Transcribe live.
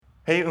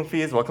Hey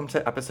oomfies, welcome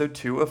to episode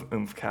 2 of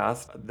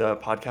oomfcast, the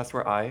podcast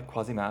where I,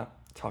 Quasi Matt,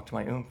 talk to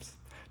my oomfs.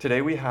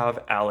 Today we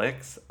have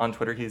Alex on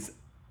Twitter. He's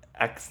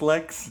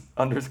xlex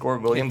underscore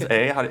Williams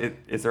A.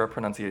 Is there a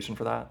pronunciation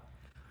for that?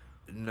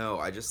 No,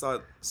 I just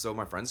thought so.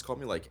 My friends called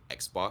me like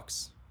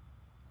Xbox,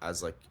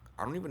 as like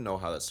I don't even know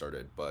how that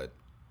started, but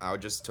I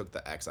just took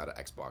the X out of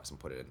Xbox and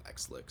put it in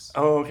Xlix.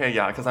 Oh, okay,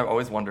 yeah, because I've Um,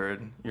 always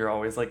wondered. You're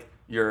always like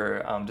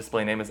your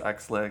display name is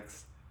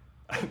xlex.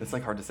 It's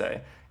like hard to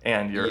say,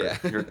 and your yeah,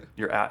 your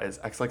your at is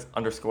xlex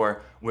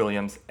underscore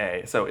Williams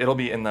A. So it'll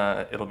be in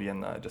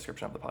the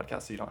description of the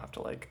podcast, so you don't have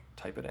to like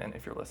type it in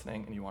if you're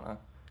listening and you want to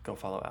go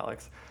follow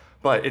Alex.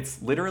 But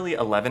it's literally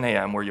 11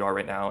 a.m. where you are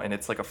right now, and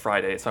it's like a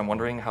Friday. So I'm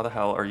wondering how the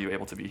hell are you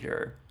able to be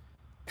here?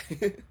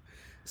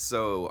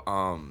 so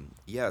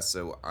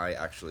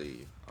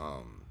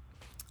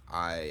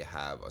I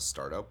have a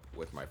startup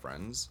with my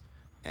friends,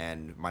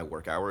 and my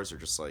work hours are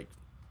just like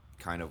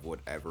kind of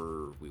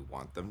whatever we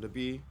want them to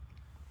be.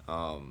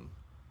 Um,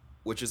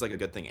 which is like a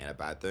good thing and a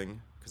bad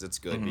thing because it's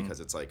good Hmm. because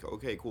it's like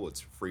okay, cool,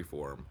 it's free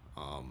form.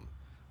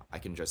 I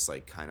can just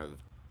like kind of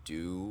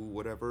do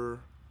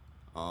whatever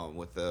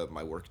with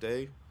my work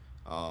day.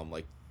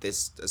 Like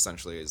this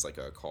essentially is like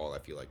a call I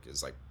feel like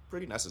is like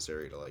pretty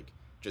necessary to like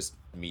just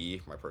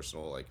me, my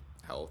personal like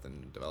health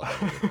and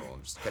development in general,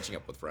 and just catching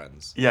up with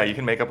friends. Yeah, you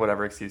can make up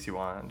whatever excuse you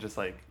want. Just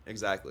like,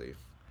 Exactly.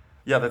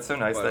 yeah, that's so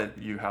nice But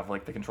that you have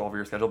like the control over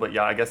your schedule. But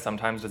yeah, I guess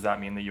sometimes does that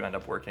mean that you end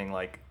up working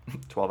like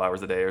 12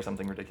 hours a day or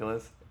something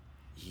ridiculous?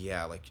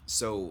 yeah, like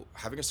so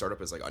having a startup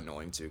is like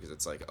annoying too because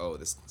it's like oh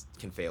this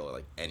can fail at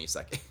like any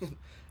second,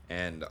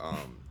 and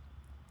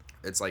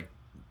it's like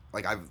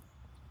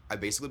I've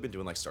basically been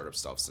doing like startup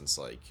stuff since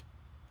like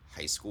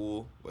high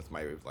school with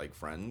my like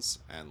friends,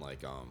 and like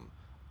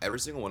every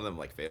single one of them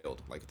like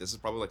failed. Like this is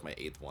probably like my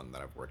eighth one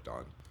that I've worked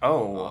on.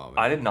 Oh, Um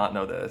I did not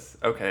know this.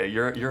 Okay,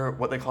 you're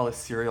what they call a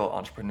serial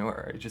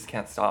entrepreneur. You just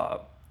can't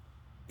stop.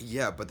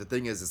 yeah, but the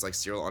thing is it's like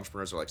serial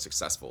entrepreneurs are like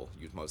successful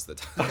most of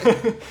the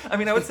time. I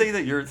mean, I would say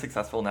that you're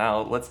successful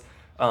now. Let's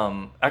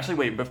actually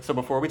wait. So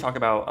before we talk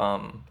about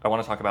I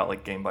want to talk about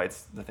like Game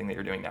Bites, the thing that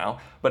you're doing now.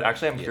 But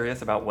actually, I'm Yeah.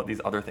 curious about what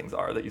these other things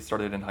are that you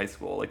started in high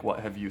school. Like,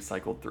 what have you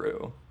cycled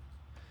through?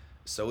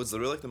 So it's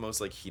literally like the most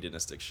like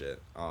hedonistic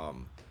shit.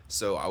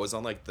 So I was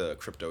on like the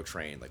crypto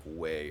train like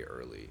way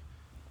early.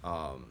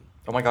 Um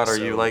Oh my God, are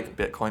you like so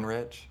Bitcoin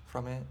rich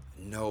from it?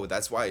 no,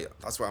 that's why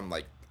I'm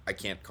like I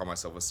can't call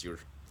myself a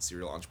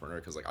serial entrepreneur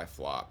because like I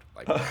flopped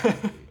like Oh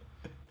badly.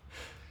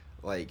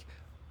 Like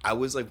I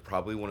was like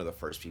probably one of the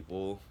first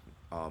people.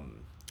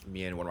 Um,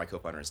 Me and one of my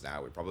co-founders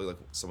now, we're probably like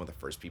some of the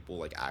first people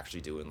like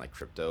actually doing like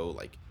crypto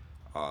like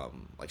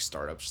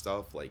startup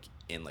stuff like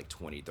in like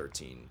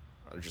 2013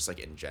 or just like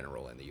in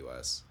general in the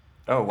U.S.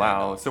 And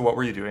wow. So what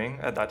were you doing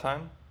at that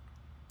time?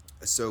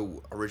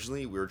 so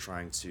originally we were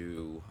trying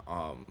to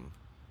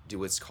do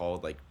what's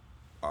called like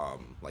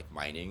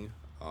mining.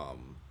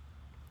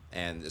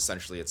 And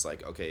essentially it's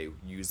like okay,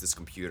 use this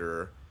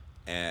computer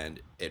and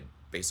it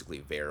basically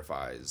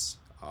verifies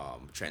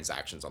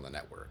transactions on the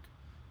network.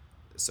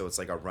 So it's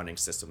like a running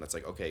system that's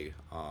like okay,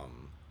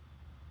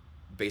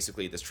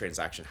 basically this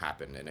transaction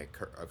happened and it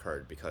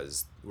occurred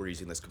because we're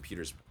using this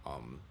computer's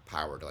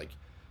power to like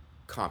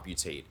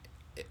computate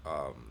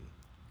um,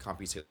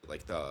 computate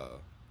like the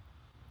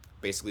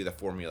basically the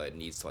formula it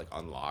needs to like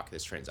unlock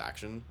this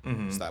transaction,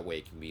 Hmm. so that way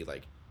it can be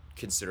like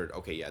considered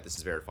okay, yeah, this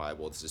is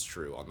verifiable, this is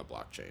true on the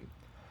blockchain.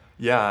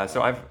 Yeah,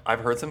 so um,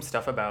 I've heard some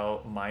stuff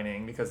about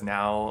mining because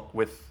now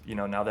with,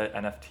 now that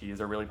NFTs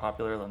are really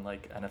popular and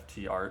like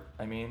NFT art,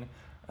 I mean,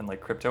 and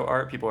like crypto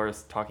art, people are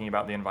talking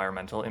about the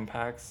environmental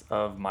impacts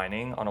of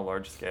mining on a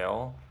large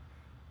scale.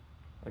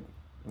 Like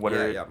what yeah,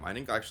 are yeah,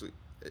 mining actually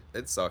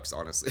it sucks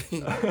honestly.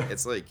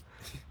 It's like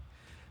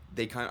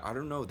they kind of I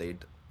don't know, they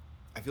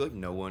I feel like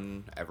no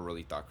one ever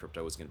really thought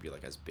crypto was going to be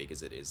like as big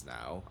as it is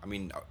now. I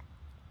mean,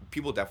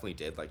 people definitely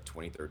did like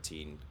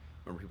 2013.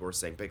 Remember people were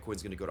saying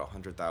Bitcoin's going to go to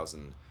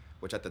 100,000,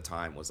 which at the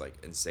time was like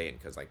insane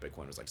because like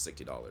Bitcoin was like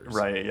 $60.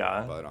 right,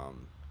 yeah. But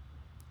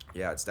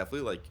yeah, it's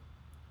definitely like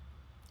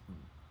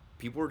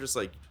people were just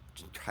like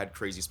had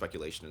crazy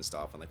speculation and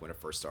stuff, and like when it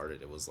first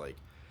started it was like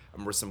I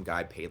remember some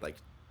guy paid like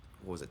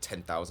what was it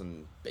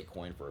 10,000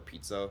 Bitcoin for a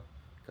pizza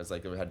because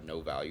like it had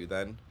no value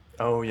then.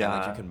 Oh And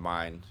like you yeah. can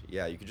mine,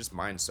 yeah, you could just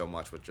mine so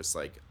much with just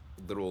like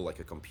little like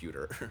a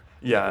computer like a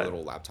Yeah.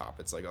 little laptop.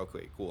 It's like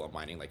okay, cool, I'm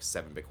mining like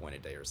 7 Bitcoin a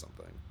day or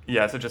something.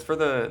 Yeah, so just for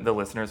the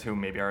listeners who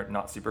maybe are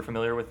not super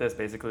familiar with this,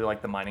 basically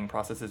like the mining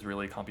process is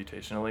really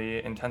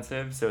computationally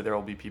intensive. So there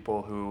will be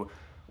people who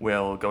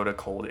will go to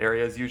cold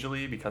areas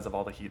usually because of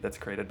all the heat that's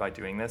created by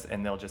doing this,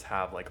 and they'll just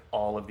have like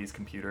all of these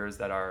computers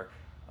that are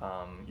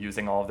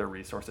using all of their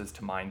resources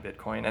to mine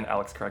Bitcoin. And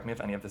Alex, correct me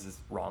if any of this is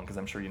wrong because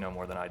I'm sure you know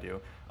more than I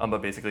do.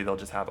 But basically, they'll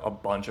just have a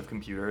bunch of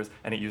computers,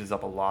 and it uses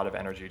up a lot of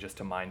energy just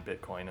to mine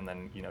Bitcoin, and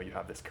then you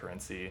have this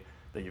currency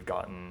that you've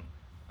gotten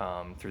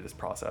through this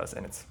process,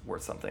 and it's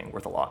worth something,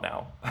 worth a lot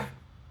now.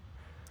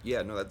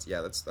 Yeah, no, that's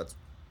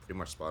pretty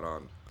much spot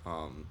on.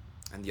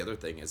 And the other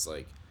thing is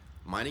like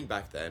mining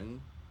back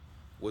then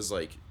was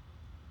like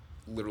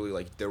literally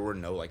like there were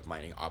no like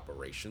mining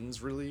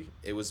operations really.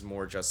 It was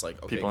more just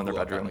like, okay, People in their cool,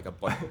 I've got bedroom. like a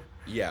bunch.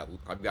 Yeah,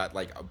 I've got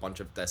like a bunch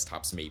of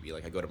desktops maybe.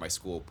 Like I go to my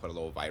school, put a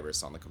little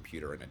virus on the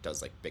computer, and it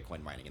does like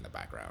Bitcoin mining in the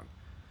background.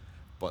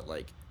 But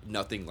like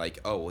nothing like,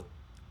 oh,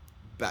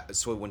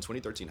 so when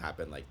 2013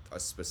 happened, like a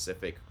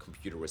specific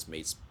computer was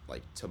made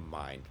like to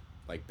mine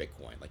like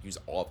Bitcoin, like use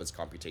all of its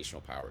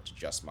computational power to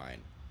just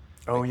mine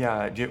Oh Bitcoin.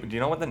 yeah. Do you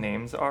know what the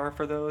names are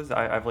for those?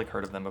 I've like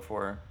heard of them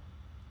before.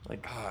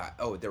 Like,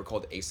 Oh, they were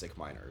called ASIC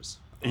miners.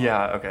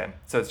 yeah, okay.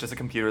 So it's just a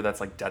computer that's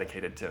like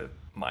dedicated to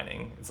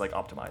mining. It's like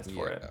optimized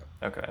for Yeah, it.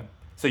 Okay.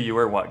 So you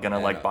were what, gonna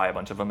and like buy a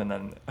bunch of them and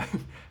then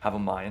have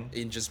them mine?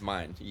 in just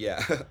mine,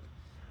 yeah,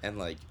 and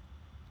like,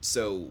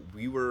 so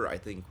I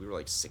think we were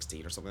like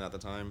 16 or something at the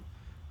time,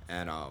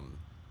 and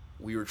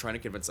we were trying to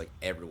convince like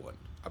everyone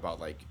about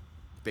like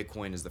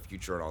Bitcoin is the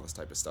future and all this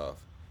type of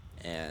stuff,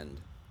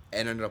 and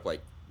it ended up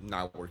like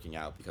not working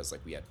out because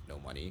like we had no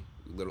money.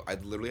 I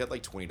literally had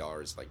like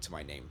 $20 like to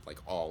my name like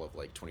all of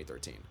like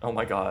 2013 Oh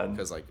my God.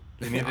 because like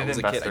You I needed was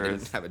a kid, I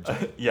didn't investors. have a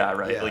job. Yeah,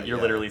 right. Yeah, Like you're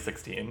yeah. literally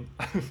 16.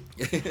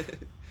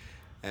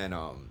 And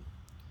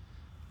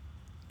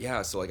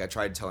yeah, so like I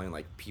tried telling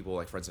like people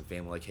like friends and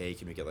family like, hey,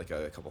 can we get like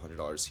a couple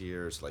 $100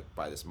 here to like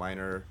buy this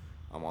miner,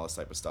 all this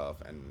type of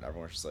stuff, and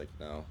everyone's just like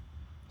no.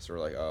 So we're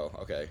like, oh,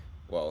 okay,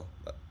 well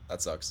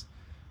that sucks.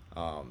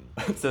 um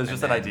So it's and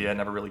just an idea, then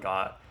never really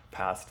got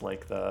past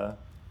like the.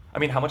 I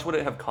mean, how much would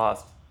it have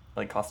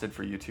costed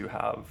for you to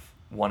have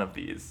one of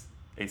these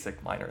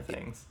ASIC miner it,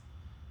 things?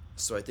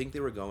 so I think they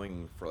were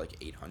going for like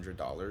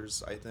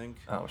 $800, I think.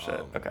 Oh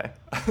shit. Okay.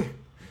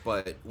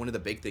 But one of the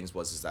big things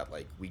was is that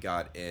like we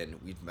got in,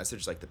 we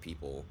messaged like the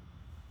people,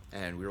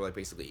 and we were like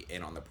basically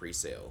in on the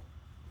pre-sale,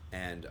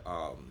 and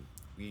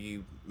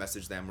we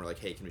messaged them. We're like,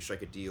 hey, can we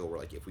strike a deal where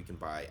like if we can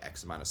buy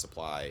X amount of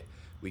supply,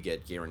 we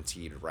get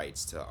guaranteed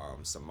rights to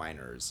some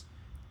miners,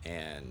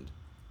 and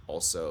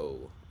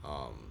also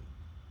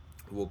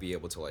we'll be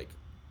able to like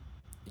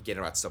get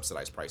them at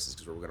subsidized prices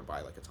because we're gonna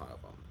buy like a ton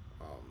of them.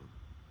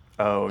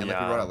 Oh And like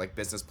we wrote yeah. out like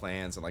business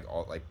plans and like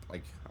all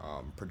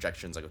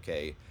projections, like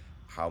okay,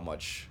 how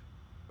much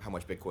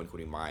Bitcoin could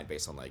we mine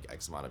based on like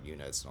X amount of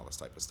units and all this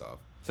type of stuff.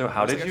 So It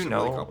how was did like you actually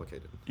really know?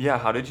 complicated. Yeah,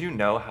 how did you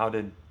know how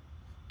to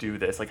do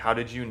this? Like, how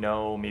did you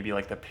know maybe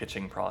like the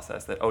pitching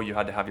process that, oh, you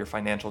had to have your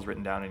financials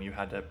written down and you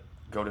had to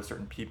go to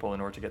certain people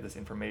in order to get this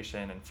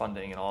information and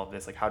funding and all of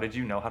this? Like, how did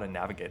you know how to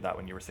navigate that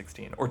when you were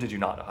 16? Or did you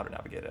not know how to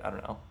navigate it? I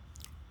don't know.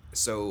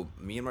 So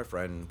me and my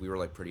friend, we were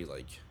like pretty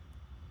like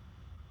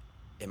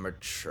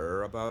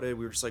immature about it.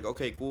 We were just like,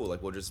 okay, cool,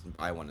 like we'll just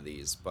buy one of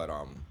these. But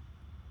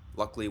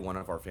luckily one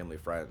of our family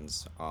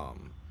friends,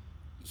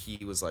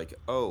 he was like,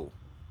 oh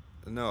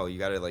no, you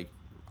gotta like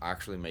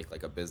actually make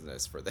like a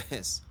business for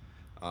this.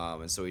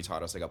 And so he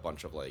taught us like a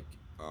bunch of like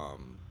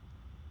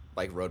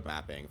road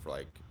mapping for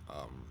like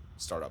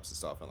startups and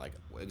stuff, and like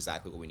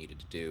exactly what we needed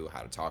to do,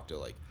 how to talk to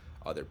like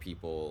other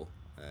people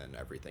and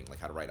everything, like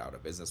how to write out a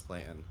business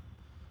plan.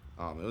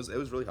 It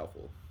was really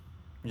helpful.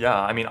 Yeah,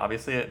 I mean,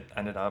 obviously it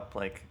ended up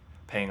like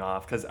paying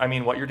off because I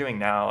mean, what you're doing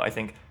now, I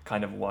think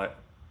kind of what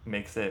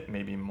makes it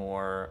maybe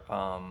more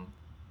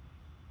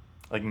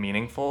like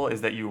meaningful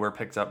is that you were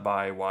picked up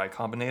by Y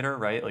Combinator,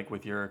 right? Like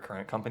with your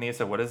current company.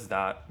 So what does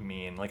that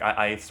mean? Like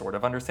I sort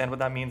of understand what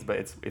that means, but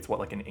it's what,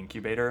 like an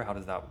incubator? How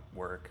does that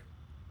work?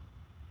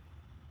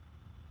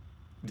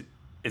 D-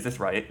 Is this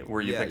right?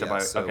 Were you Yeah, picked up yeah.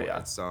 by? Okay, So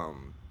yeah.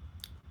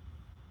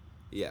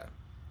 yeah,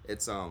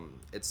 it's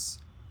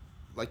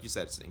like you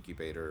said, it's an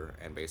incubator,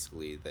 and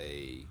basically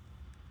they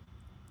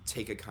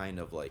take a kind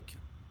of like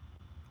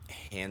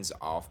hands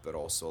off, but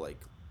also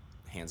like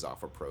hands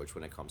off approach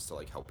when it comes to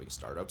like helping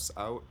startups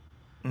out.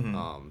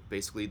 Mm-hmm.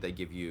 Basically, they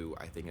give you,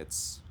 I think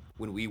it's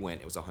when we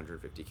went, it was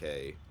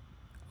 150K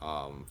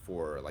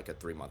for like a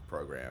 3 month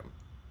program,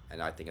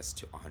 and I think it's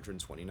to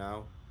 120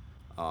 now.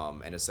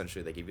 And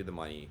essentially, they give you the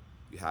money.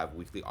 You have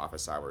weekly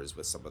office hours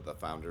with some of the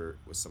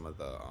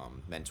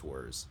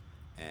mentors,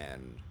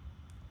 and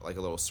like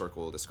a little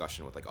circle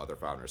discussion with like other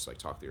founders to like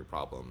talk through your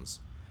problems,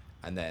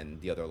 and then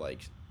the other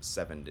like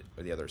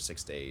or the other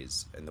 6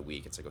 days in the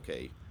week, it's like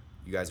okay,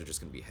 you guys are just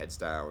gonna be heads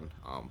down,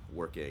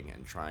 working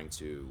and trying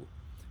to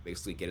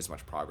basically get as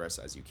much progress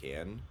as you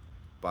can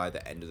by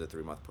the end of the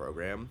 3 month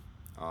program.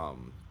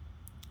 Um,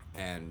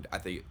 and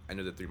at the end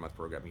of the 3 month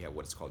program, you have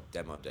what is called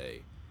demo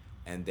day,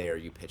 and there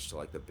you pitch to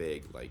like the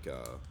big like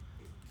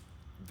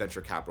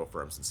venture capital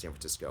firms in San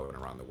Francisco and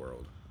around the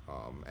world.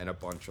 And a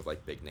bunch of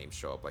like big names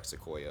show up, like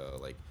Sequoia,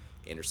 like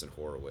Anderson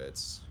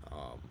Horowitz,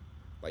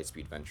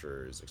 Lightspeed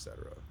Ventures,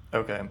 etc.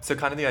 Okay, so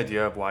kind of the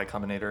idea of Y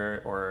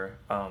Combinator or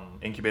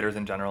incubators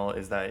in general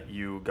is that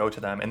you go to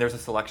them and there's a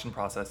selection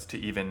process to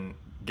even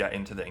get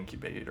into the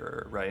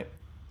incubator, right?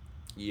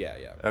 Yeah,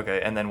 yeah,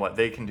 Okay, and then what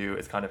they can do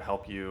is kind of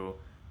help you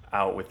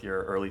out with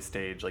your early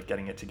stage, like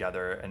getting it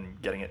together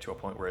and getting it to a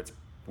point where it's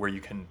where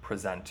you can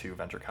present to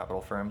venture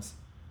capital firms.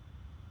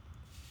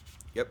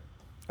 yep,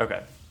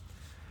 Okay.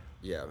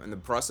 yeah. And the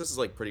process is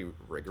like pretty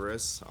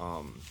rigorous.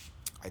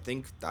 I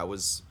think that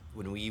was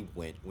when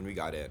we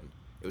got in.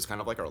 It was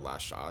kind of like our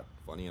last shot.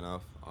 Funny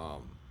enough,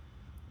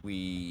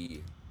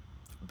 we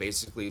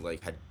basically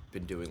like had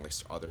been doing like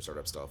other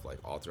startup stuff like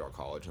all throughout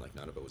college, and like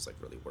none of it was like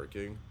really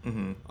working.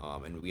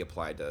 Mm-hmm. And we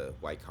applied to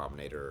Y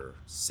Combinator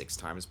 6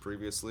 times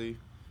previously,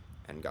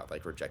 and got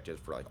like rejected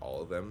for like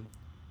all of them.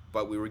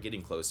 But we were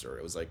getting closer.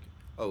 It was like,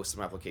 oh,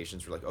 some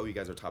applications were like, oh, you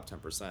guys are top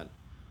 10%,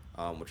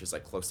 which is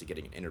like close to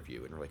getting an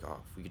interview. And we're like, oh,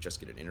 if we could just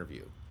get an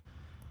interview.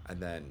 And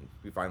then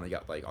we finally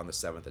got like on the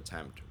seventh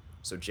attempt.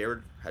 So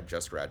Jared had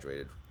just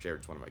graduated.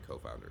 Jared's one of my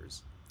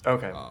co-founders.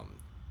 Okay. Um,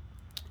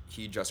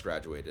 he just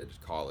graduated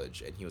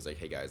college, and he was like,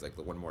 hey guys, like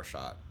one more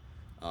shot.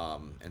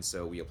 And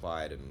so we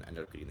applied and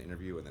ended up getting the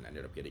interview, and then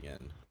ended up getting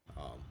in,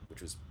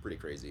 which was pretty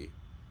crazy.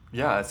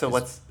 Yeah. So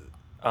 'Cause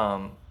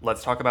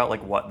let's talk about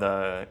like what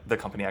the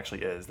company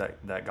actually is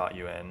that got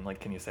you in.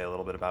 Like, can you say a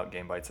little bit about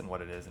Game Bites and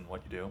what it is and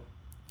what you do?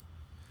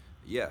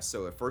 Yeah,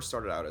 so it first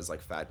started out as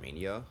like Fad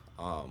Mania,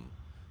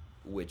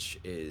 which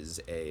is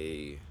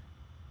it's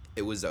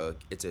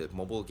a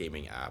mobile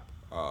gaming app,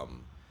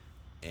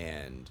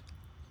 and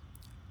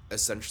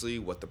essentially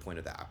what the point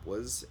of the app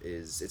was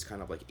is it's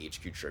kind of like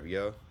HQ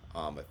Trivia.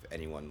 If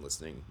anyone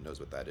listening knows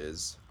what that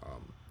is,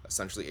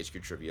 essentially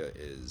HQ Trivia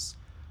is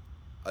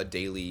a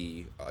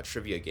daily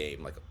trivia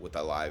game like with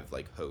a live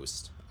like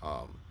host,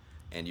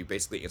 and you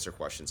basically answer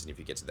questions, and if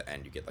you get to the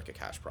end, you get like a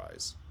cash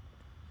prize.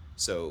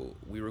 So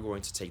we were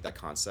going to take that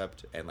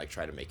concept and like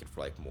try to make it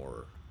for like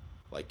more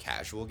like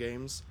casual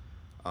games,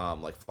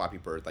 like Flappy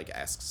Bird like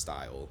esque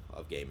style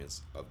of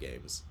games,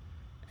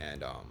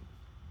 and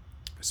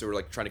so we're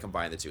like trying to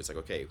combine the two. It's like,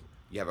 okay,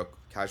 you have a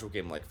casual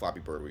game like Flappy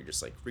Bird where you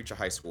just like reach a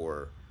high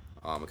score,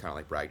 and kind of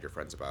like brag to your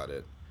friends about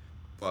it,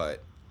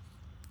 but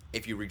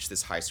if you reach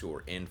this high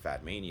score in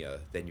Fat Mania,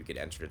 then you get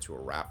entered into a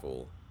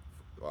raffle,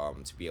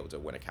 to be able to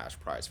win a cash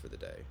prize for the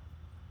day.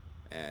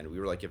 And we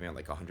were like giving out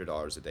like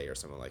 $100 a day or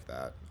something like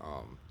that,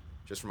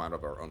 just from out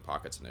of our own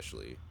pockets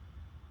initially,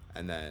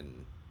 and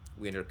then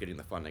we ended up getting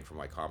the funding from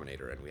Y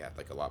Combinator, and we had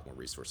like a lot more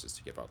resources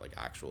to give out like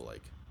actual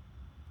like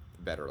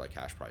better like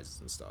cash prizes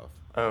and stuff.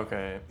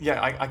 Okay.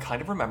 Yeah, I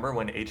kind of remember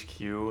when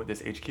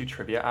this HQ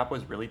trivia app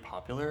was really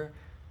popular.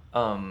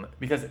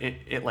 Because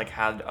it like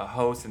had a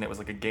host and it was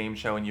like a game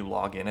show and you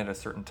log in at a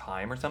certain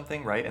time or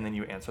something, right? And then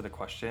you answer the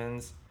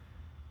questions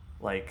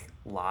like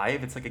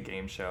live. It's like a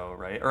game show,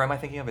 right? Or am I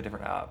thinking of a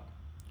different app?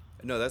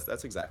 No,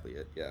 that's exactly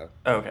it. Yeah.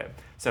 Oh, okay.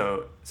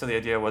 So the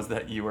idea was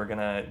that you were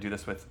gonna do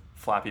this with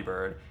Flappy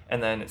Bird,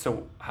 and then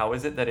so how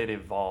is it that it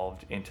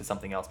evolved into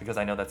something else? Because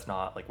I know that's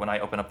not like when I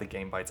open up the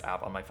Game Bites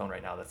app on my phone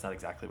right now, that's not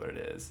exactly what it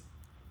is.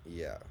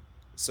 Yeah.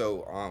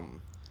 So,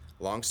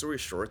 long story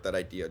short, that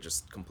idea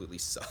just completely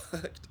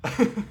sucked.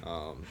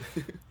 Um,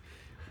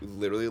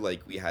 literally,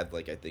 like we had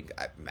like I think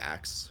at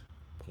max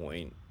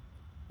point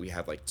we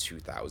had like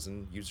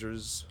 2,000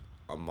 users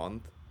a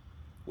month,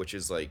 which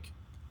is like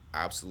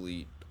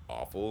absolutely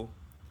awful.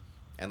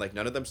 And like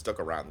none of them stuck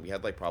around. We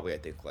had like probably I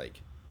think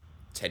like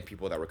 10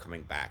 people that were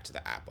coming back to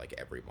the app like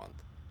every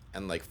month,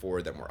 and like four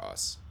of them were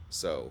us.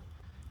 So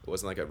it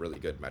wasn't like a really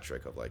good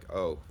metric of like,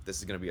 oh, this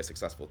is gonna be a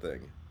successful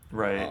thing.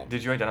 Right. Um,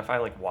 Did you identify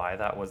like why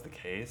that was the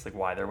case? Like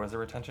why there was a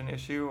retention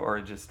issue, or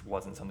it just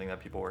wasn't something that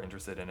people were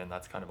interested in, and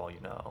that's kind of all you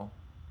know?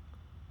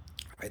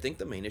 I think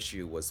the main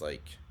issue was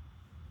like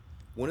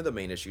one of the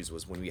main issues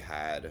was when we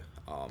had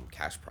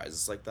cash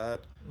prizes like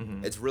that.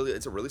 Mm-hmm. It's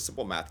a really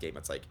simple math game.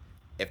 It's like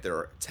if there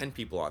are 10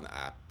 people on the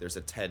app, there's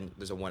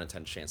a 1 in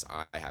 10 chance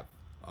I have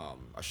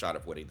a shot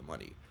of winning the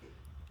money.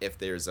 If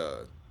there's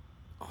a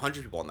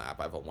 100 people on the app,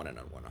 I have a 1 in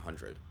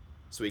 100.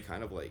 So we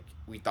kind of like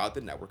we thought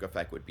the network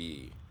effect would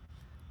be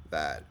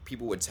that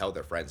people would tell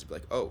their friends and be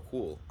like, "Oh,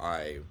 cool,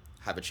 I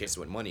have a chance to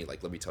win money.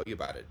 Like, let me tell you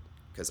about it,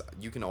 because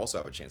you can also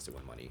have a chance to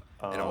win money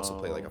and also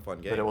play like a Oh, fun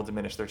but it game." will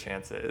diminish their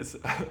chances.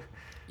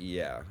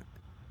 Yeah,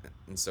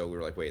 and so we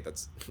were like, "Wait,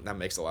 that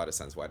makes a lot of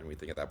sense. Why didn't we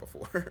think of that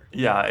before?"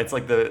 Yeah, it's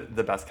like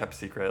the best kept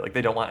secret. Like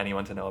they don't want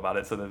anyone to know about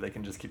it so that they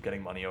can just keep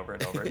getting money over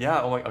and over.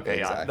 Yeah, oh my, okay,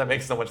 yeah. That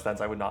makes Exactly. so much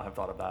sense. I would not have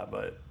thought of that,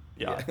 but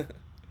yeah. Yeah.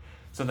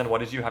 So then what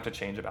did you have to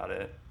change about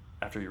it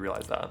after you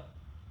realized that?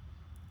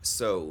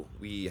 So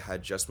we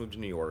had just moved to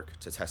New York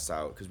to test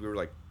out because we were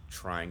like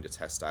trying to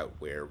test out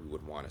where we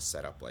would want to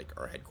set up like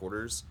our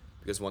headquarters.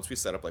 Because once we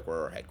set up like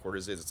where our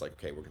headquarters is, it's like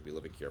okay, we're gonna be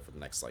living here for the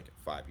next like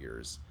 5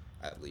 years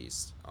at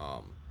least.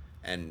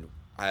 And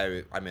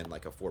I'm in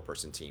like a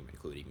 4-person team,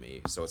 including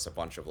me. So it's a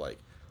bunch of like,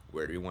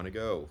 where do we want to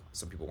go?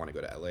 Some people want to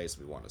go to LA, some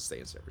people want to stay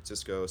in San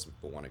Francisco, some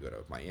people want to go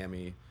to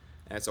Miami,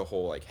 and it's a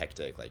whole like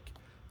hectic like.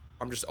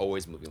 I'm just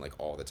always moving like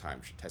all the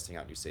time, testing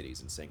out new cities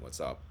and seeing what's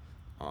up.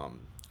 Um,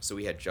 so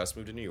we had just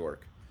moved to New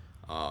York.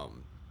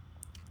 Um,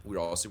 we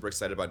were all super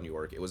excited about New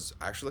York. It was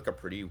actually like a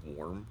pretty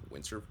warm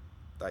winter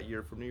that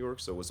year for New York,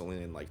 so it was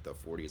only in like the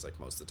 40s like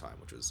most of the time,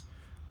 which was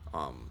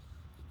um,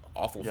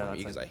 awful Yeah, for me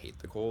that's because like I hate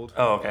the cold,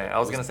 oh, okay. but I it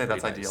was was gonna say pretty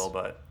that's ideal,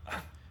 nice.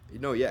 but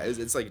No, yeah,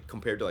 it's like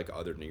compared to like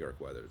other New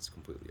York weather, it's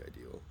completely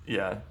ideal.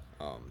 yeah.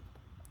 Um,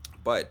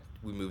 but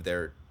we moved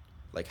there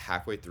like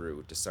halfway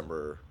through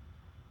December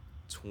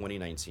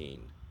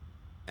 2019,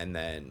 and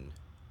then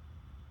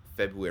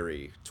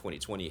February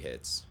 2020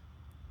 hits,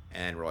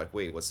 and we're like,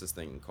 wait, what's this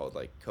thing called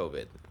like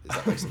COVID? Is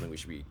that like something we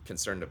should be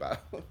concerned about?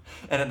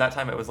 And at that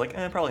time, it was like,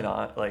 probably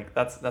not. Like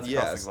that's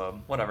across the Yes.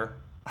 globe. Whatever.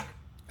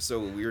 So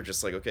we were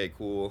just like, okay,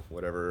 cool,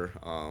 whatever.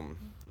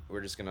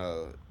 We're just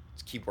gonna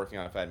keep working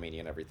on Fat Mania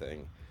and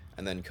everything.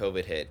 And then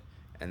COVID hit,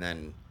 and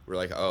then we're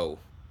like, oh,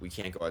 we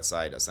can't go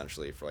outside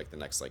essentially for like the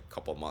next like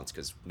couple months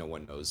because no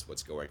one knows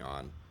what's going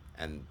on,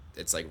 and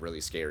it's like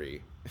really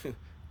scary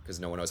because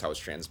no one knows how it's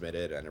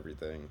transmitted and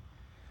everything.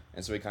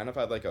 And so we kind of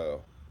had like a,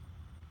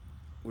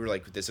 we were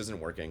like, this isn't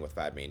working with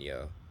Fat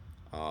Mania.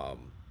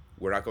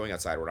 We're not going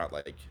outside. We're not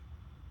like,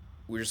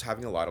 we're just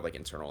having a lot of like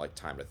internal like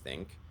time to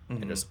think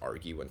and Hmm. just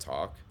argue and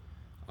talk,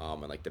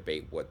 and like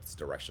debate what the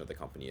direction of the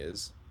company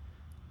is.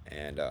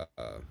 And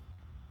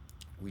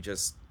we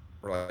just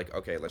were like,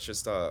 okay, let's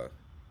just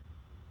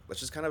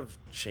kind of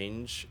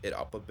change it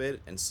up a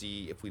bit and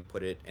see if we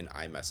put it in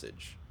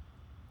iMessage.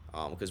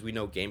 Because we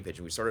know Game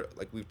Pigeon. We started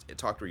like we've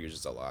talked to our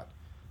users a lot,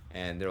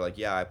 and they're like,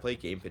 yeah, I play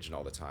Game Pigeon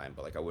all the time,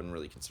 but like I wouldn't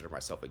really consider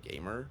myself a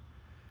gamer.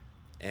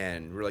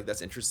 And we're like,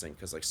 that's interesting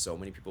because like so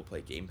many people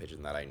play Game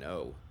Pigeon that I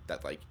know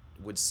that like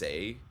would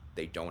say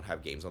they don't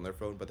have games on their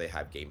phone, but they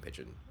have Game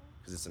Pigeon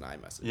because it's an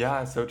iMessage.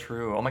 Yeah, so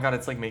true. Oh my God,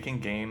 it's like making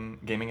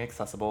gaming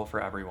accessible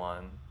for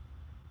everyone.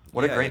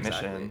 What a Yeah, great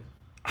exactly.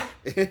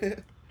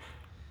 mission.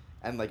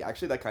 And like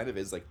actually that kind of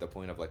is like the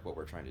point of like what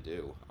we're trying to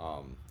do.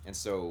 And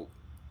so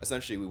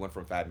essentially we went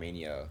from Fat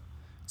Mania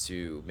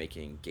to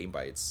making game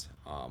bites.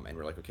 And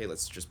we're like, okay,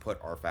 let's just put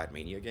our Fat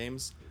Mania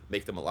games,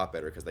 make them a lot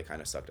better because they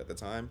kind of sucked at the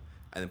time,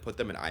 and then put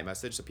them in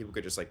iMessage so people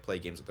could just like play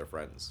games with their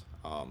friends,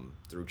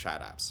 through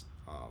chat apps,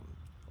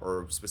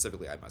 or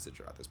specifically iMessage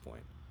at this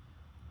point.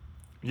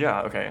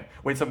 Yeah, okay.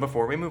 Wait, so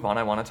before we move on,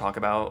 I want to talk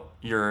about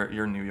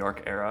your New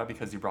York era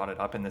because you brought it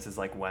up and this is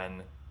like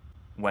when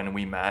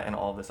we met and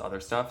all this other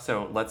stuff.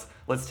 So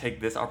let's take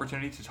this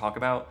opportunity to talk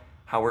about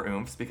how we're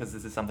oomfs because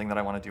this is something that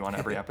I want to do on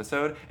every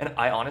episode. And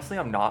I honestly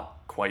am not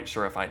quite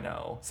sure if I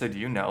know. So do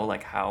you know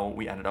like how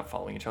we ended up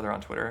following each other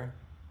on Twitter?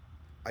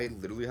 I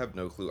literally have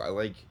no clue. I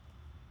like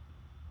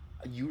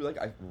you like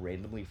I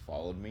randomly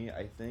followed me,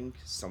 I think,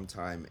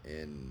 sometime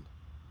in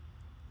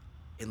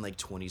like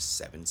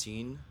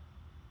 2017,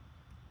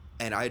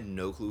 and I had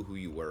no clue who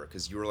you were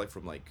because you were like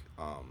from like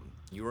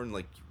you were in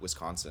like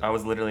I Wisconsin.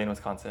 was literally in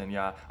Wisconsin.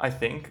 Yeah. I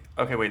think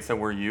okay, wait, so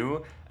were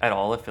you at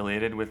all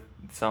affiliated with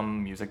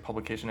some music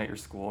publication at your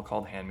school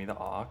called Hand Me the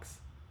Aux?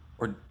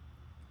 Or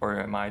or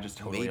am I just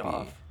totally Maybe,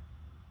 off?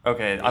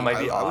 Okay, I maybe might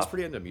be I was off.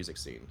 pretty into music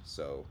scene,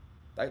 so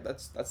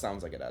that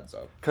sounds like it adds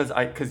up.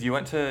 Cause you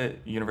went to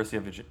University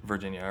of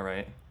Virginia,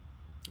 right?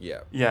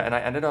 Yeah. Yeah, and I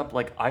ended up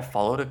like I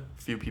followed a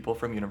few people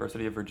from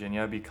University of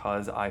Virginia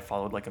because I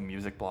followed like a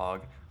music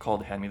blog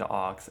called Hand Me the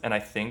Aux, and I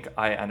think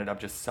I ended up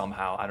just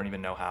somehow, I don't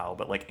even know how,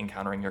 but like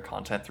encountering your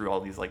content through all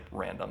these like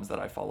randoms that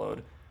I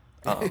followed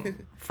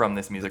from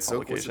this music That's so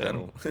publication.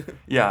 coincidental.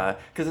 Yeah,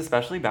 because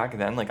especially back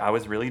then, like I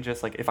was really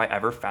just like if I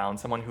ever found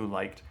someone who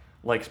liked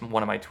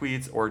one of my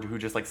tweets or who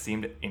just like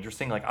seemed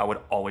interesting, like I would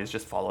always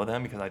just follow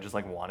them because I just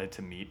like wanted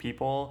to meet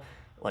people,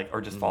 like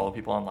or just follow Hmm.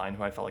 people online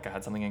who I felt like I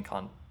had something in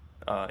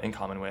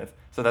common with.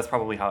 So that's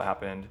probably how it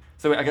happened.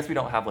 So I guess we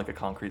don't have like a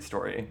concrete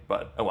story,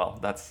 but oh well,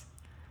 that's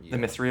the Yeah.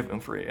 mystery of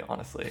Umfrey,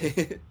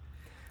 honestly.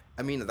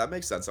 I mean, that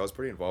makes sense. I was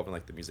pretty involved in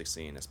like the music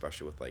scene,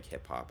 especially with like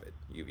hip hop at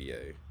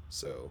UVA.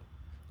 So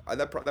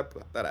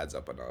that adds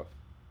up enough.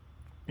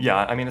 Yeah,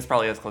 I mean it's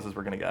probably as close as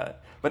we're gonna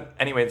get. But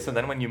anyway, so Yeah.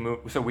 then when you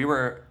moved, so we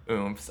were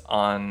oomfs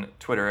on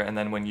Twitter, and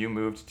then when you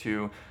moved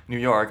to New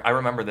York, I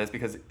remember this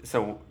because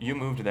so you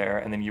moved there,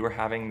 and then you were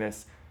having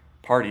this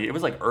party. It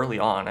was like early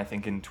on, I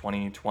think in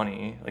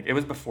 2020, like it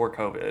was before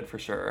COVID for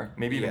sure,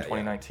 maybe even Yeah,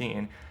 yeah.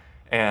 2019,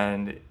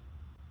 and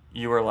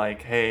you were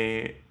like,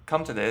 "Hey,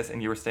 come to this,"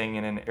 and you were staying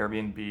in an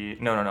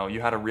Airbnb. No, no, no,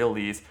 you had a real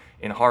lease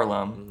in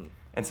Harlem, Hmm.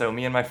 and so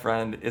me and my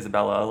friend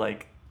Isabella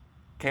like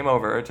came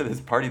over to this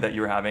party that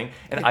you were having,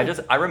 and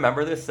I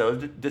remember this so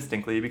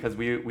distinctly because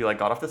we like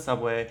got off the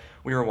subway,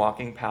 we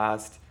walked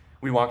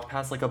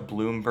past like a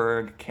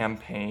Bloomberg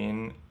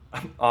campaign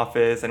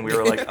office, and we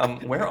were like,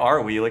 where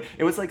are we? Like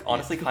it was like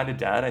honestly kind of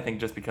dead. I think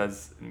just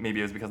because maybe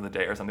it was because of the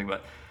day or something,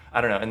 but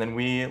I don't know. And then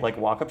we like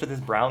walk up to this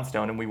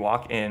brownstone and we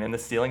walk in, and the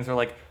ceilings are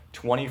like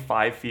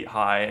 25 feet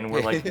high, and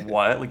we're like,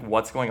 what? Like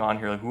what's going on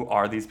here? Like who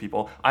are these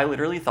people? I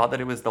literally thought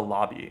that it was the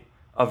lobby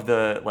of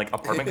the like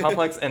apartment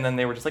complex, and then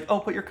they were just like, oh,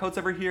 put your coats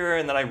over here,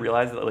 and then I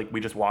realized that like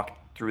we just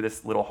walked through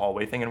this little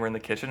hallway thing and we're in the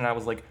kitchen, and I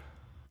was like,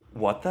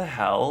 what the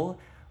hell?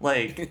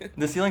 Like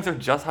the ceilings are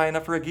just high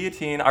enough for a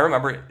guillotine. I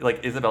remember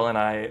like Isabel and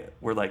I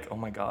were like, oh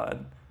my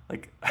god,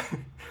 like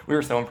we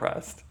were so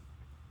impressed.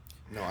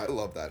 No, I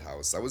love that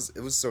house. That was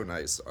it was so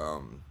nice.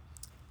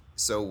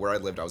 So where I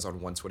lived, I was on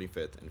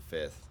 125th and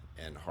 5th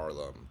in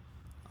Harlem,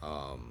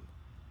 um,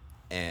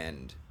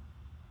 and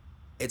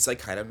it's like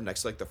kind of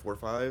next to like the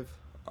 4-5.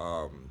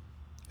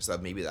 So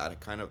that maybe that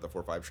kind of the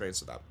 4-5 train,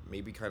 so that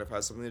maybe kind of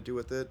has something to do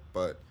with it.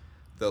 But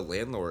the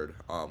landlord,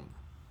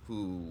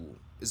 who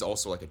is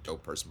also like a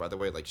dope person, by the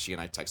way, like she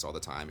and I text all the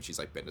time, and she's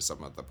like been to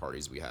some of the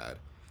parties we had,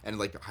 and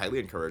like highly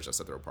encouraged us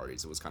to throw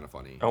parties. It was kind of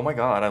funny. Oh my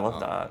god, I love Um,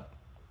 that.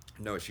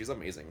 no, she's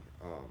amazing.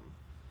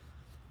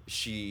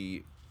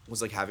 she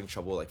was like having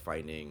trouble like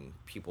finding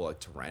people like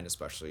to rent,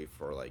 especially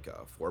for like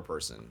a 4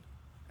 person.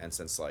 And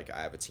since like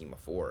I have a team of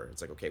 4,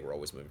 it's like okay, we're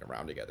always moving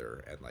around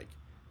together, and like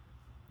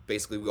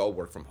basically we all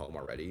work from home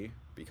already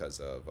because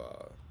of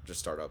just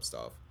startup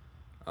stuff.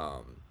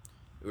 Um,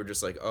 we were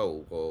just like,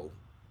 oh well,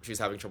 she's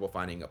having trouble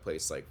finding a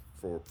place like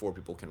for 4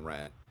 people can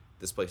rent.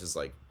 This place is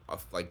like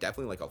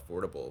definitely like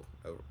affordable,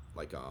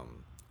 like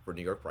for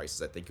New York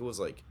prices. I think it was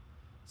like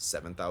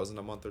 7,000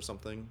 a month or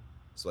something.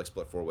 So like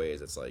split 4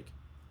 ways, it's like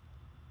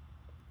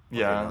okay, no,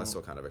 Yeah, that's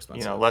still kind of you know,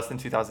 expensive. less than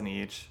 2,000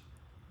 each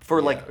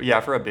for like Yeah, yeah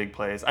for a big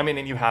place. I mean,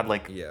 and you had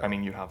like I yeah,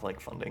 mean you have like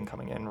funding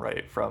coming in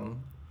right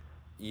from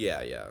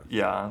yeah, yeah.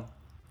 yeah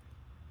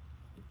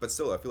But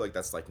still, I feel like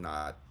that's like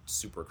not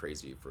super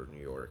crazy for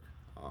New York.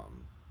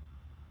 Um,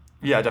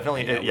 yeah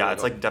definitely and yeah, we yeah like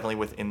it's all like definitely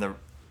within the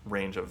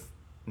range of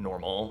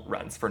normal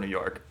rents for New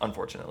York,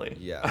 unfortunately.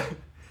 yeah.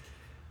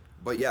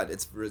 But yeah,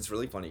 it's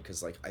really funny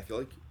because like I feel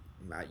like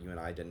Matt, you and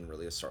I didn't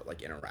really start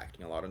like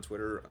interacting a lot on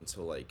Twitter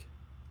until like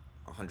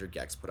 100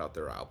 Gex put out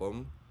their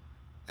album,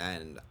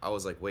 and I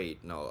was like,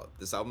 wait, no,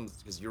 this album,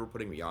 because you were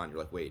putting me on. You're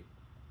like, wait,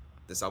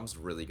 this album's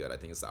really good. I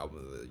think it's the album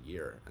of the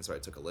year, and so I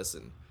took a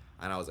listen,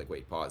 and I was like,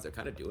 wait, pause. They're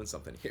kind of doing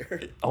something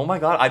here. Oh my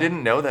god, I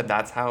didn't know that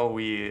that's how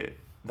we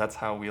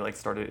like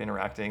started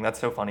interacting. That's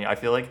so funny. I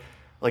feel like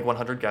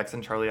 100 Gex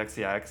and Charlie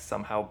XCX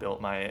somehow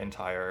built my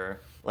entire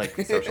like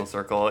social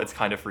circle. It's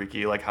kind of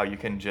freaky like how you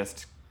can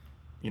just,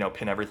 you know,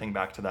 pin everything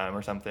back to them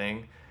or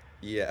something.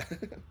 Yeah,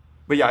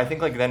 But yeah, I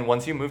think like then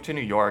once you moved to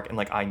New York and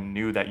like I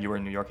knew that you were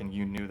in New York and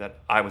you knew that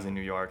I was in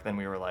New York, then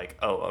we were like,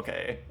 "Oh,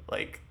 okay.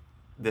 Like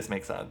this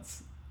makes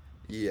sense.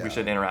 We yeah,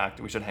 should interact.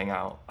 We should hang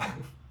out."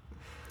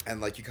 and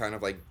like you kind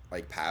of like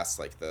pass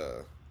like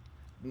the.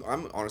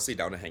 I'm honestly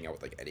down to hang out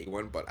with like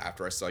anyone, but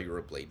after I saw you were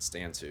a Blade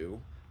stan too,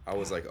 I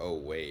was like, oh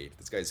wait,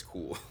 this guy's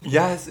cool.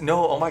 Yes,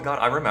 no, oh my God,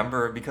 I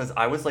remember because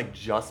I was like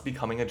just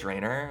becoming a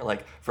drainer.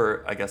 Like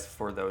for I guess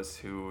for those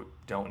who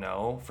don't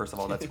know, first of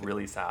all, that's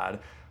really sad.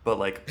 But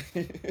like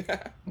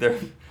there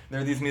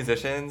there are these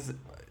musicians.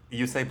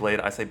 You say Blade,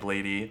 I say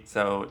Blady.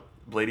 So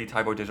Blady,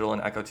 Tybo Digital,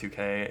 and Echo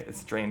 2K.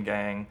 It's Drain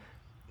Gang.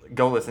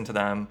 Go listen to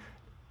them.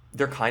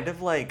 They're kind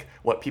of like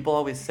what people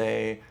always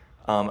say.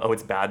 Oh,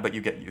 it's bad, but you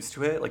get used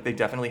to it. Like they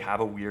definitely have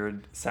a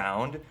weird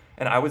sound.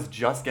 And I was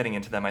just getting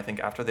into them. I think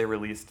after they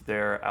released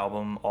their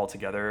album all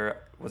together,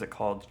 was it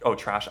called? Oh,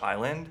 Trash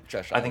Island.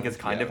 Trash I think is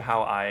Island, kind yeah, of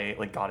how I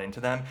like got into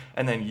them.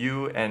 And then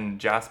you and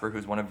Jasper,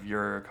 who's one of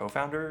your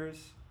co-founders,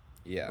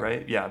 yeah.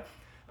 right? Yeah.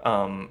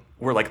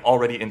 Were like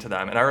already into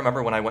them. And I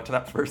remember when I went to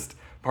that first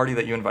party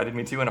that you invited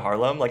me to in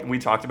Harlem, like we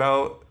talked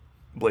about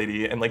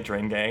Blady and like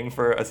Drain Gang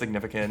for a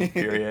significant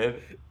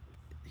period.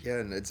 Yeah,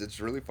 and it's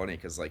really funny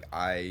because like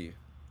I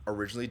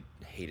originally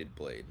hated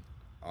Blade.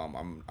 If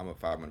I'm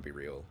gonna be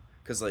real,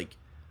 because like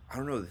I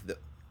don't know,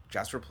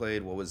 Jasper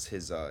played what was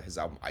his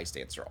album Ice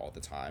Dancer all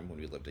the time when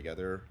we lived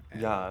together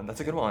Yeah,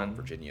 that's a good in one.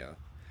 Virginia.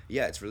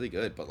 Yeah, it's really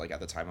good, but like at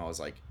the time I was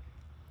like,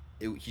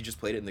 he just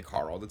played it in the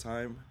car all the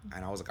time,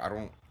 and I was like, I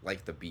don't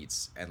like the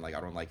beats, and like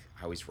I don't like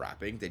how he's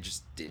rapping. They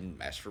just didn't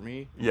mesh for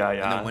me. Yeah,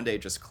 And then yeah. one day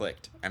it just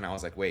clicked, and I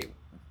was like, wait,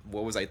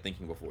 what was I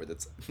thinking before?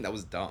 That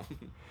was dumb.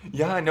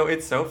 Yeah, no,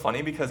 it's so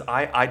funny because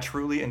I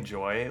truly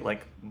enjoy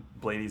like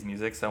Blady's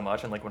music so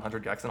much and like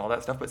 100 Gex and all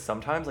that stuff. But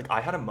sometimes like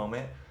I had a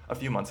moment a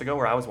few months ago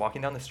where I was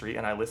walking down the street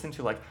and I listened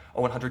to like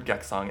a 100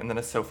 Gex song and then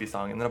a Sophie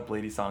song and then a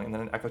Blady song and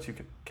then an Echo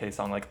 2K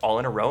song like all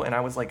in a row, and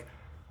I was like,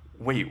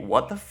 wait,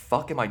 what the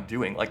fuck am I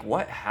doing? Like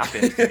what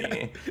happened to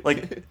me?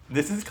 Like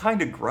this is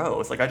kind of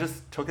gross. Like I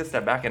just took a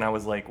step back and I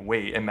was like,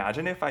 wait,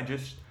 imagine if I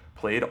just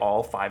played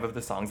all 5 of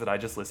the songs that I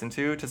just listened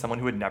to someone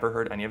who had never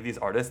heard any of these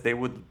artists, they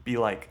would be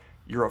like,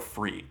 you're a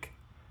freak.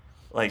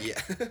 Like Yeah.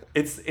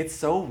 it's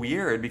so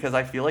weird because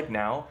I feel like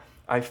now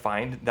I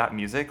find that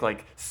music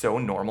like so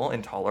normal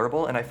and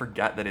tolerable, and I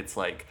forget that it's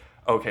like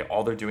okay,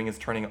 all they're doing is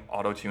turning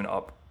auto tune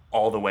up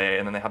all the way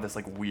and then they have this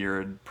like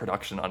weird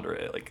production under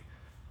it. Like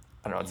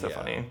I don't know, it's so Yeah.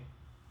 funny.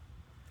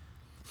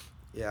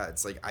 Yeah,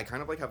 it's like I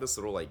kind of like have this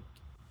little like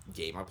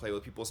game I play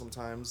with people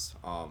sometimes,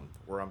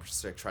 where I'm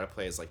just like try to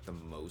play as like the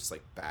most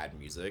like bad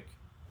music.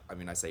 I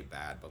mean, I say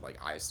bad, but like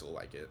I still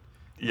like it.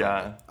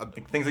 Yeah.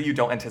 Like things that you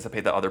don't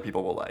anticipate that other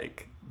people will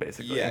like, Yeah,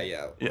 basically. yeah,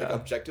 like Yeah.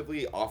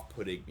 objectively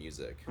off-putting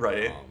music,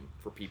 Right.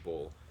 for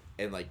people,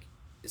 and like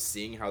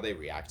seeing how they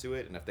react to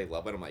it, and if they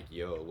love it, I'm like,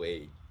 yo,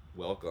 wait,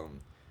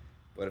 welcome.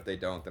 But if they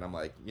don't, then I'm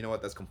like, you know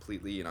what? That's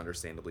completely and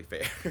understandably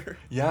fair.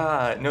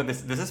 Yeah, no,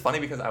 this is funny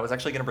because I was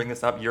actually gonna bring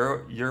this up.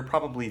 You're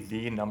probably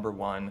the number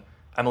one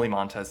Emily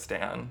Montez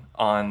stan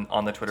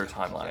on the Twitter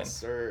timeline. Yes,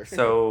 sir.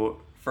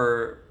 So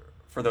for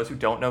those who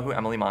don't know who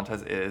Emily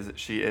Montez is,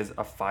 she is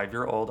a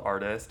 5-year-old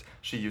artist.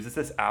 She uses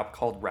this app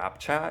called Rap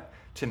Chat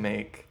to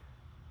make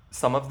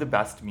some of the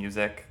best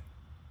music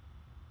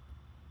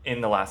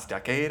in the last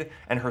decade,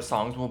 and her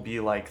songs will be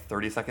like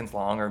 30 seconds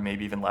long or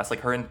maybe even less.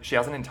 Like she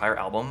has an entire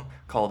album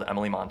called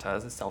Emily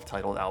Montez, a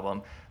self-titled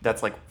album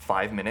that's like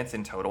 5 minutes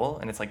in total,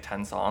 and it's like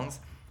 10 songs.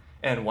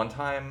 And one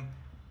time,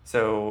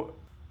 so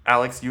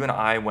Alex, you and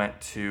I went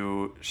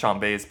to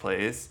Chambay's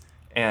place,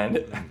 and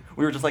Mm.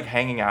 we were just like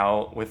hanging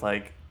out with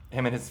like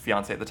him and his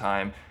fiance at the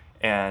time,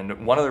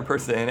 and one other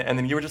person, and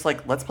then you were just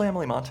like, let's play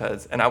Emily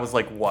Montes. And I was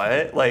like,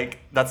 what? Like,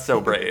 that's so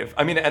brave.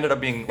 I mean, it ended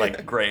up being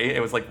like great.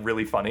 It was like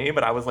really funny,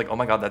 but I was like, oh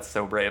my God, that's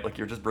so brave. Like,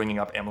 you're just bringing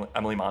up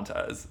Emily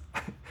Montes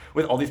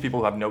with all these people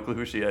who have no clue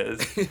who she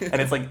is.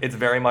 And it's like, it's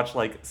very much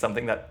like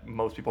something that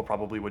most people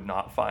probably would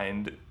not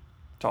find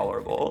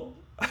tolerable.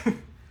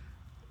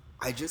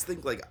 I just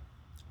think like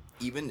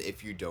even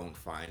if you don't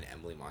find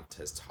Emily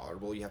Montez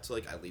tolerable, you have to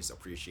like at least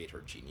appreciate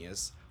her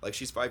genius. Like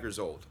she's 5 years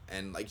old,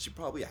 and like she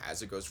probably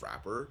has a ghost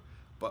rapper,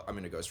 but I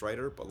mean a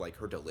ghostwriter, but like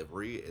her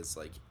delivery is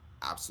like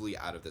absolutely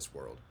out of this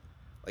world.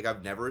 Like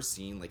I've never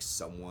seen like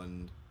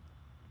someone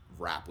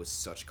rap with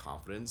such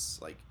confidence.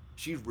 Like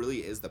she really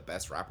is the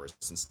best rapper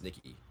since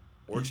Nicki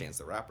or Chance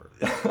the Rapper.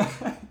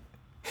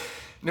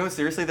 No,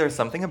 seriously, there's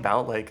something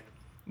about like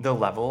the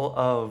level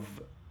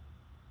of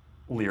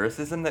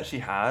lyricism that she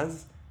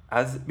has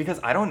as because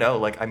I don't know,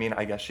 like I mean,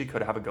 I guess she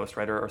could have a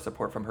ghostwriter or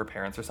support from her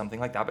parents or something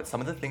like that, but some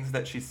of the things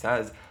that she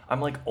says, I'm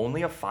like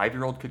only a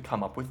 5-year-old could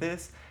come up with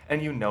this,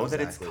 and you know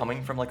that it's Exactly.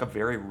 coming from like a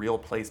very real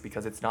place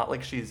because it's not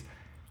like she's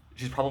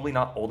probably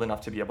not old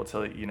enough to be able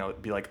to,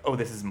 be like, "Oh,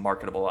 this is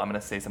marketable. I'm going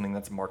to say something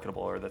that's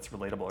marketable or that's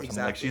relatable or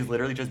something." Like she's Exactly.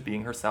 literally just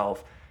being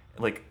herself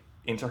like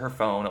into her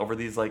phone over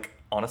these like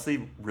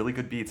honestly really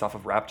good beats off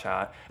of rap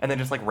chat and then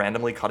just like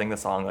randomly cutting the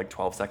song like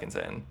 12 seconds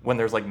in when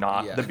there's like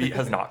not Yeah. the beat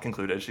has not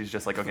concluded. She's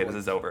just like, okay, this Like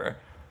is over.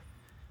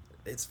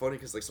 it's funny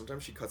because like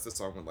sometimes she cuts the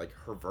song when like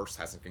her verse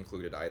hasn't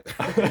concluded either.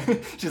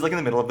 She's like in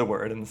the middle of the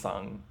word and the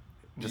song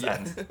just Yeah.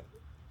 ends.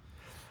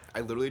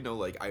 I literally know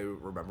like I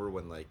remember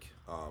when like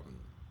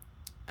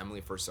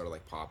Emily first started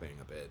like popping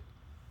a bit.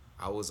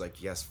 I was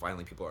like, yes,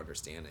 finally people are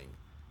understanding.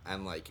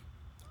 And like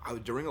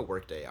during a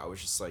work day, I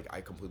was just like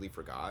I completely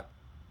forgot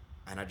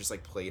and I just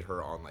like played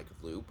her on like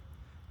loop.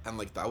 And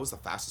like that was the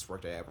fastest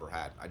work day I ever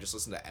had. I just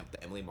listened to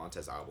the Emily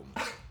Montez album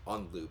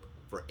on loop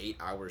for 8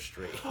 hours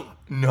straight.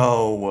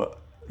 No,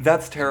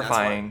 that's And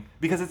that's why terrifying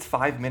because it's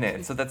 5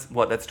 minutes. So that's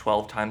what? That's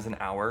 12 times an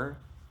hour.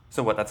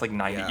 So what? That's like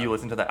 90. yeah. You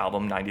listen to the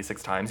album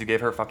 96 times. You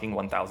gave her fucking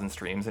 1,000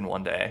 streams in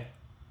one day.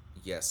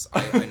 Yes,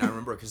 I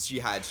remember because she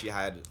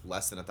had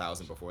less than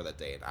 1,000 before that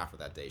day, and after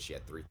that day she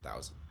had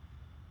 3,000.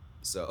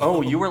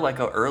 Oh, you So were like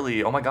a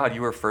early. Oh my God,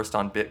 you were first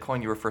on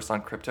Bitcoin. You were first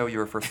on crypto. You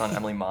were first on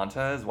Emily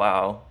Montez.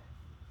 Wow,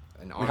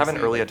 and we have an honestly,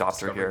 early like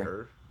adopter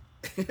here.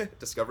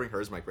 discovering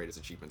her is my greatest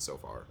achievement so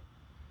far.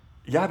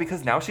 Yeah,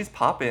 because now she's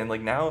popping.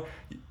 Like now,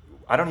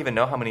 I don't even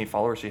know how many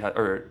followers she has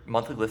or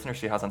monthly listeners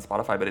she has on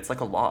Spotify, but it's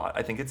like a lot.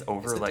 I think it's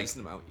It's over a like,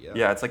 decent amount, yeah.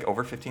 yeah, it's like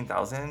over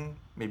 15,000,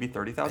 maybe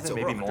It's 30,000, over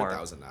maybe more.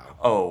 100,000 now.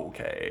 Oh,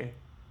 okay.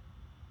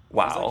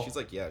 Wow. She's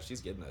like, yeah,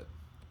 she's getting it.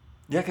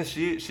 Yeah, because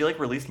she like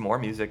released more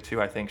music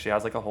too. I think she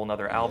has like a whole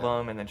nother Yeah,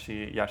 album, and then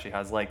she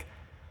has like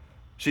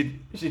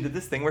she did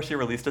this thing where she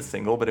released a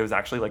single, but it was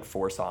actually like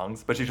 4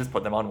 songs, but she just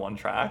put them on one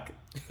track.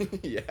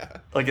 yeah,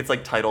 Like it's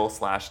like title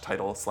slash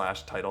title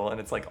slash title, and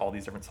it's like all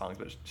these different songs,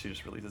 but she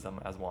just releases them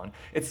as one.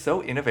 It's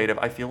so innovative.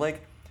 I feel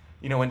like,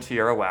 when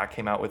Tierra Whack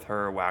came out with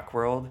her Whack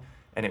World,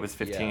 and it was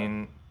yeah,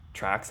 15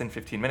 tracks in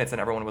 15 minutes,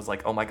 and everyone was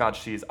like, oh my God,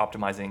 she's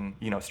optimizing,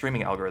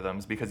 streaming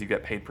algorithms because you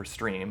get paid per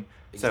stream.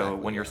 So exactly,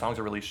 when your yeah, songs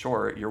are really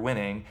short, you're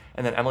winning.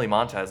 And then Emily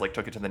Montez like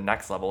took it to the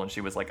next level, and she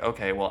was like,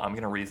 okay, well, I'm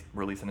gonna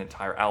release an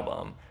entire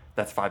album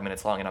that's 5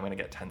 minutes long, and I'm gonna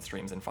get 10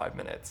 streams in 5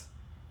 minutes.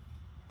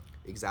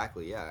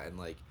 exactly, yeah. And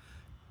like,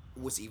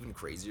 what's even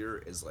crazier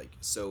is like,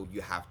 so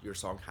your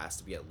song has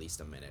to be at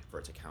least a minute for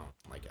it to count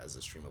like as a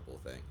streamable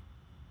thing.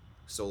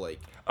 So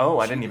like, Oh,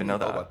 I she didn't didn't even really know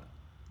know that. about.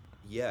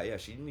 Yeah, yeah,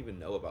 she didn't even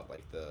know about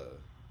like the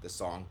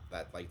song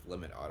that like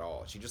limit at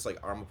all. She just like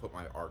I'm gonna put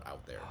my art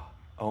out there,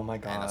 Oh my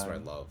and that's what I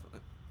God. love.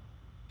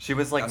 She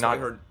was like That's what I not.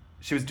 heard.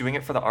 She was doing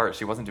it for the art.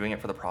 She wasn't doing it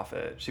for the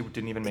profit. She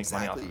didn't even make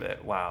money off of Exactly.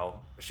 it.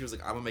 Wow. She was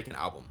like, I'm gonna make an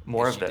album,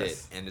 More and of she did,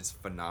 this. and it's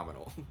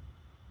phenomenal.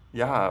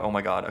 Yeah. Oh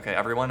my God. Okay.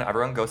 Everyone,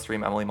 go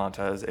stream Emily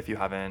Montez if you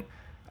haven't.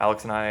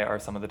 Alex and I are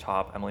some of the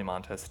top Emily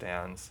Montez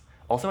stans.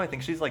 Also, I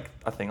think she's like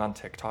a thing on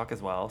TikTok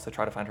as well. So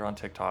try to find her on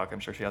TikTok. I'm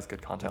sure she has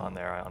good content on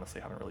there. I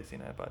honestly haven't really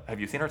seen it, but have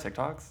you seen her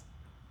TikToks?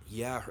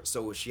 Yeah,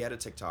 so she had a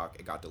TikTok,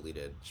 it got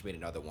deleted. She made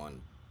another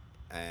one,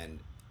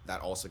 and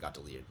that also got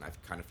deleted. And I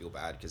kind of feel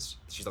bad because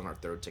she's on her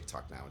third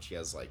TikTok now, and she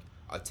has like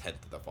a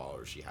tenth of the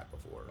followers she had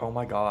before. Oh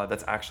my God.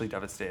 That's actually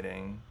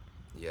devastating.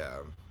 Yeah,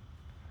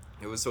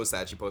 it was so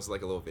sad. She posted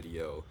like a little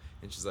video,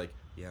 and she's like,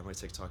 "Yeah, my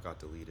TikTok got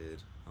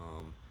deleted.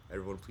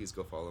 Everyone, please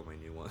go follow my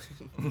new one."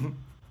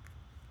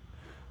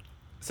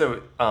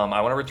 So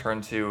I want to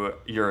return to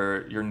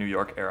your New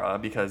York era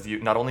because you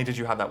not only did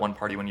you have that one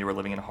party when you were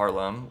living in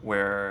Harlem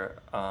where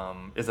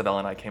Isabella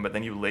and I came, but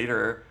then you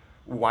later.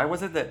 Why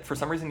was it that for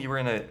some reason you were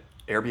in a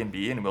Airbnb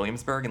in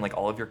Williamsburg and like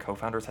all of your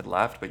co-founders had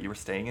left, but you were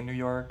staying in New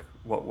York?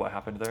 What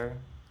happened there?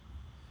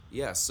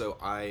 Yeah, so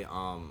I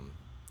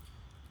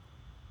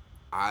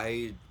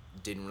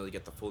didn't really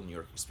get the full New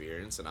York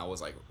experience, and I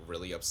was like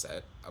really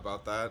upset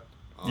about that.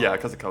 Yeah, Um,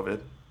 because of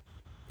COVID.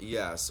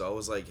 yeah, so I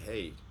was like,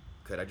 hey,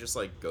 could I just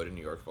like go to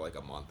New York for like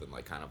a month and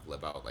like kind of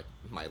live out like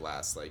my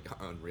last like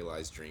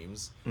unrealized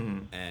dreams?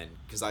 Mhm. And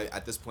because I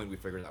at this point we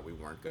figured that we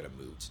weren't gonna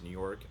move to New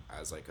York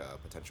as like a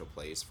potential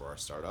place for our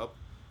startup,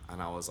 and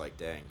I was like,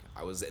 dang,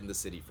 I was in the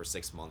city for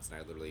 6 months and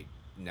I literally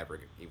never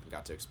even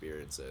got to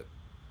experience it.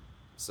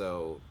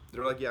 So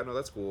they're like, yeah, no,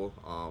 that's cool.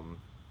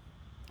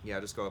 Yeah,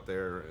 just go up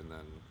there and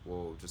then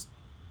we'll just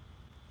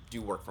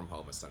do work from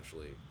home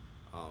essentially,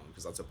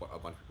 because that's a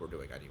bunch of people are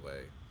doing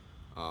anyway.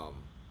 Um,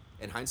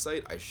 in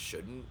hindsight, I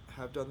shouldn't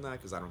have done that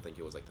because I don't think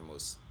it was like the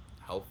most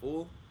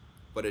helpful,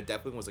 but it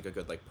definitely was like a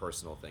good like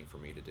personal thing for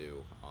me to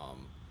do,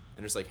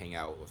 and just like hang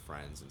out with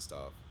friends and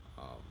stuff.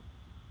 Um,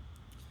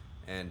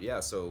 and yeah,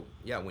 so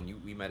yeah, when you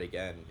we met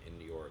again in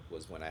New York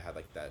was when I had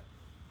like that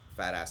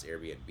fat ass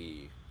Airbnb,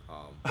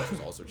 which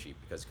was also cheap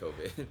because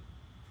COVID.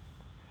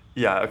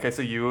 Yeah, okay,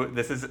 so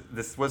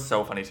this was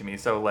so funny to me.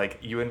 So like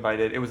you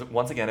invited, it was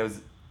once again it was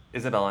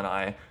Isabel and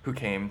I who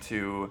came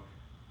to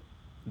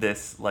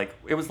this, like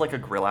it was like a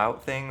grill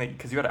out thing,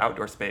 because you had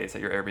outdoor space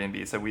at your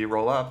Airbnb. So we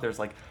roll up, there's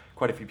like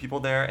quite a few people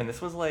there, and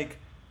this was like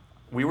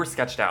we were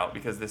sketched out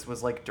because this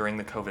was like during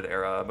the COVID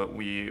era, but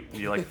we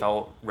like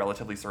felt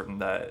relatively certain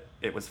that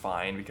it was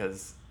fine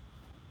because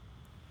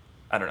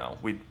I don't know.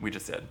 We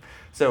just did.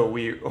 So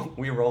we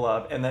roll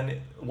up, and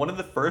then one of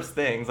the first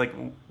things, like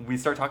we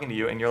start talking to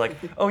you, and you're like,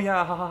 "Oh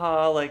yeah, ha ha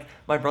ha!" Like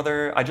my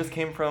brother, I just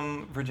came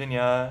from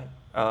Virginia,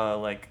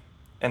 like,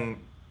 and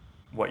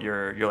what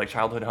your like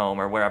childhood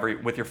home or wherever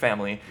with your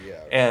family, Yeah.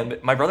 and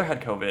my brother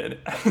had COVID,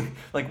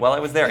 like while I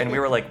was there, and we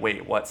were like,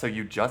 "Wait, what? So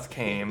you just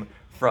came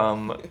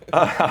from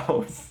a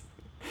house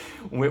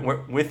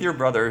with your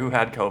brother who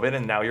had COVID,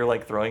 and now you're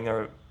like throwing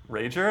a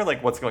rager?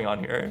 Like, what's going on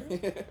here?"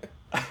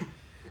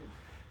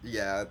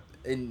 Yeah,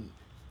 and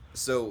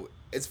so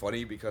it's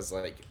funny because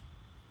like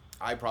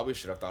I probably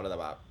should have thought of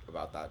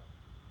about that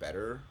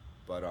better,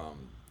 but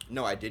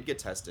no, I did get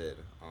tested.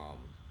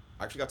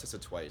 I actually got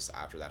tested twice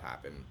after that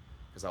happened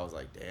because I was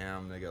like,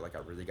 damn, nigga, like I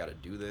really got to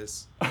do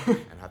this and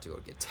I have to go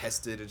get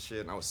tested and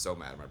shit, and I was so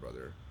mad at my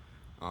brother,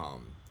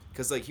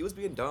 because like he was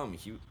being dumb.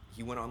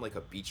 He went on like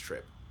a beach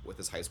trip with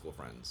his high school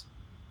friends,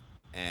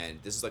 and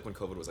this is like when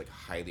COVID was like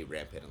highly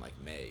rampant in like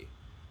May,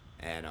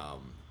 and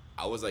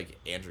I was like,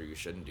 Andrew, you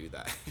shouldn't do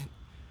that.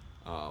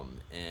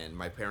 And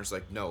my parents were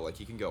like, no, like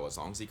he can go as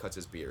long as he cuts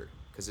his beard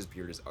because his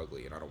beard is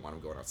ugly and I don't want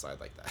him going outside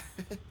like that.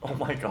 Oh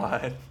my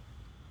god.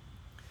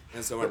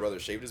 And so my brother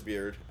shaved his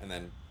beard and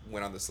then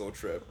went on this little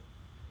trip.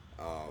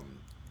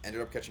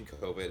 Ended up catching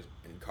COVID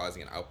and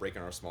causing an outbreak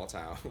in our small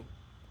town.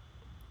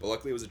 But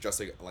luckily it was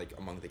just like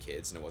among the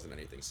kids and it wasn't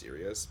anything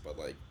serious. But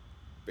like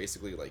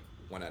basically like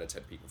 1 out of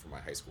 10 people from my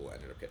high school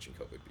ended up catching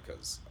COVID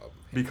because of him.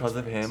 Because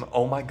of him?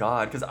 Oh my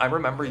god. Because I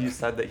remember you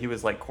said that he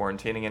was like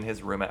quarantining in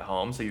his room at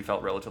home, so you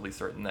felt relatively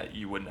certain that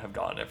you wouldn't have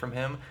gotten it from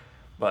him.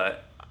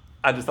 But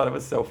I just thought it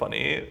was so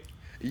funny.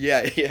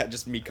 Yeah, yeah,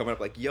 just me coming up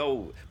like,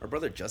 yo, my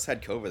brother just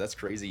had COVID. That's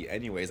crazy.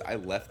 Anyways, I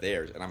left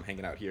theirs and I'm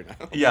hanging out here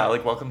now. Yeah,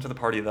 like welcome to the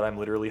party that I'm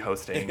literally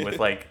hosting with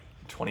like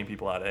 20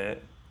 people at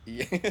it.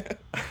 Yeah.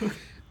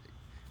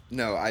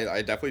 No,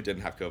 I definitely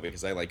didn't have COVID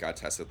because I like got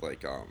tested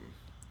like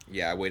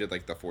yeah, I waited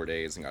like the 4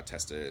 days and got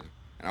tested,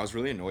 and I was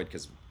really annoyed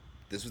because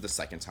this was the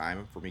second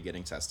time for me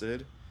getting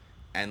tested,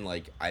 and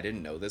like I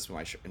didn't know this, but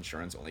my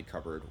insurance only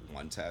covered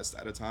one test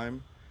at a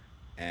time,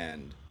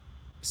 and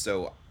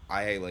so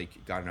I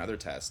like got another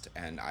test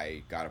and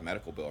I got a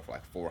medical bill for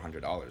like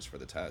 $400 for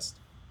the test.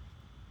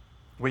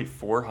 Wait,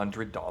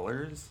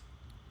 $400?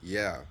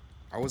 Yeah,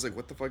 I was like,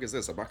 what the fuck is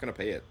this? I'm not gonna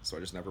pay it, so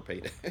I just never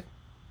paid it.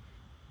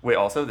 Wait,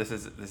 also this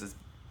is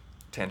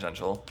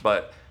tangential,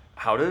 but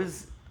how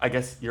does, I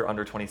guess you're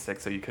under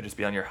 26, so you could just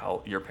be on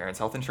your parents'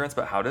 health insurance,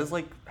 but how does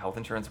like health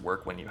insurance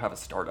work when you have a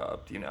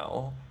startup? Do you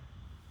know?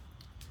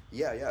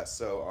 Yeah, yeah.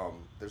 So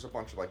there's a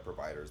bunch of like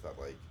providers that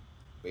like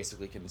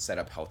basically can set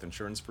up health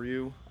insurance for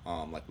you.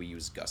 Like we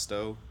use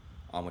Gusto,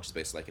 which is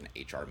basically like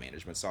an HR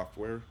management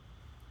software.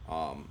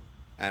 Um,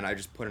 and I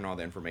just put in all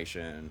the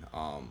information,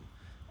 all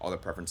the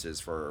preferences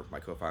for my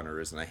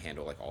co-founders, and I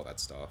handle like all that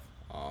stuff.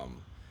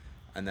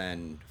 And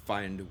then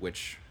find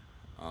which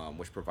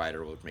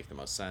provider would make the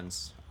most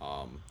sense.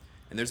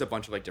 And there's a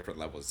bunch of like different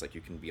levels. Like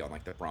you can be on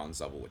like the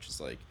bronze level, which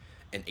is like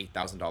an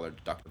 $8,000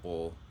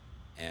 deductible,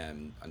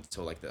 and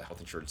until like the health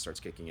insurance starts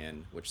kicking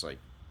in, which like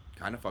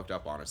kind of fucked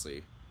up,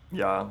 honestly.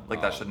 Yeah,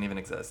 like that Um, shouldn't even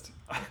exist.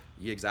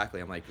 yeah, exactly.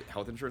 I'm like,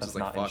 health insurance That's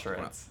is like not fucked.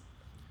 insurance.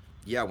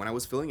 Yeah, when I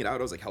was filling it out,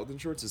 I was like, health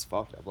insurance is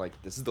fucked. I'm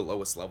like, this is the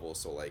lowest level,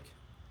 so like,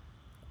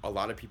 a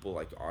lot of people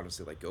like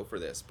honestly like go for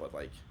this, but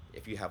like,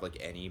 if you have like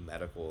any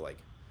medical like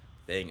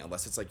thing,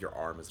 unless it's like your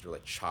arm is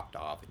like chopped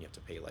off and you have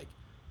to pay like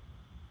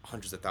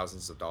hundreds of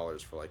thousands of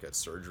dollars for like a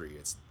surgery,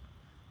 it's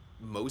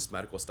most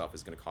medical stuff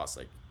is going to cost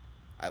like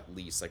at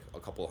least like a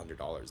couple $100,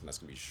 and that's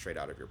going to be straight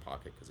out of your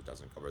pocket because it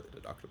doesn't cover the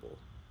deductible.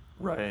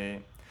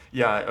 Right.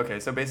 Yeah, okay.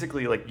 So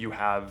basically like you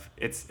have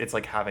it's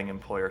like having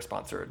employer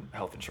sponsored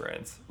health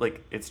insurance.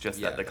 Like it's just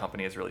that Yeah, the yeah.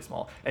 company is really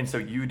small. And so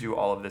you do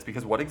all of this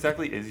because what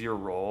exactly is your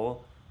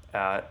role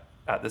at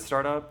this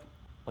startup?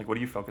 Like what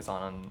do you focus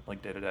on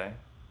like day to day?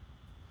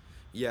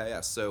 Yeah,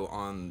 yeah. So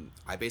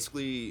I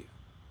basically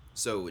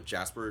So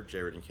Jasper,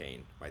 Jared, and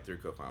Kane, my three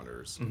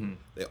co-founders, Hmm.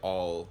 they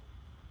all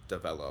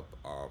develop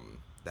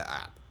the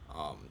app.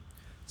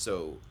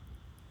 So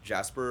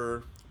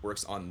Jasper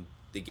works on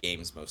the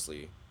games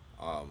mostly,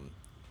 um,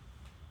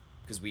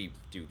 because we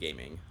do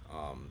gaming.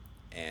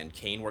 And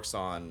Kane works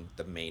on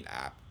the main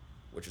app,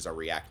 which is our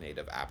React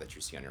Native app that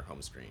you see on your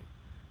home screen.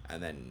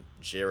 And then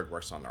Jared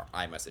works on our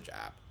iMessage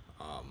app.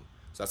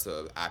 So that's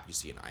the app you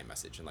see in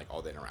iMessage and like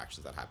all the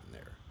interactions that happen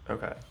there.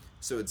 Okay.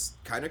 So it's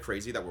kind of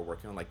crazy that we're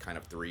working on like kind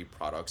of three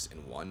products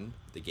in one: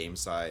 the game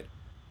side,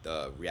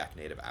 the React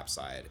Native app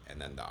side,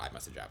 and then the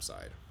iMessage app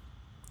side.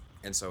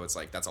 And so it's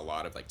like that's a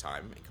lot of like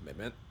time and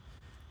commitment.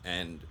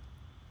 And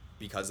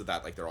because of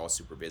that, like they're all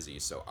super busy.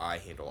 So I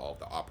handle all of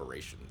the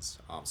operations.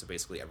 So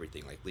basically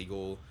everything like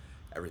legal,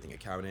 everything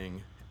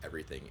accounting,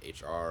 everything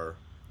HR,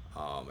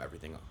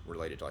 everything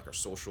related to like our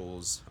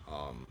socials,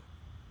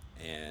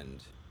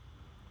 and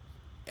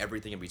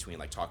everything in between,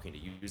 like talking to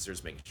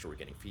users, making sure we're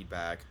getting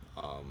feedback,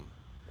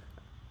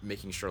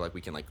 making sure like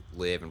we can like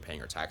live and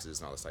paying our taxes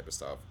and all this type of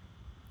stuff.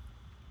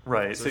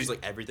 Right. So So it's just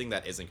like everything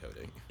that isn't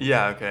coding.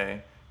 yeah,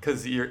 okay.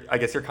 Because I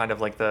guess you're kind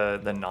of like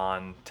the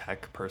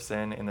non-tech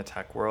person in the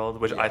tech world,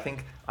 which I Yeah.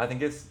 think I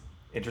think is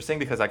interesting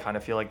because I kind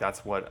of feel like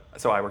that's what.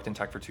 So I worked in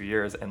tech for 2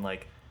 years, and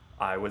like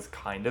I was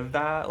kind of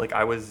that. Like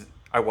I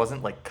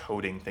wasn't like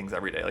coding things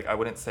every day. Like I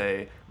wouldn't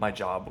say my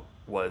job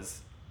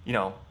was,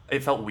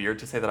 it felt weird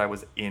to say that I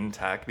was in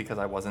tech because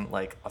I wasn't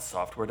like a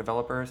software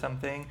developer or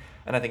something.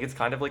 And I think it's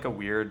kind of like a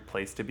weird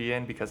place to be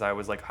in because I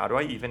was like, how do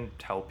I even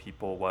tell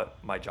people what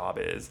my job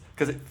is?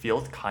 Because it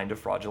feels kind of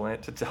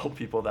fraudulent to tell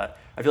people that.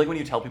 I feel like when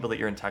you tell people that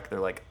you're in tech, they're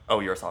like, oh,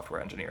 you're a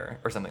software engineer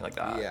or something like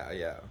that. Yeah,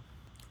 yeah.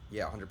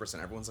 Yeah,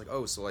 100%. Everyone's like,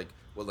 "Oh, so like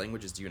what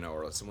languages do you know?"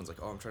 Or like, someone's like,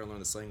 "Oh, I'm trying to learn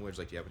this language.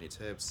 Like, do you have any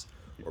tips?"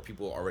 Or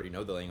people already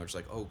know the language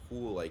like, "Oh,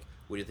 cool. Like,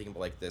 what do you think about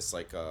like this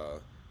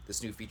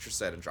new feature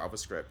set in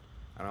JavaScript?"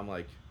 And I'm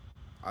like,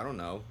 "I don't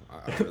know.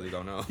 I really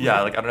don't know."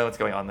 Yeah, like I don't know what's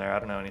going on there. I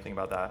don't know anything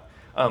about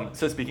that.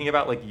 So speaking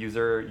about like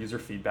user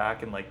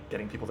feedback and like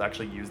getting people to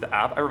actually use the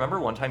app, I remember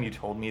one time you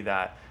told me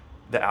that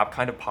the app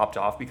kind of popped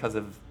off because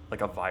of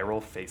like a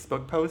viral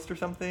Facebook post or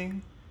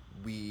something.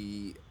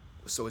 we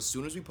so as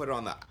soon as we put it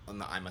on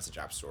the iMessage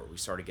app store, we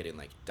started getting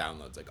like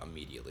downloads like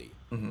immediately.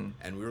 Hmm.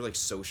 And we were like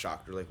so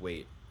shocked. We are like,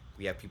 "Wait,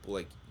 we have people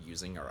like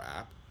using our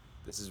app?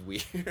 This is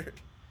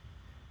weird."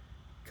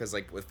 Cuz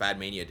like with Fad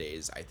Mania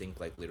days, I think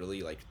like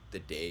literally like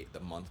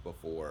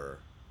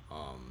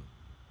um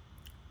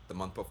the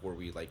month before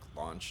we like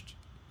launched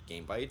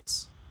Game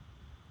Bites,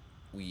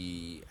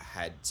 we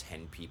had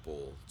 10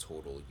 people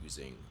total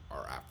using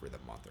our app for the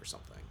month or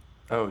something.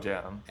 Oh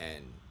damn.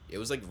 And it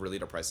was like really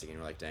depressing, and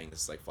you're like, dang,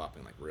 this is like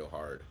flopping like real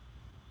hard.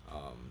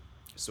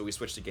 So we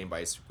switched to Game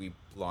Bites. We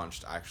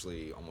launched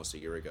actually almost a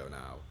year ago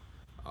now.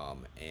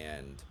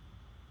 And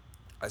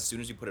as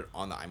soon as you put it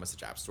on the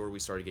iMessage app store, we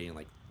started getting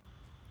like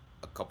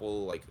a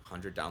couple like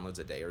 100 downloads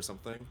a day or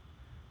something.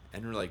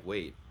 And we're like,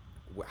 wait,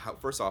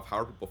 first off, how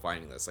are people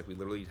finding this? Like, we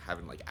literally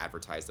haven't like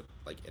advertised it,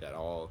 like it at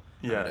all.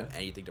 Yeah. Haven't done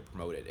anything to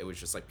promote it. It was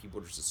just like people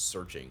were just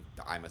searching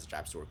the iMessage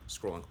app store,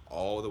 scrolling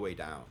all the way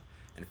down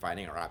and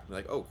finding our app and be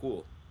like, oh,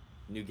 cool,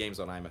 new games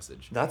on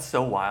iMessage. That's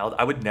so wild.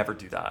 I would never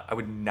do that. I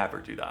would never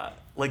do that.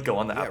 Like go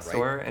on the Yeah, app right.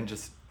 store and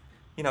just,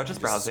 just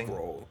Just browsing.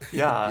 scroll.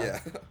 Yeah. Yeah.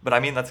 But I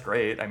mean, that's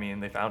great. I mean,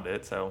 they found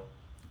it, so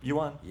you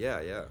won.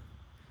 Yeah, yeah.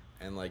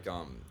 And like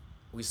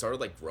we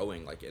started like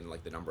growing like in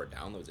like the number of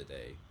downloads a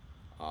day.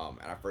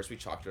 And at first we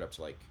chalked it up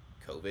to like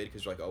COVID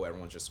because you're like, oh,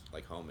 everyone's just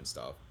like home and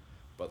stuff.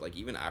 But like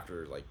even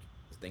after like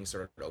things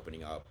started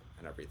opening up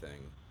and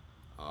everything,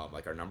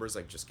 like our numbers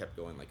like just kept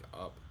going like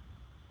up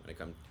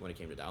when it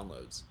came to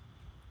downloads.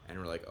 And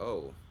we're like,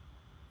 oh,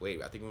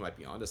 wait, I think we might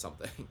be onto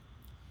something.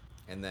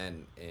 And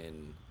then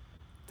in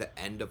the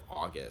end of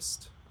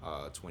August,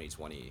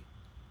 2020,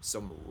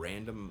 some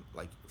random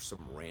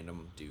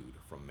dude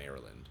from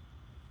Maryland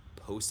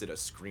posted a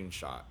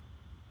screenshot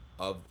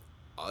of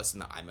us in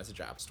the iMessage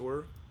app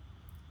store.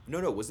 No,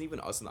 it wasn't even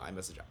us in the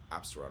iMessage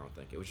app store. I don't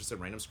think it was just a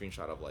random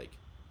screenshot of like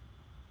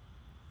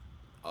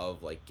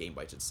Game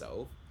Bites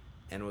itself,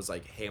 and it was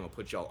like, "Hey, I'm gonna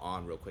put y'all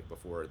on real quick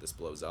before this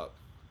blows up,"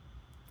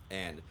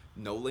 and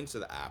no link to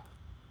the app,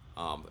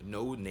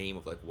 no name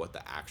of like what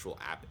the actual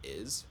app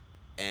is,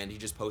 and he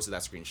just posted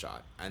that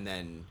screenshot, and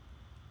then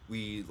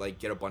we like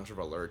get a bunch of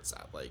alerts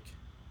at like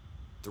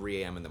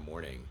 3 a.m. in the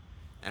morning,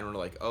 and we're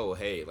like, oh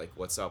hey, like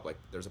what's up? Like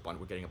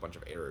we're getting a bunch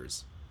of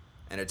errors,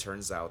 and it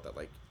turns out that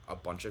like a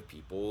bunch of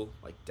people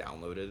like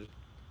downloaded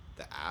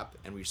the app,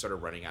 and we started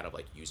running out of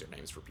like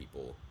usernames for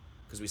people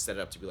because we set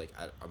it up to be like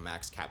at a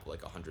max cap of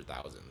like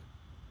 100,000.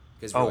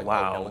 Because we're Oh like,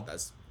 oh no, wow.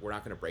 we're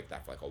not gonna break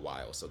that for like a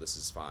while, so this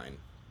is fine.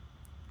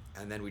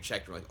 And then we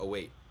checked, and we're like, oh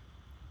wait,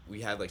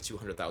 we had like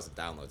 200,000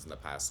 downloads in the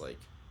past like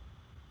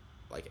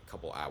a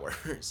couple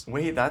hours.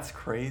 Wait, that's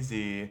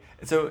crazy.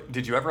 So,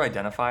 did you ever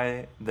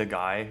identify the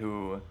guy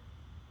who,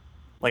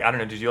 like, I don't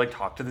know, did you like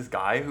talk to this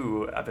guy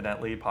who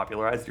evidently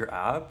popularized your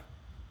app?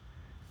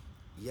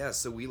 Yeah,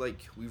 so we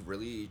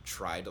really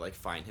tried to like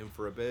find him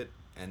for a bit,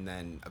 and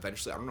then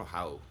eventually I don't know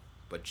how,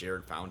 but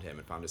Jared found him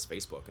and found his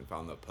Facebook and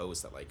found the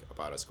post that like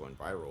about us going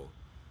viral,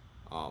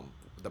 Um,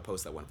 the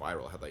post that went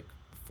viral had like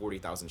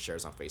 40,000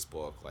 shares on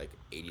Facebook, like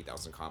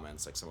 80,000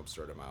 comments, like some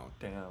absurd amount.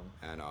 Damn.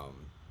 And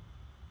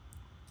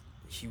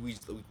he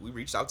we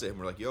reached out to him.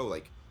 We're like, yo,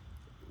 like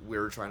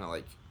we're trying to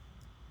like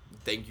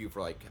thank you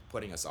for like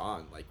putting us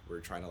on. Like we're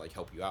trying to like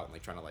help you out and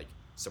like trying to like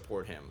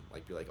support him.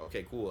 Like be like,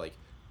 okay, cool. Like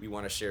we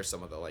want to share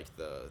some of the like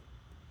the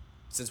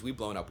since we've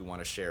blown up, we want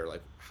to share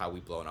like how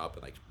we've blown up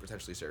and like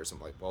potentially share some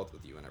like wealth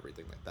with you and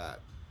everything like that.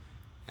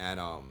 And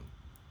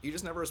he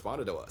just never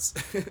responded to us.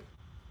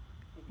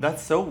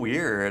 That's so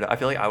weird. I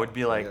feel like I would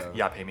be like, Yeah.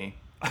 yeah, pay me.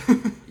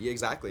 Yeah,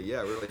 exactly.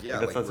 Yeah, we're like, yeah,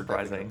 That's like so we're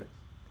definitely surprising.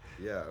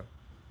 yeah. And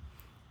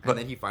But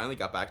then he finally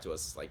got back to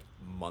us like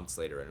months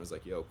later and was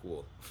like, yo,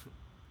 cool.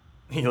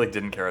 he like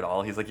didn't care at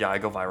all. He's like, yeah, I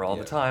go viral all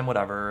the Yeah. time,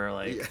 whatever.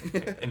 Like,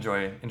 Yeah.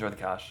 enjoy the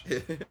cash.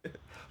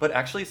 But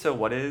actually, so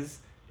what is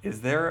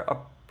there a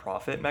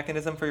profit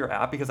mechanism for your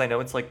app? Because I know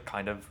it's like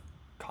kind of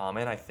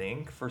common, I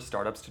think, for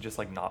startups to just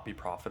like not be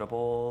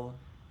profitable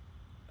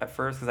at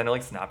first. Because I know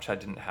like Snapchat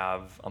didn't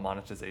have a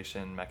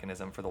monetization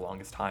mechanism for the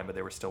longest time, but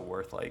they were still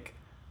worth like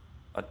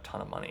a ton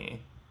of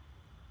money.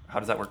 How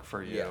does that work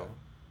for you? Yeah.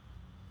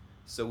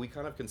 So we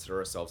kind of consider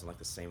ourselves in like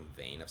the same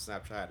vein of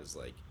Snapchat as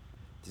like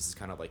this is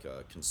kind of like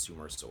a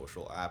consumer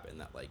social app in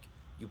that like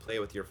you play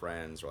with your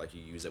friends or like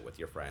you use it with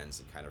your friends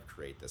and kind of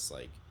create this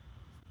like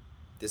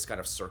this kind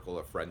of circle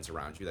of friends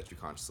around you that you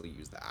consciously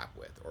use the app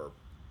with or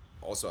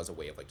also as a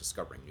way of like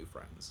discovering new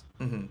friends.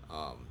 Mm-hmm.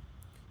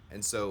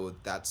 And so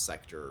that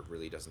sector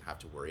really doesn't have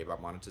to worry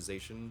about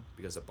monetization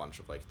because a bunch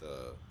of like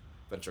the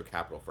venture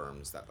capital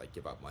firms that like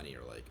give out money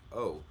are like,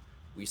 oh,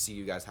 we see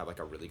you guys have like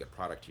a really good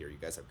product here. You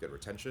guys have good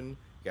retention.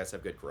 You guys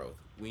have good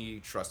growth.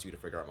 We trust you to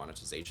figure out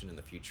monetization in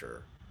the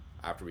future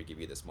after we give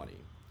you this money.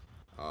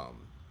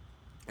 Um,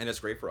 and it's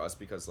great for us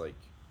because like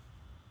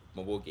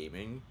mobile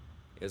gaming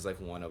is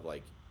like one of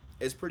like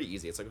it's pretty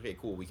easy. It's like okay,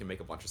 cool. We can make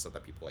a bunch of stuff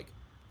that people like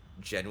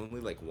genuinely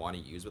like want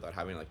to use without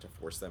having like to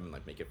force them and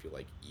like make it feel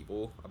like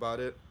evil about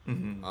it.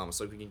 Mm-hmm.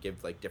 So we can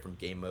give like different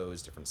game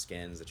modes, different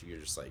skins that you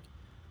can just like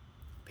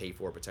pay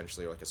for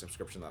potentially or like a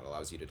subscription that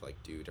allows you to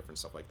like do different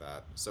stuff like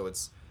that. So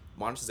it's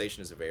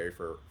monetization is a very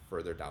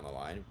further down the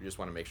line. We just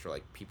want to make sure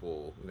like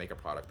people we make a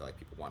product that like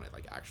people want to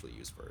like actually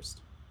use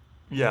first.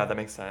 Yeah, that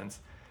makes sense.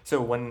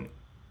 So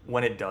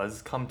when it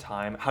does come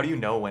time, how do you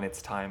know when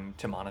it's time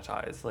to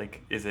monetize?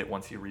 Like, is it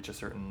once you reach a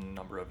certain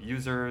number of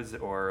users,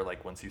 or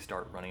like once you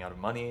start running out of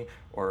money,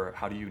 or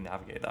how do you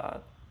navigate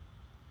that?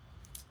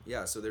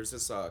 Yeah, so there's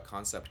this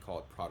concept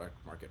called product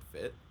market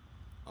fit,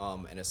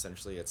 and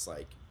essentially it's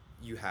like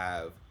you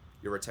have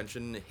your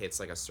retention hits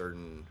like a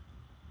certain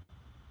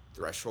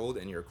threshold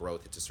and your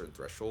growth hits a certain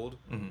threshold.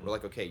 Mm-hmm. We're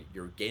like, okay,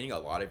 you're gaining a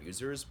lot of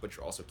users, but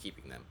you're also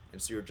keeping them,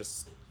 and so you're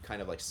just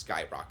kind of like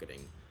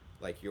skyrocketing,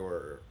 like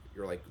your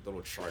like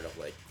little chart of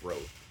like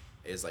growth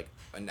is like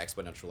an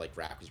exponential like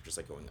graph is just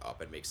like going up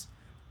and makes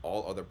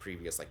all other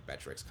previous like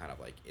metrics kind of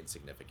like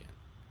insignificant.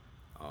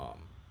 Um,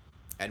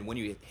 and when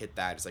you hit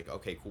that, it's like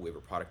okay, cool, we have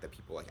a product that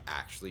people like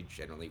actually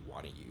generally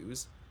want to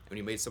use, and when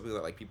you made something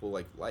that like people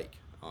like.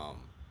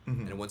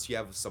 Mm-hmm. And once you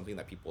have something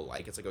that people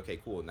like, it's like okay,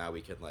 cool, now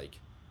we can like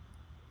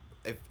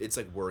if it's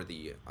like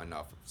worthy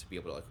enough to be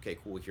able to like okay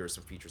cool here are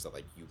some features that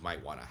like you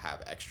might want to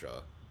have extra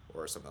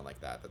or something like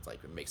that that's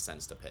like it makes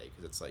sense to pay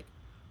because it's like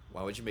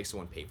why would you make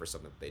someone pay for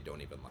something that they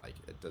don't even like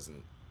it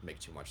doesn't make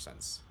too much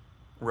sense.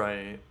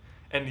 Right.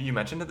 And you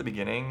mentioned at the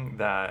beginning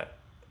that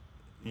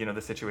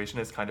the situation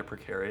is kind of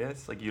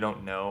precarious. Like you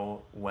don't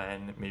know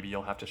when maybe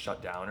you'll have to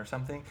shut down or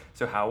something.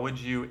 So how would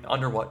you,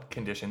 under what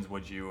conditions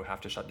would you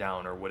have to shut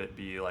down, or would it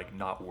be like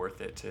not worth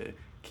it to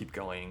keep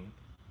going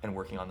and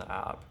working on the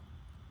app?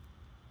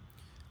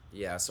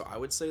 Yeah, so I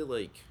would say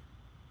like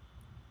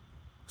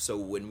so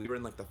when we were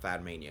in like the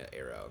Fad Mania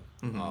era,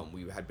 Mm-hmm.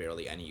 we had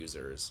barely any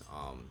users,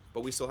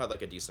 but we still had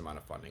like a decent amount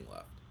of funding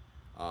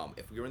left.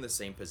 If we were in the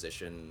same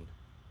position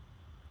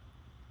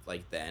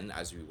like then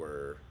as we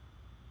were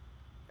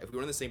if we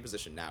were in the same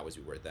position now as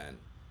we were then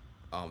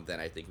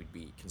I think we'd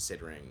be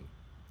considering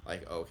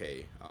like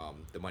okay,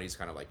 the money's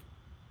kind of like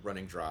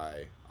running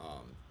dry.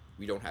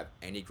 We don't have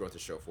any growth to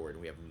show for it,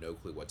 and we have no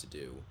clue what to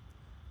do.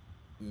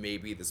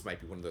 Maybe this might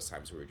be one of those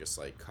times where we just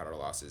like cut our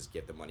losses,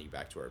 give the money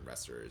back to our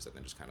investors, and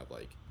then just kind of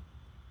like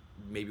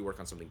maybe work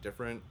on something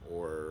different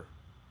or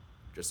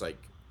just like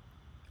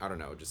I don't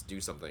know, just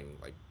do something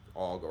like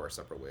all go our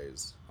separate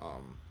ways.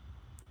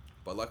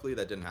 But luckily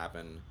that didn't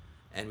happen,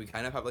 and we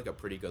kind of have like a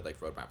pretty good like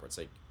roadmap where it's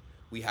like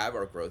we have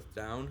our growth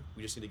down.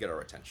 We just need to get our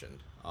retention,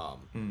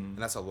 Mm. and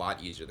that's a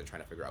lot easier than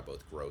trying to figure out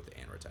both growth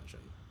and retention.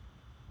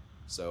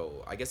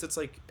 So I guess it's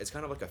like it's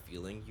kind of like a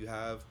feeling you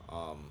have,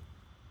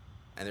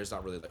 and there's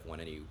not really like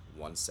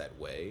one set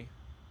way,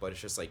 but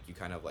it's just like you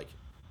kind of like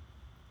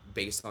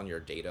based on your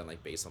data and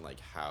like based on like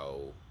how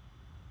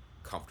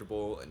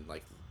comfortable and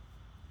like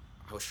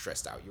how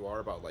stressed out you are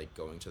about like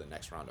going to the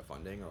next round of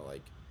funding or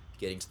like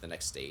getting to the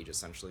next stage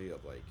essentially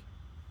of like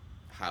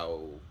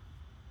how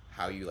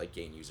you like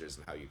gain users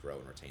and how you grow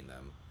and retain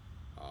them.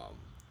 um,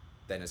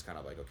 then it's kind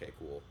of like okay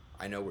cool,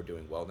 I know we're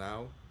doing well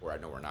now or I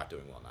know we're not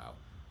doing well now,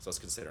 so let's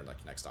consider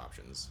like next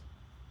options.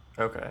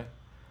 Okay.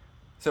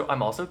 So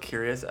I'm also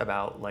curious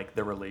about like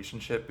the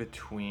relationship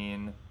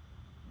between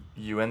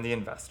you and the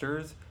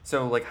investors.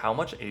 So like how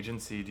much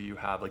agency do you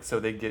have? Like so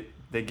they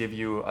give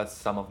you a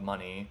sum of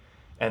money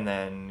and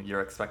then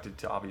you're expected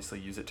to obviously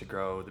use it to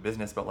grow the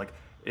business, but like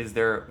is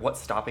there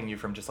what's stopping you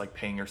from just like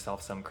paying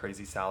yourself some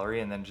crazy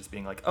salary and then just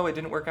being like, "Oh, it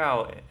didn't work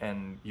out,"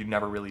 and you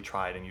never really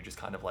tried and you just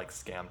kind of like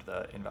scammed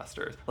the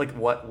investors? Like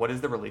what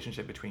is the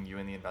relationship between you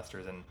and the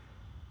investors, and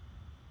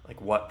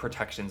like what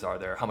protections are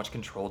there? How much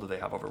control do they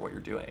have over what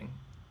you're doing?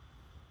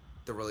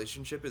 The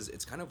relationship is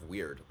it's kind of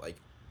weird. Like,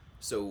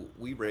 so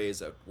we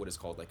raise a what is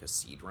called like a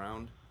seed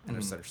round, and Mhm.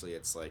 essentially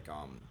it's like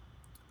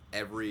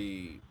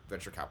every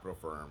venture capital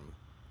firm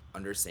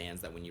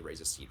understands that when you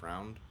raise a seed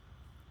round,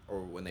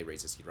 or when they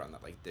raise a seed round,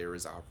 that like there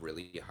is a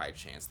really high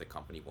chance the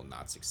company will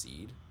not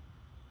succeed,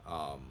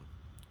 um,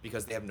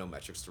 because they have no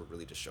metrics to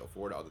really just show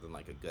for it other than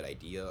like a good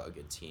idea, a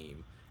good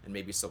team, and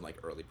maybe some like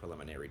early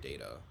preliminary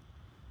data.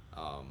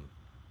 Um,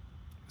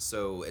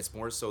 so it's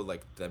more so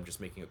like them just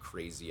making a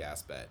crazy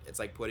ass bet. It's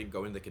like putting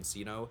going to the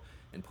casino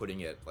and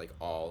putting it like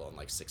all on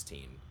like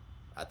 16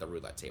 at the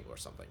roulette table or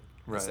something,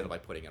 instead of Right.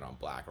 like putting it on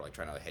black or like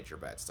trying to hedge your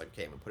bets. It's like,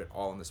 okay, I'm gonna put it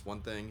all on this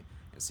one thing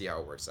and see how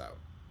it works out.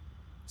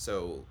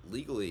 So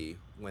legally,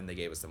 when they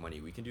gave us the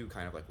money, we can do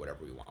kind of like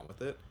whatever we want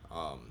with it.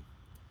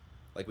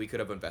 Like we could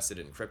have invested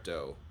in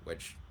crypto,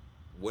 which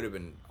would have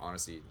been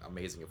honestly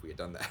amazing if we had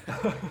done that.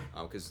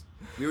 Because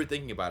we were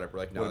thinking about it, we're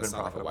like, Would no, have that's been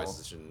not like a wise profitable.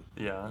 decision.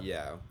 Yeah.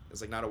 Yeah,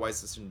 it's like not a wise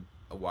decision.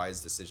 A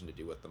wise decision to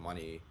do with the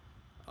money,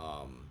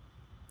 um,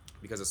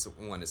 because it's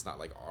one, it's not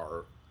like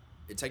our.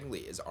 It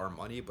technically is our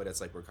money, but it's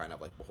like we're kind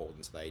of like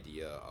beholden to the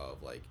idea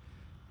of like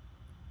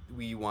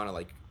we want to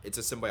like it's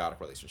a symbiotic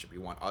relationship.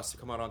 You want us to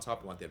come out on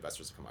top. We want the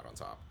investors to come out on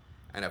top.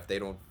 And if they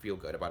don't feel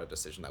good about a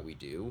decision that we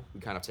do,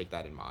 we kind of take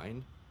that in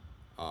mind.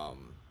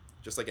 Um,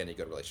 just like any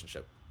good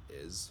relationship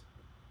is.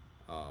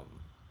 Um,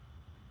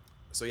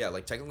 so yeah,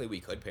 like technically we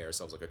could pay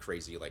ourselves like a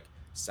crazy like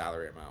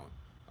salary amount,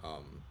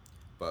 um,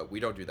 but we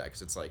don't do that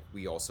because it's like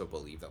we also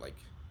believe that like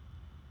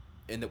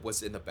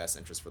what's in the best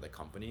interest for the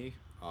company,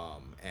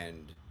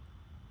 and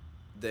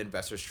the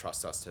investors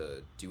trust us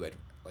to do it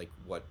like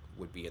what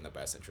would be in the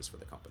best interest for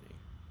the company.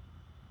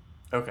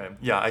 Okay.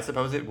 Yeah, I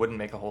suppose it wouldn't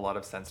make a whole lot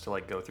of sense to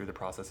like go through the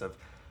process of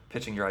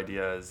pitching your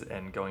ideas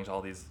and going to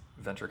all these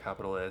venture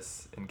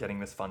capitalists and getting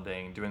this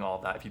funding, doing all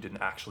of that if you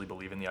didn't actually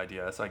believe in the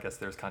idea. So I guess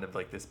there's kind of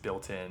like this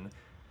built-in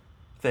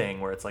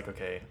thing where it's like,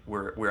 okay,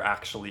 we're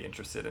actually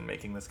interested in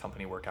making this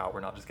company work out.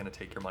 We're not just going to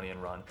take your money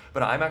and run.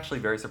 But I'm actually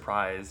very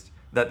surprised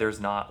that there's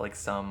not like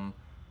some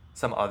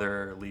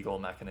other legal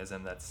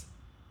mechanism that's,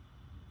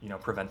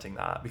 preventing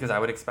that, because I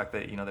would expect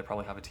that, they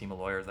probably have a team of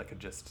lawyers that could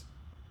just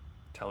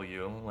tell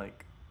you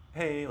like,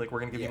 hey, like we're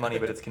gonna give you Yeah. money,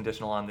 but it's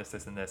conditional on this,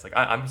 this, and this. Like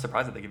I'm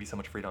surprised that they give you so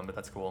much freedom, but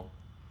that's cool.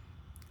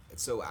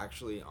 So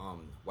actually,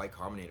 Y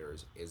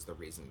Combinator is the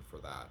reason for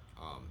that.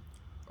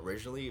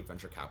 Originally,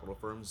 venture capital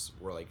firms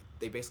were like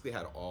they basically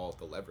had all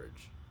the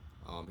leverage,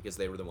 because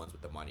they were the ones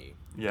with the money.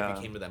 If you Yeah.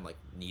 came to them like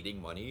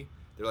needing money,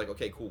 they're like,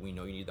 okay, cool, we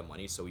know you need the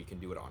money, so we can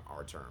do it on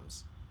our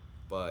terms.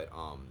 But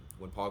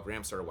when Paul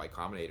Graham started Y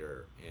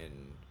Combinator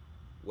in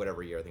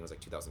whatever year, I think it was like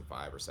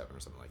 2005 or seven or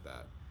something like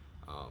that.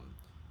 Um,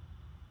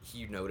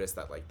 he noticed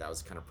that like that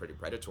was kind of pretty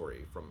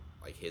predatory from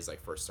like his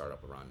like first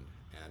startup run,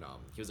 and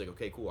he was like,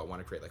 okay, cool, I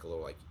want to create like a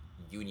little like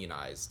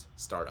unionized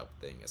startup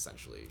thing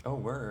essentially. Oh,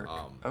 work.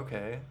 um,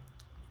 Okay.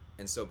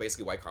 and so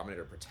basically Y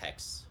Combinator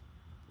protects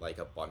like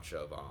a bunch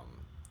of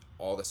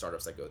all the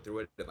startups that go through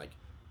it, and like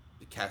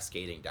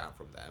cascading down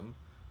from them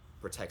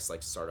protects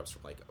like startups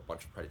from like a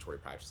bunch of predatory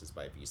practices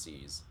by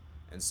VCs.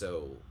 And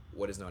so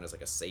what is known as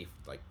like a safe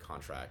like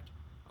contract,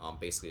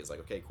 basically is like,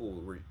 okay,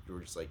 cool, we're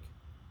just like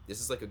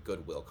this is like a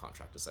goodwill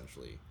contract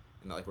essentially,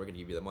 and like we're gonna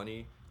give you the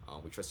money.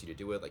 We trust you to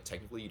do it. Like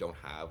technically, you don't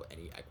have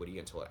any equity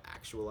until it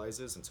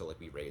actualizes, until like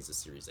we raise a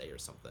Series A or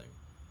something,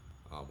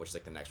 which is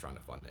like the next round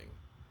of funding.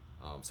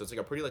 So it's like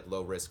a pretty like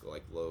low risk,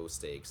 like low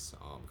stakes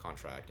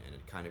contract, and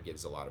it kind of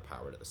gives a lot of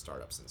power to the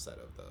startups instead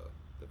of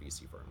the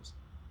VC firms.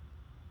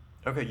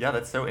 Okay, yeah,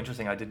 that's so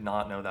interesting. I did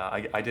not know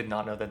that. I did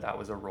not know that that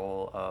was a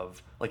role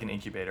of like an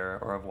incubator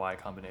or of Y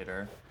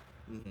Combinator.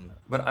 Mm-hmm.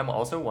 But I'm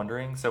also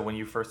wondering, so when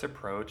you first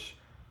approach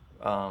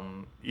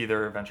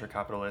either venture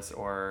capitalists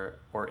or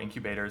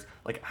incubators,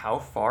 like how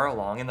far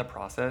along in the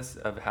process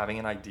of having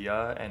an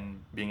idea and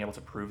being able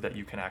to prove that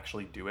you can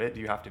actually do it do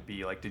you have to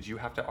be? Like, did you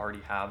have to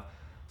already have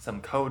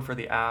some code for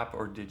the app,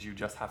 or did you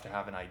just have to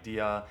have an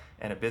idea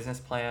and a business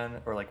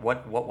plan, or like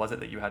what was it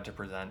that you had to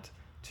present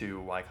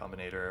to Y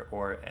Combinator,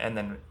 or and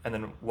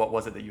then what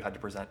was it that you had to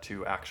present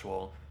to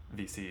actual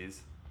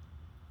VCs?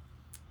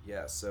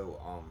 Yeah, so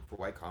for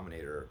Y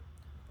Combinator,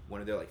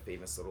 one of their like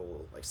famous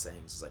little like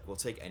sayings is like, we'll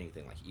take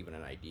anything, like even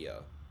an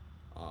idea,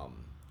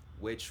 um,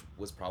 which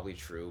was probably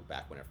true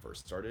back when it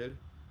first started.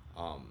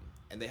 Um,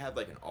 and they had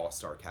like an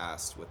all-star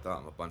cast with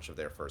a bunch of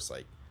their first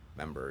like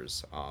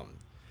members.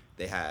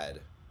 They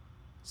had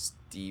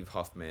Steve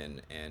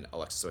Huffman and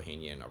Alexis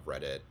Ohanian of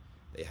Reddit.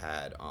 They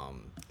had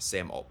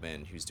Sam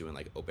Altman, who's doing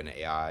like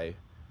OpenAI.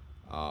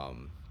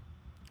 Um,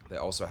 they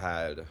also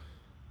had,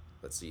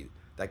 let's see,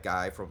 that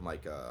guy from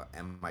like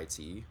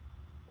MIT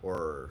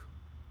or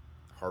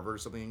Harvard or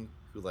something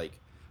who like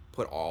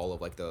put all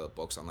of like the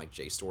books on like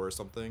JSTOR or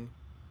something,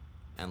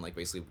 and like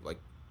basically like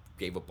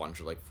gave a bunch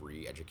of like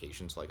free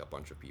education to like a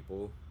bunch of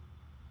people.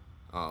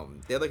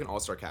 They had like an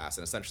all-star cast,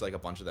 and essentially like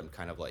a bunch of them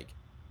kind of like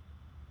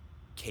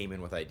came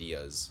in with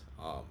ideas,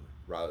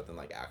 rather than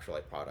like actual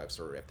like products,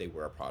 or if they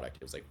were a product,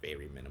 it was like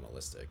very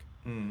minimalistic.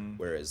 Mm.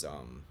 Whereas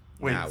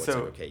Wait, now it's so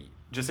like okay,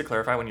 just to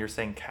clarify, when you're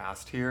saying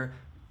cast here,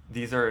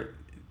 these are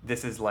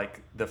this is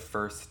like the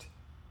first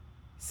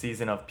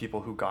season of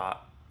people who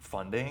got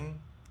funding.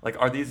 Like,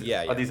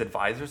 yeah, are yeah, these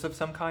advisors of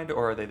some kind,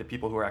 or are they the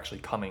people who are actually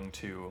coming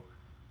to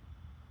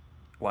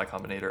Y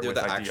Combinator they're with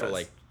the actual ideas?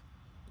 like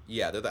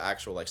yeah, they're the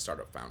actual like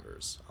startup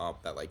founders,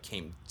 that like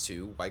came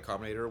to Y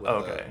Combinator with Oh,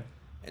 the okay.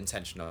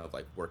 intention of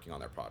like working on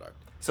their product.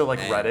 So like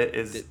And Reddit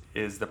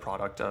is the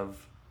product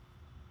of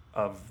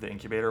the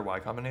incubator Y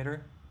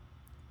Combinator?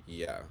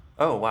 yeah,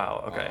 Oh,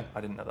 wow. Okay. um,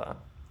 I didn't know that.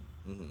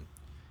 hmm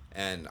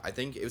and I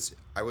think it was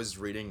I was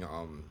reading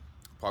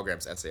Paul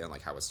Graham's essay on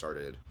like how it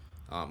started,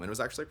 and it was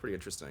actually pretty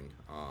interesting.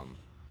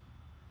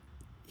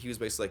 He was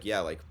basically like, yeah,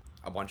 like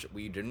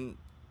we didn't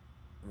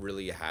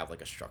really have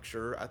like a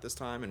structure at this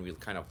time, and we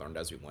kind of learned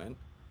as we went.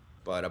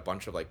 But a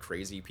bunch of like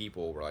crazy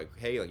people were like,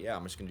 hey, like, yeah,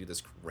 I'm just gonna do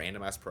this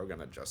random ass program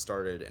that just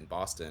started in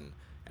Boston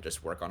and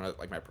just work on it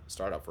like my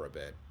startup for a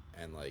bit,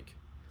 and like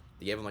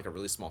they gave him like a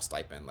really small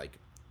stipend, like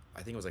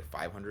I think it was like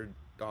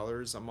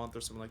 $500 a month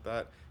or something like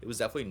that. It was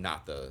definitely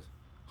not the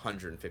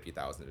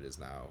 150,000 it is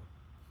now.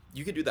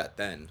 You could do that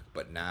then,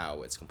 but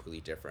now it's completely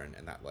different,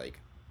 and that like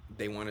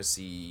they want to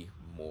see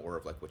more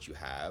of like what you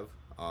have,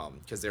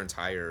 because their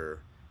entire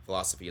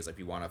philosophy is like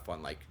we want to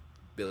fund like $1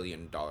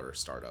 billion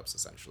startups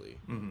essentially,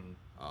 Hmm.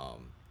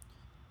 um,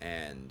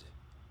 and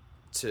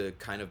to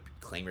kind of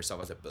claim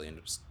yourself as a $1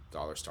 billion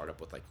startup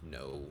with like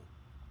no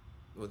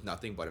with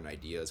nothing but an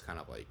idea is kind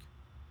of like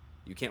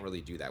you can't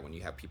really do that when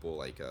you have people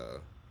like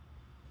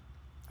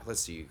let's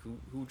see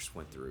who just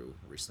went through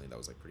recently that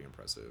was like pretty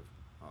impressive.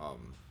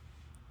 um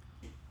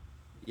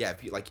yeah,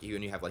 like you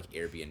and you have like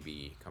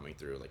Airbnb coming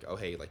through, like, oh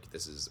hey, like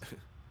this is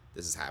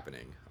this is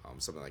happening,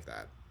 something like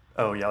that.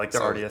 Oh yeah, like they're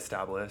So already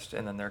established,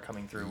 and then they're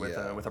coming through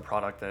yeah, with a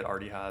product that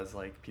already has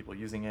like people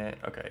using it.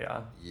 Okay,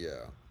 yeah. yeah,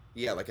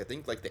 yeah, like I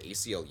think like the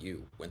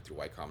ACLU went through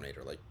Y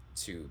Combinator like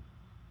two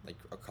like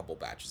a couple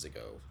batches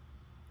ago.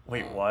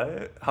 Wait, um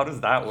what? How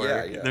does that yeah,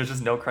 work? yeah, There's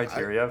just no I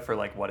criteria for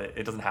like what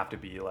it doesn't have to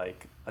be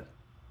like a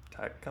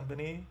tech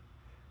company.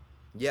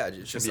 yeah, It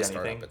it's should just be a startup.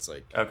 anything. It's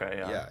like Okay,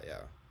 yeah. yeah, yeah.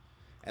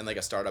 And like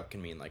a startup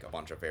can mean like a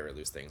bunch of very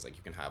loose things, like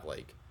you can have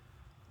like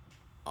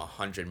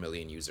 100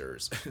 million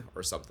users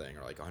or something,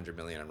 or like 100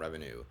 million in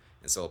revenue,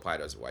 and still apply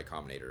it as a Y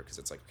Combinator, because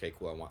it's like, okay,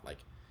 cool,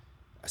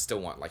 I still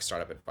want like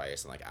startup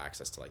advice and like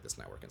access to like this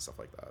network and stuff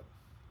like that.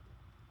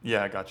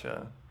 Yeah,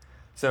 gotcha.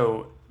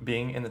 So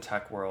being in the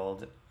tech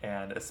world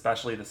and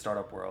especially the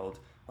startup world,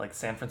 like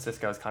San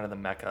Francisco is kind of the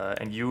mecca,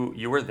 and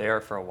you were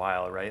there for a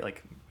while, right?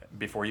 Like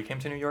before you came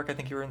to New York, I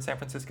think you were in San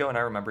Francisco, and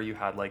I remember you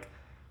had like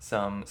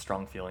some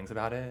strong feelings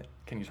about it.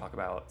 Can you talk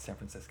about San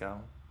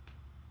Francisco?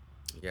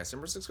 Yeah, San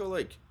Francisco,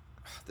 like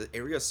the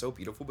area is so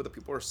beautiful, but the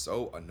people are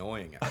so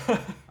annoying.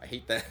 I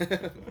hate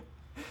that.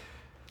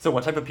 So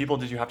what type of people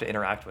did you have to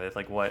interact with?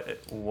 Like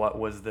what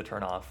was the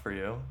turn off for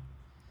you?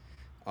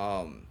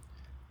 um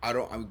I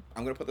don't I'm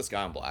gonna put this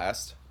guy on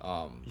blast.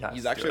 He's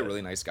Yes, do actually a it.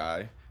 really nice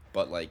guy,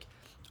 but like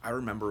I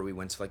remember we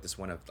went to like this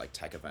one of like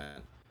tech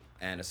event,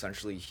 and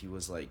essentially he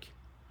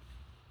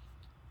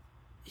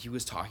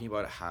was talking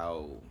about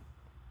how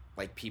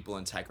like people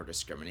in tech are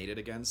discriminated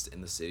against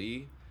in the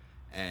city,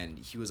 and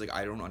he was like,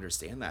 I don't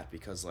understand that,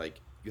 because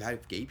like you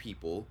have gay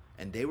people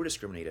and they were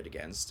discriminated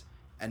against,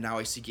 and now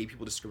I see gay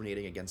people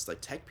discriminating against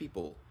like tech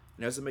people,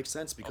 and it doesn't make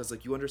sense because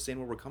like you understand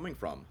where we're coming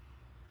from.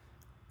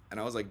 And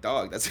I was like,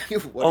 dog, that's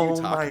what are you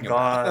Oh my talking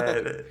about?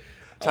 God.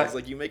 I was Tech,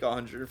 like, you make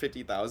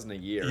 150,000 a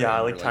year yeah,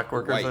 and like you're like tech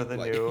workers are white, like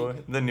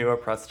the new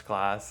oppressed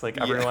class. Like yeah.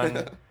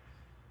 everyone,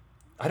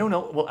 I don't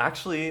know. Well,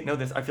 actually, no,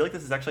 this I feel like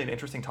this is actually an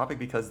interesting topic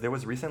because there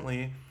was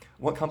recently,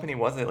 what company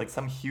was it? Like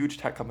some huge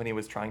tech company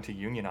was trying to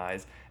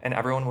unionize, and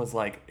everyone was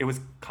like, it was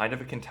kind of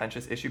a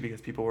contentious issue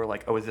because people were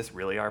like, "Oh, is this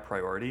really our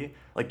priority?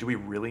 Like, do we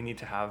really need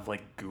to have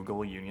like Google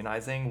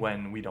unionizing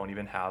when we don't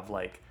even have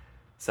like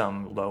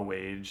some low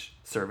wage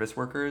service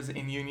workers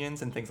in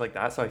unions and things like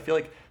that?" So I feel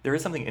like there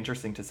is something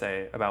interesting to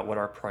say about what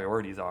our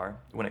priorities are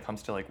when it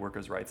comes to like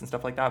workers' rights and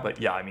stuff like that. But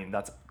yeah, I mean,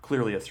 that's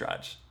clearly a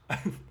stretch.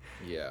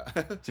 Yeah.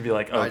 To be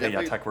like, No, I okay,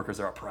 yeah, definitely tech workers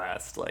are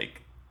oppressed.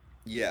 Like,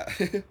 yeah.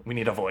 we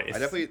need a I voice.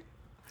 definitely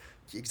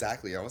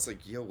exactly. I was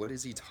like, yo, what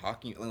is he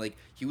talking? Like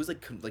he was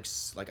like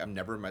like I've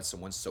never met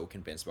someone so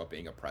convinced about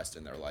being oppressed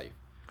in their life.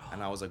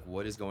 And I was like,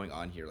 what is going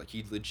on here? Like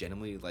he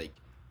legitimately like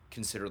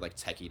considered like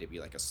techie to be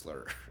like a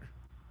slur.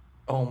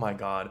 Oh my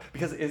God.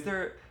 Because is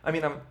there? I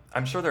mean,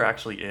 I'm sure there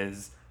actually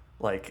is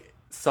like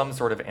some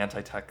sort of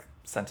anti-tech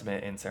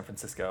sentiment in San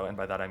Francisco, and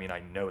by that I mean I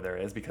know there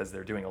is because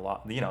they're doing a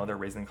lot. You know, they're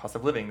raising the cost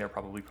of living. They're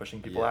probably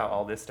pushing people out. Yeah.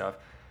 All this stuff.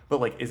 But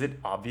like, is it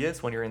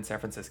obvious when you're in San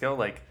Francisco,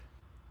 like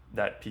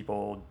that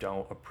people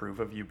don't approve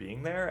of you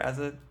being there as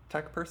a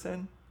tech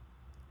person?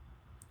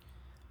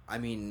 I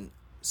mean,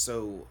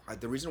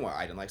 the reason why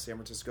I didn't like San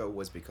Francisco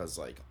was because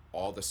like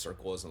all the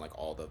circles and like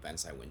all the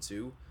events I went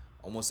to,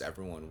 almost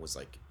everyone was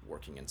like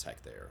working in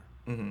tech there.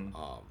 Hmm.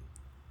 Um,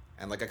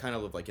 and like I kind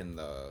of live like in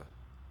the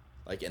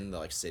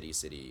like city.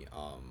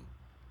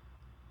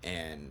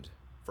 And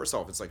first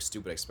off, it's like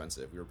stupid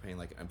expensive. We were paying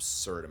like an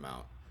absurd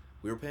amount.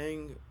 We were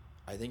paying,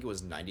 I think it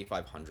was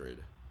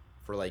 9,500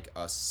 for like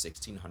a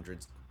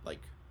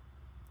like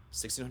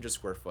 1,600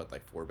 square foot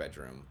like 4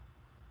 bedroom,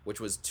 which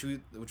was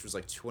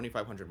like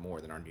 2,500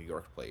 more than our New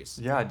York place,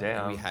 Yeah, and we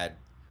damn. had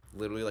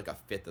literally like a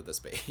fifth of the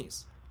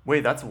space.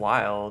 Wait, that's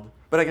wild.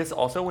 But I guess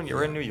also when you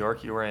were in Yeah, New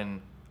York, you were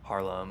in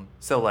Harlem.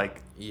 So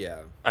like, yeah,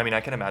 I mean, I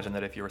can imagine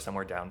that if you were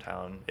somewhere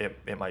downtown,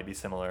 it might be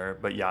similar.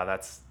 But yeah,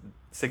 that's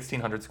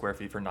 1,600 square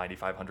feet for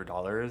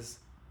 $9,500.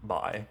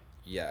 Bye.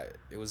 yeah.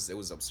 It was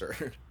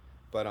absurd,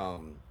 but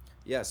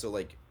yeah. So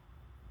like,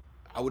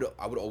 I would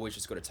always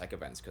just go to tech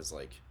events because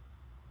like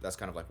that's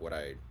kind of like what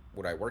I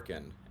work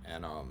in,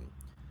 and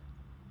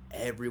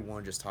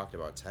everyone just talked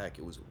about tech.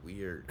 It was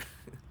weird.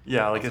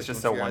 Yeah, I like was it's like,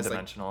 just don't so you one guys like?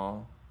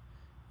 dimensional.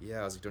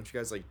 Yeah, I was like, don't you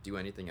guys like do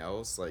anything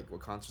else? Like,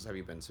 what concerts have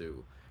you been to?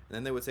 And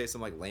then they would say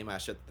some like lame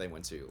ass shit that they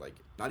went to, like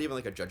not even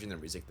like a judging their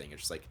music thing.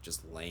 It's just like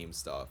just lame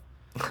stuff.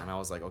 And I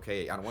was like,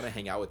 okay, I don't want to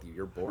hang out with you.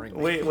 You're boring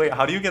me. Wait,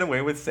 how do you get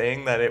away with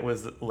saying that it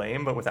was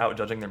lame but without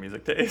judging their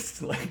music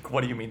taste? Like,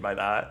 what do you mean by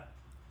that?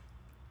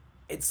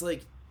 It's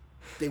like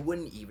they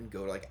wouldn't even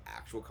go to like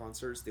actual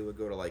concerts. They would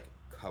go to like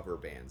cover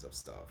bands of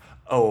stuff.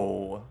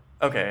 Oh,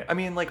 okay. I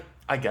mean, like,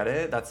 I get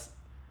it. That's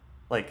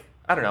like,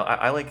 I don't know.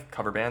 I like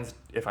cover bands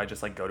if I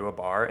just like go to a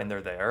bar and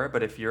they're there.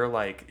 But if you're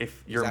like,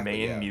 if your Exactly.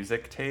 main Yeah.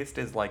 music taste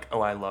is like,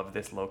 oh, I love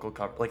this local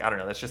cover, like, I don't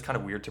know. That's just kind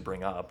of weird to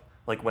bring up.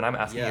 Like, when I'm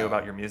asking you Yeah.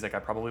 about your music, I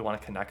probably want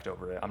to connect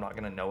over it. I'm not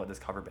gonna know what this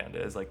cover band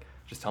is. Like,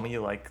 just tell me you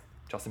like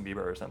Justin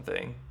Bieber or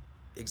something.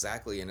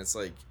 Exactly. And it's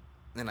like,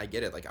 and I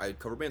get it. Like, I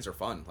cover bands are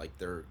fun. Like,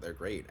 they're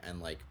great.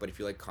 And like, but if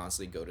you like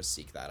constantly go to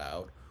seek that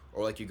out,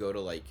 or like you go to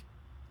like,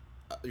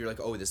 you're like,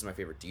 oh, this is my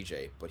favorite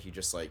DJ, but he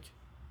just like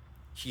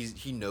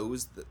he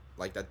knows that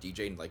like that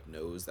DJ like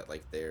knows that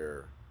like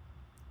they're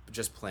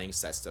just playing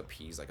sets to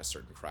appease like a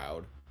certain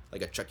crowd,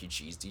 like a Chuck E.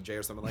 Cheese DJ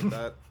or something like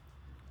that.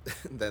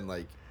 Then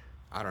like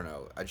I don't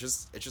know. It's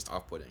just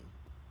off putting.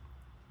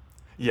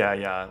 Yeah,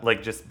 yeah.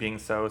 Like just being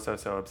so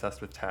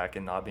obsessed with tech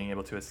and not being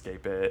able to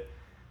escape it.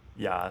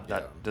 Yeah, Yeah.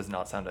 that does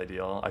not sound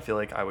ideal. I feel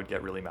like I would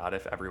get really mad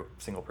if every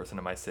single person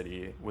in my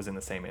city was in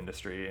the same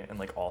industry and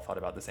like all thought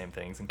about the same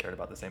things and cared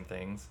about the same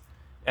things.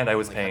 And I And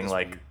was like had paying this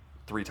like weird.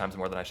 3 times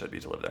more than I should be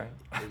to live there.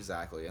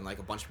 Exactly. And like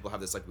a bunch of people have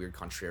this like weird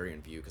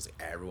contrarian view because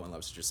like, everyone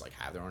loves to just like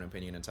have their own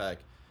opinion in tech,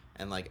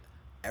 and like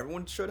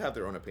everyone should have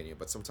their own opinion,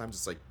 but sometimes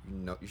it's like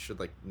you should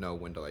like know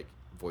when to like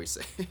voice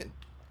it.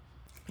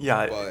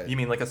 Yeah, But you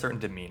mean like a certain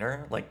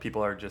demeanor? Like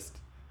people are just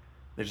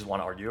they just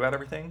want to argue about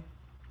everything?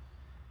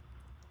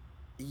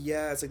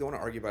 yeah, it's like they want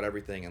to argue about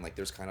everything, and like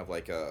there's kind of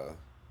like a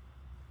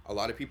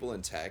lot of people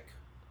in tech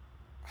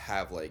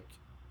have like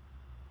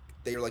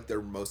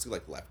they're mostly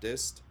like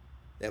leftist.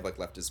 They have like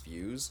leftist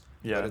views,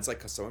 but Yeah. it's like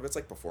 'cause some of it's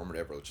like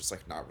performative or it's just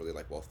like not really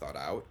like well thought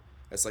out.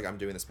 It's like I'm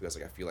doing this because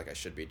like I feel like I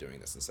should be doing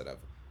this instead of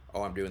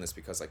oh I'm doing this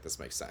because like this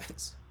makes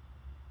sense.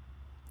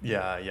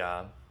 Yeah,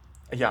 yeah.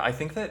 Yeah, I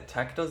think that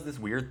tech does this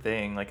weird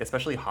thing, like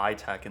especially high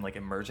tech and like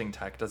emerging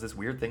tech does this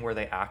weird thing where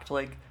they act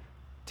like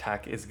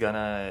tech is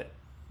gonna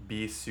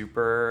be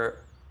super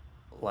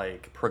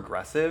like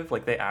progressive.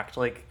 Like they act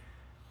like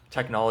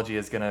technology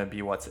is gonna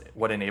be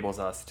what enables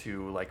us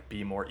to like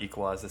be more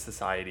equal as a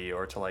society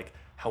or to like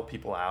help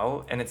people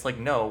out. And it's like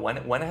no,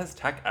 when has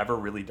tech ever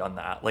really done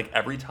that? Like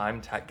every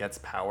time tech gets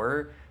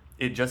power,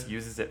 it just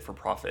uses it for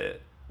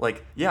profit.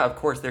 Like yeah, of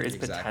course there is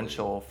Exactly.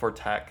 potential for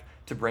tech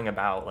to bring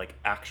about like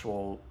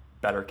actual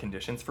better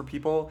conditions for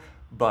people,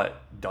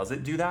 but does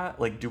it do that?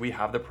 Like do we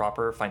have the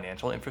proper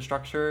financial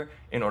infrastructure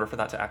in order for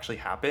that to actually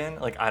happen?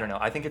 Like I don't know.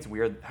 I think it's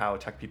weird how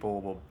tech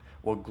people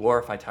will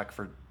glorify tech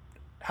for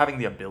having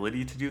the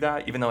ability to do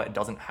that, even though it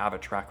doesn't have a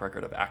track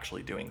record of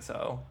actually doing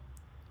so.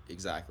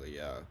 Exactly.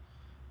 Yeah.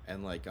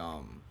 And like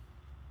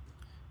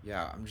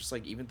yeah, I'm just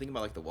like even thinking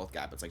about like the wealth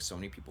gap. It's like so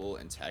many people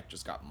in tech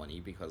just got money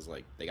because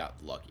like they got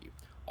lucky.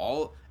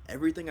 All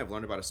everything I've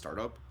learned about a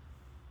startup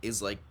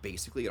is like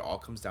basically it all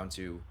comes down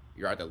to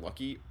you're either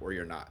lucky or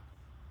you're not.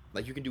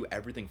 Like you can do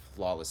everything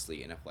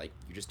flawlessly, and if like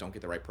you just don't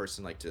get the right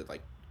person to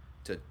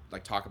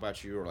like talk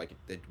about you, or like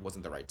it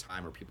wasn't the right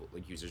time, or people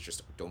like users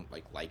just don't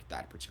like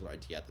that particular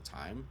idea at the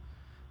time,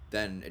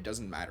 then it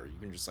doesn't matter. You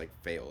can just like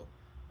fail.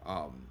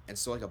 And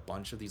so like a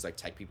bunch of these like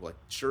tech people, like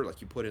sure, like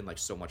you put in like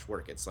so much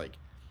work. It's like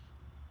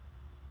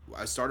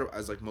I started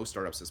as like most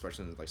startups,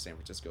 especially in like San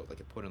Francisco, like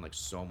it put in like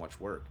so much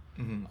work.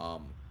 Hmm.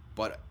 Um,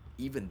 but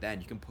even then,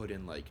 you can put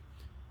in like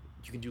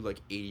you can do like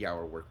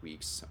 80-hour work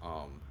weeks,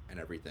 and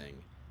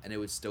everything, and it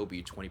would still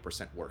be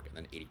 20% work and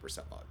then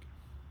 80% luck.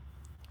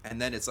 And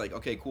then it's like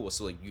okay, cool.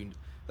 So like you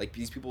like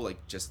these people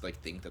like just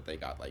like think that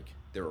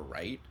they were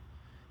right,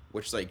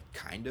 which like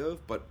kind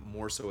of, but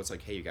more so it's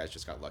like hey, you guys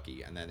just got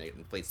lucky, and then it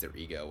inflates their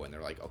ego, and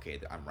they're like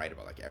okay, I'm right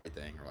about like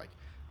everything, or like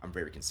I'm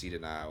very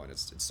conceited now, and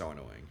it's so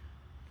annoying.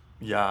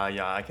 Yeah,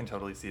 yeah, I can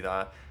totally see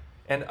that.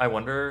 And I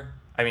wonder,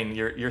 I mean,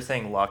 you're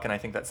saying luck, and I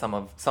think that some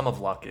of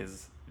luck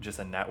is just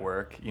a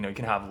network. You know, you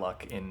can have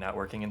luck in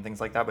networking and things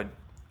like that, but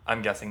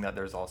I'm guessing that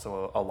there's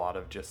also a lot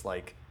of just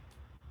like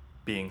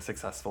being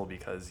successful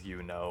because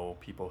you know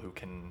people who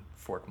can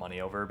fork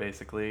money over,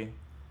 basically.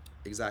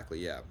 Exactly,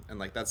 yeah. And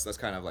like that's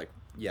kind of like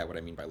yeah, what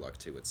I mean by luck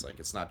too. It's like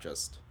it's not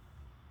just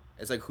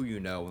it's like who you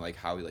know and like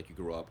how like you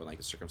grew up and like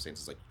the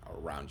circumstances like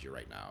around you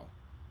right now.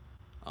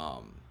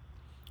 Um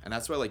and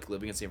that's why like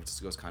living in San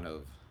Francisco is kind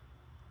of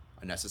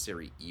a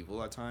necessary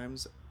evil at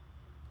times.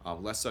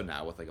 Less so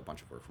now with like a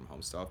bunch of work from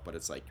home stuff, but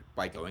it's like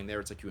by going there,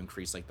 it's like you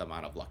increase like the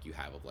amount of luck you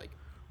have of like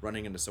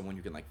running into someone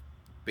who can like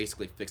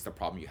basically fix the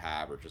problem you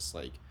have or just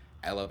like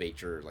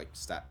elevate your like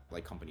stat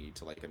like company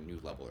to like a new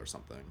level or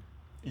something.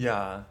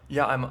 Yeah,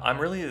 yeah. I'm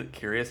really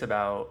curious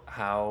about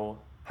how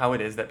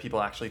it is that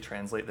people actually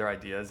translate their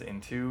ideas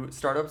into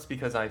startups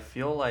because I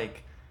feel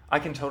like I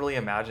can totally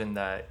imagine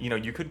that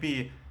you could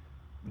be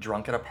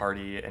drunk at a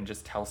party and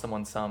just tell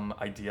someone some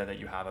idea that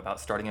you have about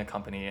starting a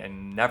company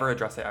and never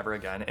address it ever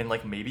again. And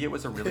like maybe it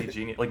was a really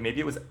genius, like maybe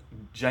it was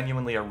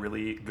genuinely a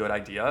really good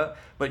idea,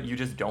 but you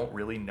just don't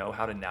really know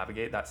how to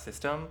navigate that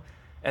system.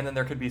 And then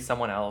there could be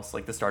someone else,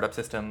 like the startup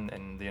system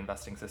and the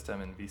investing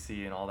system and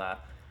VC and all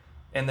that.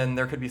 And then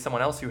there could be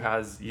someone else who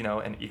has,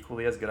 an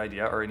equally as good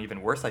idea or an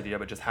even worse idea,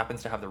 but just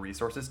happens to have the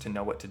resources to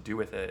know what to do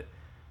with it.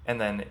 And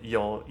then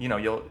you'll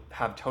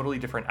have totally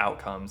different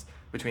outcomes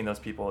between those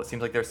people. It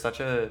seems like there's such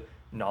a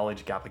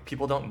knowledge gap. Like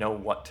people don't know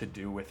what to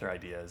do with their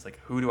ideas. Like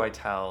who do I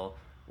tell?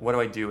 What do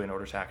I do in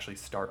order to actually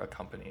start a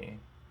company?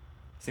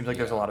 Seems like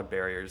there's a Yeah. lot of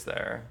barriers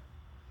there.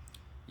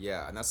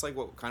 Yeah, and that's like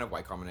what kind of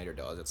Y Combinator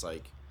does. It's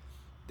like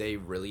they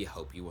really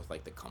help you with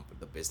like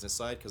the business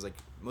side because like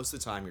most of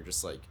the time you're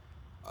just like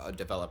a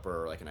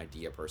developer or like an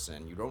idea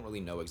person. You don't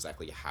really know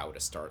exactly how to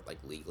start like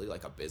legally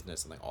like a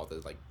business and like all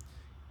the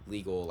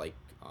legal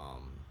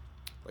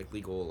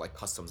legal like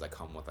customs that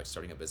come with like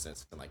starting a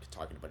business and like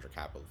talking to venture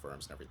capital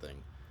firms and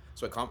everything.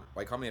 So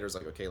Y Combinator is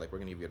like okay, like we're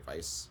gonna give you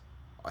advice,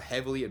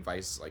 heavily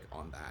advice like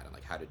on that and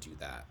like how to do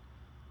that.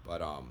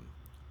 But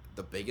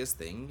the biggest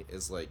thing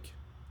is like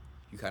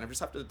you kind of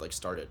just have to like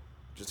start it,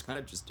 just kind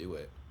of just do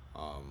it.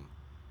 Um,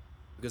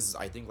 because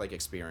I think like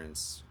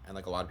experience and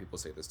like a lot of people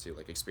say this too,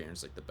 like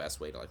experience like the best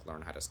way to like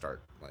learn how to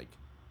start like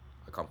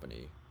a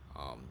company.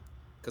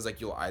 Because like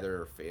you'll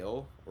either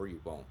fail or you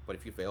won't. But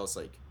if you fail, it's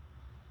like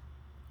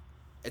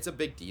it's a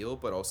big deal,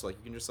 but also like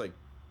you can just like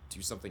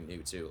do something new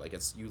too. Like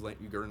it's you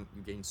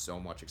gain so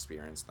much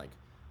experience like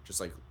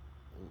just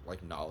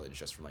like knowledge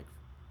just from like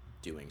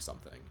doing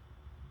something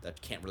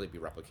that can't really be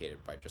replicated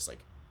by just like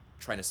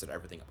trying to set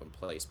everything up in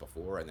place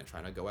before and then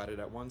trying to go at it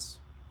at once.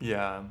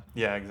 Yeah,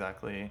 yeah,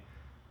 exactly.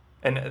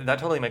 And that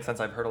totally makes sense.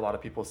 I've heard a lot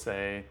of people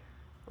say,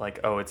 like,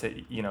 oh, if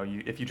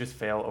you just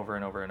fail over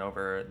and over and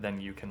over,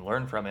 then you can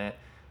learn from it.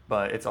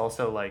 But it's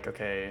also like,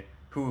 okay,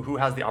 who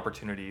has the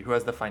opportunity, who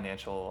has the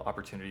financial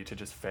opportunity to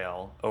just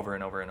fail over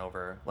and over and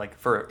over? Like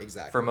for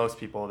Exactly. most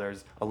people,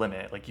 there's a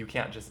limit. Like you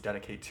can't just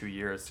dedicate 2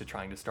 years to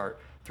trying to start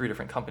three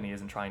different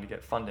companies and trying to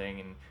get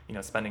funding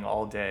and spending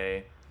all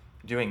day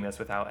doing this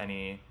without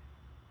any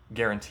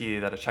guarantee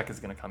that a check is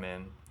going to come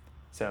in.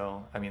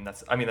 So I mean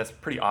that's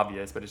pretty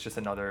obvious, but it's just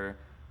another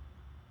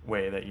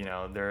way that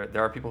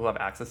there are people who have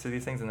access to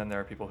these things and then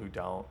there are people who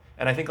don't.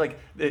 And I think like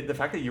the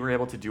fact that you were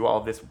able to do all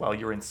of this while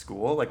you're in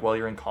school, like while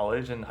you're in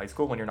college and high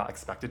school when you're not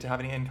expected to have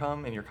any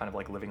income and you're kind of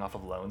like living off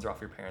of loans or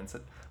off your parents'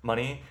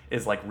 money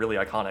is like really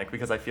iconic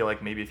because I feel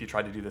like maybe if you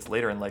tried to do this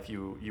later in life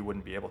you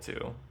wouldn't be able to.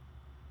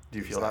 Do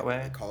you feel that Exactly.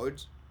 way? Like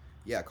college,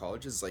 yeah,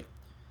 college is like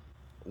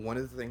one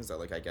of the things that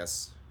like I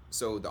guess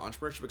so the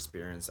entrepreneurship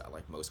experience at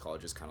like most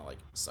colleges kind of like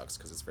sucks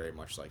because it's very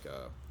much like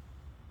a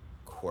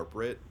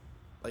corporate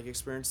like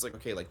experience. Like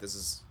okay, like this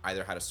is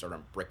either how to start a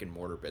brick and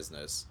mortar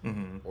business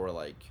Mm-hmm. or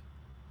like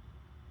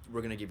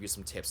we're gonna give you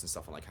some tips and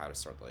stuff on like how to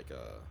start like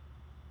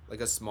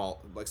a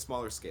small like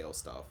smaller scale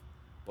stuff.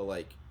 But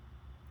like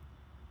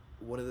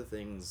one of the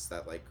things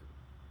that like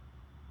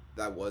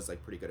that was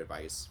like pretty good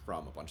advice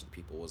from a bunch of the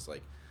people was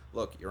like,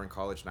 look, you're in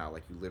college now,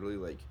 like you literally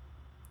like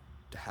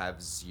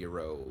have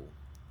zero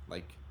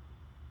like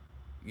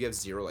you have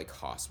zero like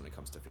cost when it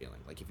comes to failing.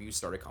 Like if you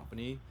start a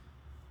company,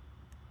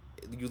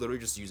 you literally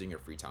just using your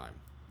free time.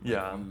 Like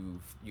Yeah.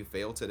 you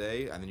fail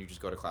today and then you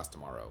just go to class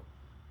tomorrow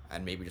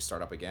and maybe just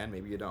start up again,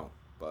 maybe you don't.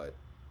 But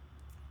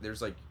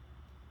there's like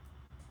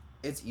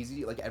it's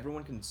easy like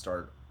everyone can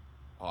start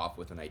off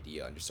with an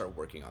idea and just start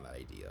working on that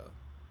idea.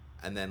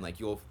 And then like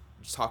you'll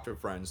just talk to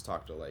friends,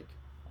 talk to like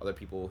other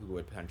people who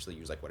would potentially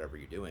use like whatever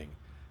you're doing.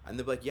 And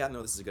they'll be like, yeah,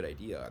 no, this is a good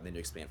idea. And then you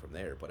expand from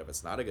there. But if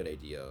it's not a good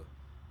idea,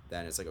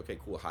 then it's like, okay,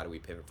 cool, how do we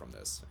pivot from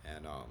this?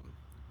 And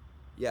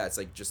yeah, it's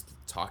like just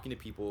talking to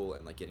people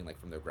and like getting like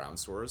from their ground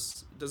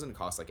source. It doesn't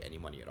cost like any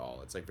money at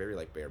all. It's like very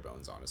like bare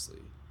bones, honestly.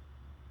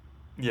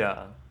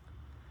 Yeah.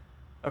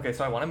 Okay,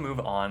 so I want to move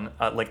on.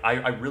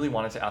 I really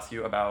wanted to ask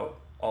you about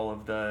all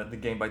of the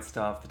Game Byte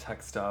stuff, the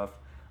tech stuff,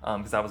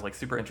 because I was like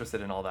super interested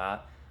in all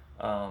that.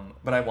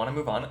 But I want to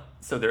move on.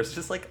 So there's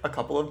just like a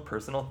couple of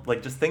personal,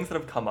 like just things that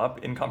have come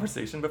up in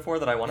conversation before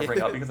that I want to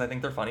bring up because I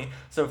think they're funny.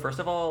 So first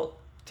of all,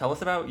 Tell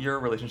us about your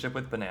relationship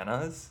with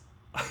bananas.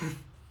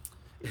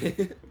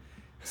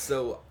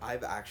 So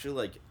I've actually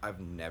like I've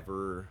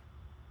never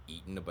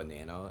eaten a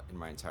banana in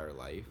my entire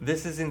life.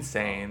 This is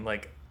insane. Um,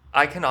 Like,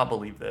 I cannot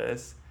believe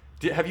this.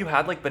 Have you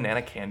had like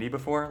banana candy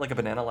before? Like a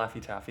banana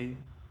Laffy Taffy?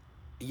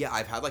 yeah,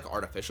 I've had like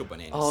artificial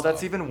banana Oh, that's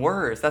stuff. even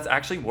worse. That's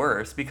actually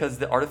worse because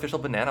the artificial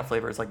banana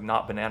flavor is like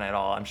not banana at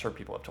all. I'm sure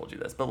people have told you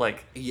this, but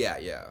like, Yeah,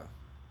 yeah.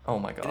 oh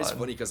my And it's god.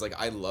 funny because like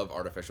I love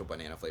artificial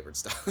banana flavored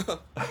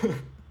stuff.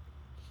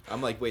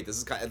 I'm like, wait, this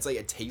is kind. It's like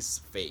it tastes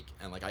fake,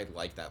 and like I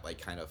like that like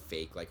kind of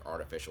fake like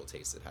artificial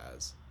taste it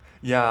has.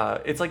 Yeah,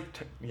 it's like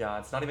yeah,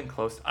 it's not even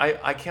close.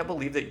 I can't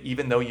believe that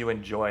even though you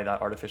enjoy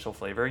that artificial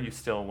flavor, you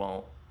still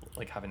won't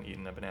like haven't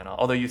eaten a banana.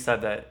 Although you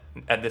said that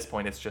at this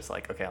point it's just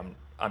like okay,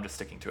 I'm just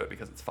sticking to it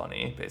because it's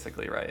funny,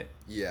 basically, right?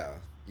 Yeah,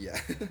 yeah.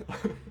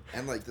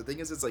 And like the thing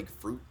is, it's like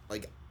fruit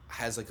like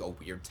has like a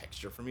weird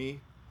texture for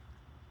me.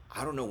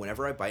 I don't know.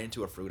 Whenever I bite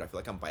into a fruit, I feel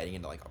like I'm biting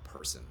into like a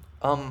person.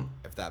 Um,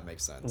 If that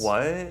makes sense.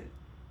 what?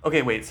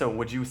 Okay, wait. So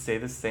would you say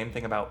the same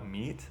thing about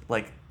meat?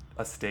 Like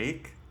a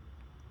steak?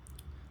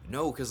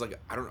 No, because like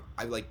I don't.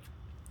 I like.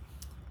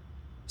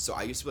 So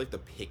I used to be like the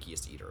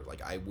pickiest eater.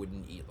 Like I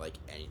wouldn't eat like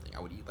anything. I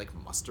would eat like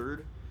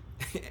mustard,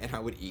 and I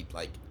would eat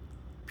like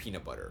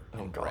peanut butter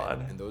Oh and bread,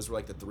 God. and those were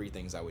like the three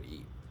things I would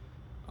eat.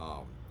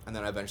 And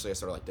then eventually I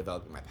started like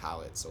developing my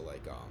palate. So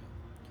like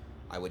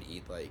I would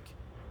eat like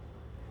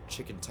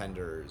chicken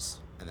tenders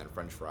and then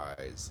French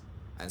fries,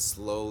 and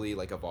slowly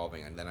like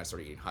evolving. And then I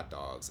started eating hot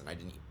dogs, and I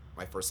didn't eat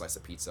my first slice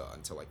of pizza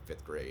until like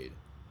fifth grade.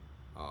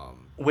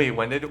 Um, Wait,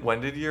 when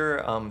did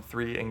your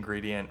three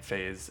ingredient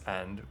phase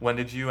end? When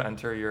did you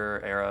enter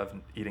your era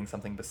of eating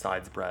something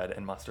besides bread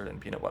and mustard and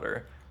peanut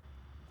butter?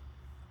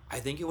 I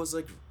think it was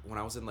like when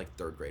I was in like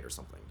third grade or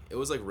something. It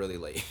was like really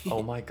late.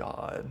 Oh my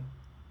God.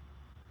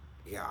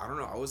 Yeah, I don't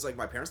know. I was like,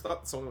 my parents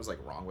thought something was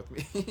like wrong with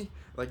me.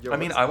 Like, yo, I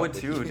mean, what's I up would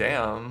with too. you?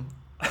 Damn.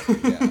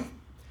 Yeah.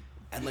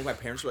 And like my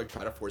parents would like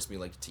try to force me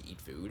like to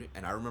eat food,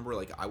 and I remember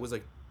like I was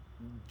like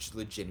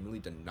legitimately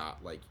did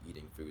not like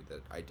eating food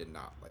that I did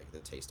not like the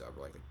taste of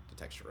or like the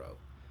texture of,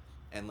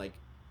 and like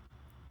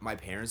my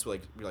parents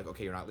would like be like,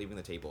 okay, you're not leaving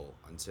the table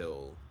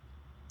until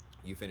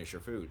you finish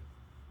your food,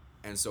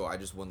 and so I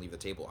just wouldn't leave the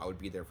table. I would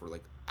be there for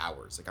like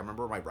hours. Like I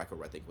remember my record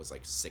I think was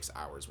like 6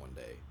 hours one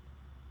day,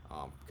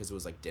 because it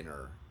was like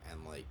dinner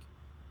and like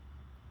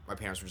my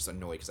parents were just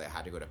annoyed because I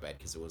had to go to bed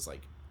because it was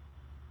like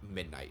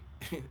midnight.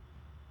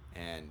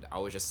 And I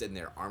was just sitting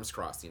there, arms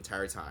crossed the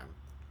entire time.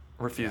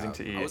 Refusing Yeah,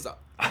 to I eat. was,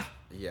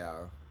 yeah.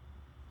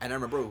 And I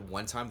remember the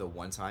one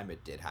time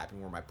it did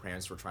happen where my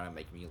parents were trying to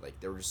make me, like,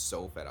 they were just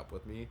so fed up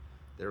with me.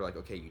 They were like,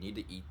 okay, you need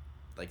to eat,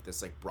 like,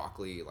 this, like,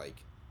 broccoli,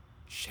 like,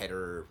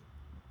 cheddar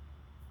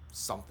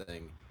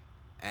something.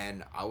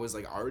 And I was,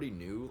 like, I already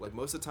knew. Like,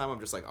 most of the time I'm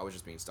just, like, I was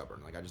just being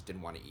stubborn. Like, I just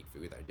didn't want to eat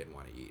food that I didn't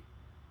want to eat.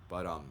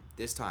 But,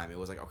 this time it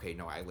was like, okay,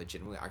 no, I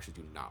legitimately actually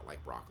do not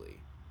like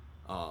broccoli.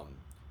 Um,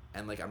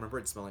 and like I remember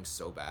it smelling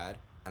so bad,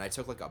 and I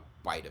took like a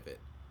bite of it,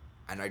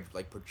 and I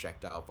like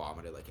projectile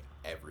vomited like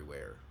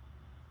everywhere.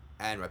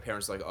 And my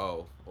parents were like,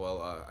 oh,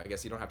 well, I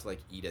guess you don't have to like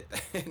eat it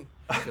then,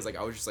 because like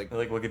I was just like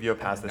Like, we'll give you a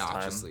pass this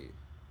time. obnoxiously,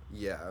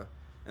 yeah.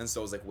 And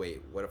so I was like,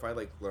 wait, what if I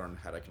like learn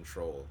how to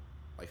control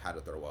like how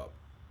to throw up,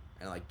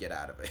 and like get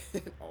out of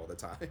it all the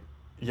time?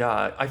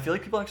 Yeah, I feel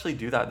like people actually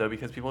do that though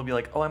because people will be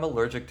like, "Oh, I'm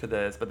allergic to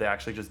this," but they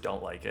actually just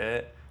don't like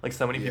it. Like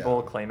so many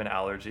people Yeah. claim an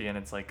allergy and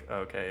it's like,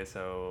 "Okay,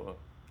 so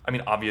I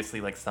mean, obviously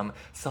like some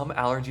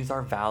allergies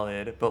are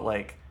valid, but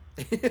like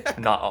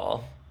not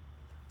all.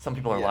 Some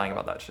people are lying Yeah.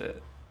 about that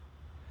shit."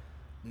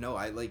 No,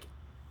 I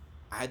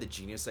had the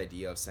genius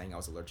idea of saying I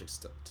was allergic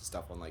to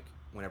stuff on like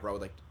whenever I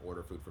would like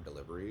order food for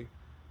delivery,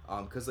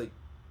 cause like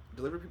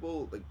delivery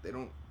people like they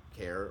don't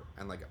care,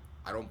 and like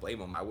I don't blame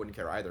them. I wouldn't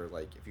care either.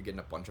 Like if you're getting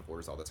a bunch of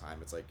orders all the time,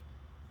 it's like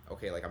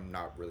okay, like I'm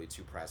not really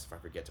too pressed if I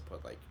forget to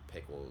put like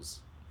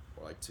pickles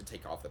or like to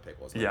take off the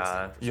pickles on the Yeah,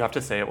 sandwich or you have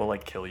to something. say it will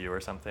like kill you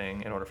or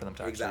something in order for them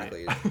to actually.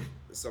 Exactly.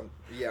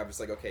 Yeah, I'm just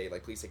like okay,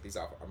 like please take these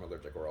off. I'm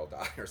allergic or I'll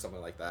die or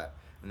something like that.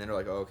 And then they're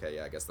like, oh, okay,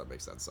 yeah, I guess that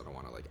makes sense. I don't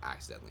want to like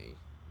accidentally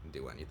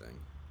do anything.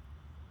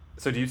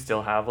 So do you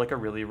still have like a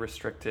really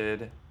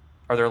restricted?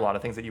 Are there a lot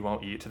of things that you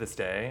won't eat to this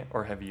day,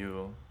 or have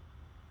you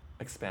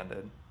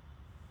expanded?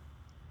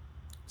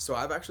 So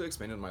I've actually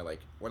expanded my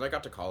like when I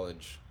got to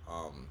college,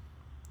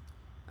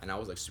 and I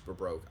was like super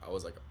broke. I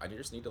was like, I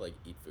just need to like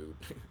eat food,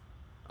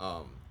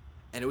 um,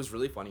 and it was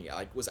really funny. I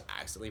like was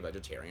accidentally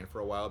vegetarian for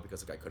a while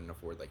because like I couldn't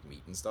afford like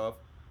meat and stuff.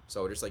 So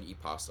I would just like eat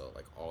pasta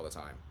like all the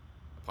time,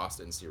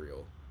 pasta and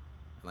cereal,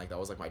 and like that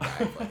was like my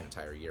diet for like an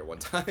entire year one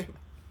time.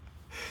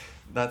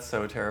 That's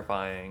so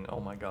terrifying. Oh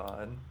my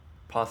God.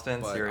 Pasta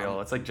and But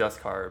cereal. It's like just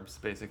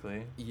carbs,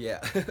 basically.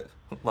 yeah,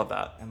 Love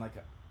that. and like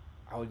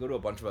I would go to a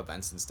bunch of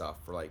events and stuff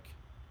for like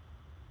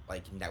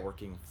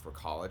networking for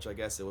college. I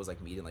guess it was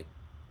like meeting like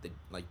the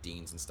like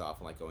deans and stuff,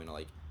 and like going to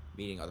like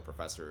meeting other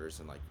professors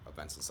and like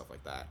events and stuff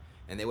like that.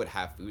 And they would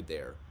have food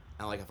there,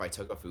 and like if I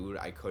took a food,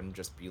 I couldn't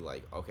just be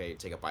like, okay,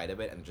 take a bite of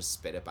it and just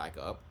spit it back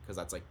up because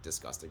that's like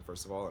disgusting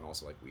first of all, and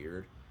also like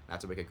weird. I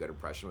have to make a good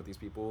impression with these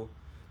people.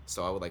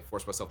 So I would like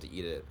force myself to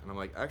eat it, and I'm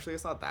like, actually,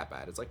 it's not that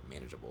bad. It's like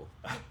manageable.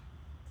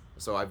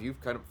 So I view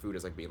kind of food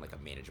as like being like a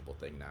manageable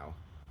thing now,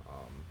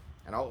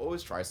 and I'll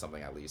always try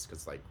something at least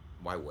because like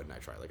why wouldn't I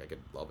try? Like I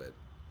could love it.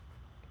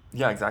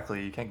 Yeah,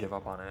 exactly. You can't give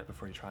up on it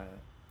before you try it.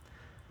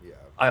 Yeah.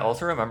 I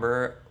also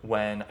remember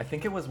when, I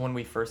think it was when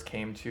we first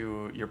came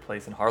to your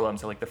place in Harlem.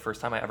 So, like, the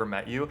first time I ever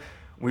met you,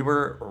 we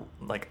were,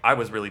 like, I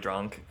was really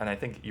drunk, and I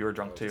think you were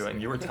drunk Oh, too. same.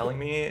 And you were telling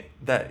me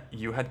that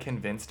you had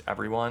convinced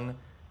everyone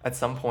at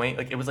some point,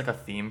 like, it was like a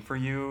theme for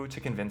you to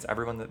convince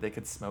everyone that they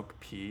could smoke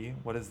pee.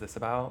 What is this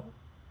about?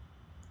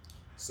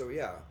 So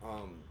yeah,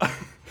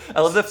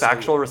 I love the so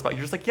factual response.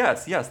 You're just like,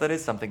 yes, yes, that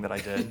is something that I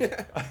did.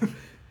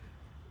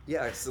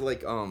 yeah, so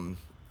like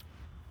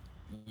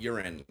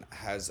urine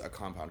has a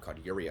compound called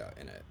urea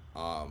in it.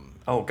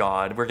 Oh,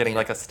 God. We're getting And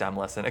like a STEM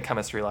lesson, a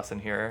chemistry lesson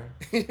here.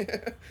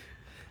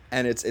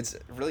 and it's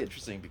really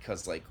interesting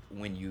because like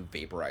when you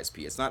vaporize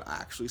pee, it's not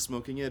actually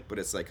smoking it, but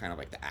it's like kind of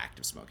like the act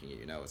of smoking it.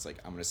 You know, it's like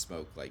I'm gonna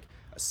smoke like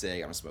a cig,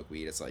 I'm gonna smoke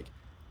weed. It's like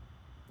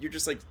you're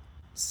just like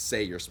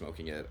say you're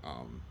smoking it,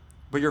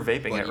 But you're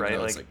vaping but it, even right?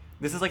 though it's Like like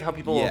this is like how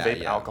people yeah,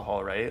 vape yeah,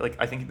 alcohol, right? Like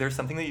I think there's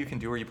something that you can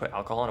do where you put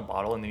alcohol in a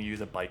bottle and then you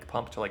use a bike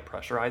pump to like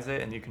pressurize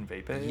it and you can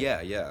vape it.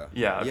 yeah, yeah,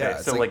 Yeah, okay. yeah.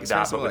 So like It's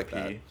kind of that but similar with like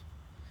that. pee.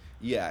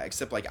 Yeah,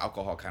 except like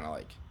alcohol kind of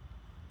like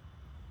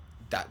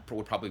that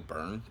would probably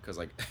burn because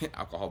like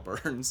alcohol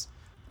burns.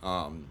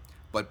 Um,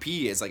 but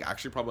pee is like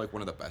actually probably like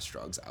one of the best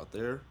drugs out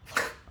there.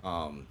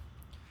 Um,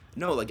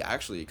 no, like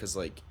actually, because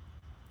like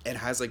it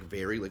has like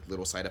very like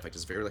little side effects.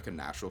 It's very like a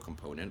natural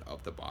component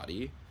of the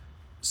body.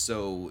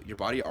 So your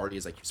body already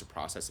is like used to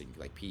processing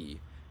like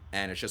pee,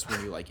 and it's just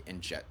when you like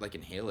inject like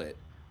inhale it,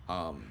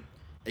 um,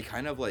 it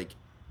kind of like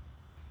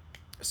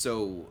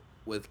so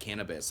with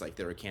cannabis like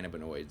there are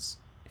cannabinoids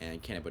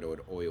and cannabinoid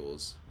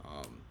oils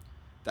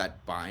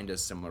that bind to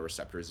similar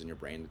receptors in your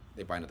brain.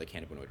 They bind to the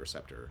cannabinoid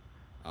receptor,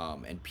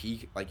 and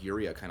pee like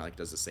urea kind of like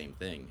does the same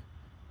thing,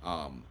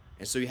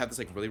 and so you have this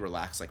like really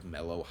relaxed like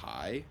mellow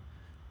high,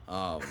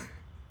 um,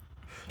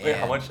 Wait,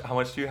 and how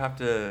much do you have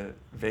to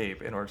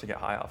vape in order to get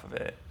high off of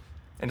it?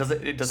 And does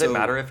it so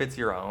matter if it's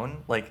your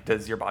own? Like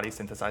does your body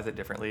synthesize it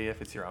differently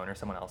if it's your own or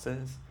someone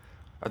else's?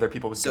 Are there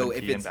people with so good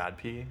if pee and it's bad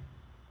pee?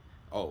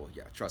 oh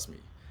yeah, trust me.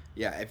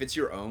 Yeah, if it's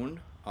your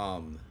own,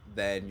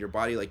 then your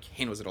body like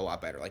handles it a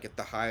lot better. Like if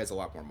the high is a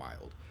lot more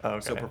mild. Oh,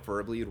 So okay.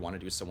 preferably you'd want to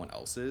do someone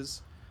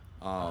else's.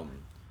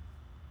 Um,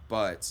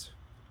 but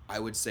I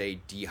would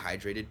say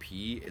dehydrated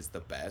pee is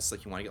the best.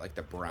 Like you want to get like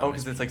the Oh,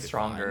 because brownest it's pee you like could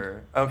find.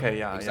 stronger. Okay,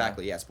 yeah, yeah.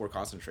 Exactly. Yeah, it's more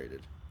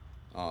concentrated.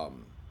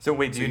 Um, So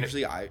wait, so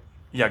usually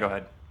yeah, go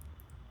ahead.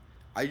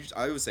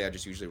 I would say I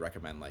just usually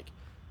recommend like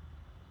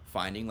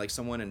finding like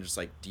someone and just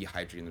like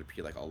dehydrating their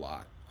pee like a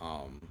lot,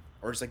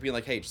 or just like being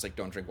like, hey, just like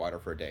don't drink water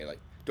for a day, like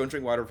don't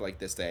drink water for like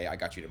this day, I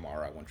got you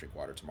tomorrow, I won't drink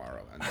water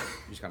tomorrow, and then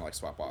you just kind of like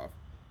swap off.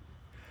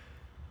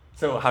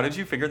 So how did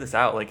you figure this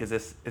out? Like, is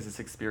this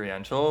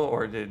experiential,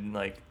 or did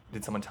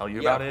someone tell you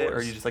Yeah, about of it,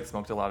 or you course. just like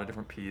smoked a lot of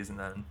different peas and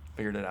then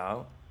figured it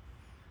out?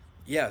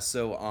 Yeah,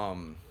 so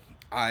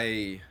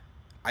I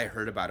I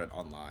heard about it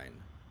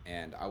online,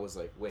 and I was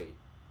like, wait,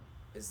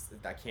 is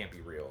that can't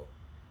be real?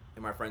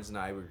 And my friends and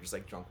I were just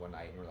like drunk one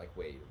night, and we are like,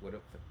 wait, what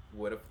if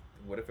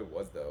what if it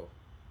was though?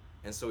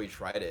 And so we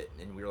tried it,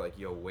 and we were like,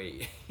 yo,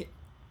 wait,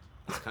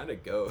 this kind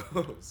of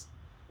goes.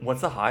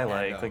 What's the high And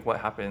like? Like, what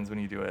happens when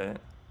you do it?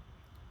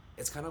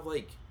 it's kind of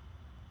like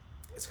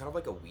it's kind of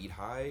like a weed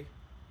high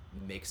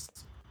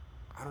mixed.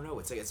 I don't know.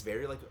 It's like it's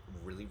very like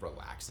really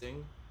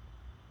relaxing,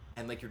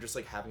 and like you're just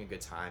like having a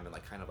good time and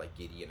like kind of like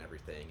giddy and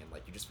everything, and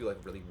like you just feel like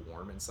really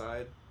warm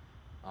inside.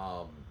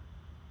 Um,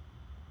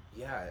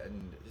 yeah,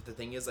 and the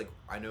thing is, like,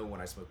 I know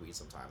when I smoke weed,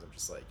 sometimes I'm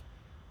just like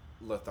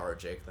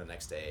lethargic the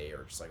next day,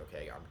 or just like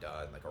okay, I'm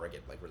done, like, or I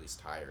get like really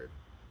tired.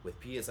 With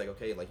pee, it's like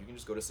okay, like you can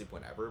just go to sleep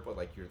whenever, but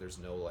like there's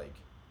no like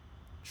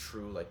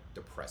true like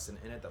depressant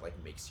in it that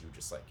like makes you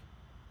just like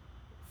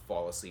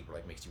fall asleep or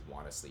like makes you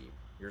want to sleep.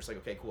 You're just like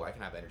okay, cool, I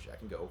can have energy, I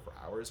can go for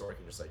hours, or I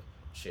can just like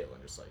chill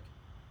and just like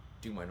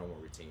do my normal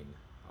routine.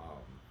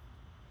 Um,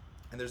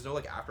 and there's no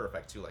like after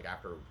effect too. Like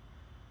after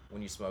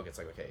when you smoke, it's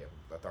like okay, I'm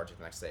lethargic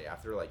the next day.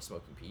 After like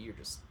smoking pee, you're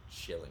just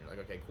chilling. You're like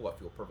okay, cool, I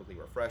feel perfectly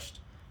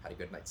refreshed. Had a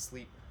good night's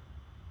sleep.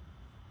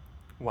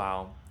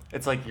 Wow.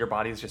 It's like your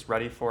body's just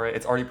ready for it.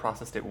 It's already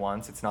processed it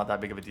once. It's not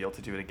that big of a deal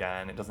to do it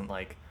again. It doesn't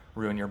like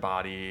ruin your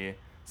body.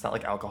 It's not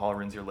like alcohol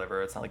ruins your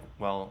liver. It's not like,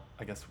 well,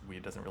 I guess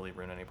weed doesn't really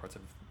ruin any parts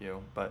of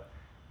you, but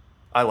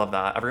I love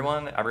that.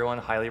 Everyone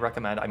highly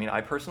recommend. I mean,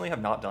 I personally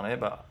have not done it,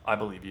 but I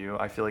believe you.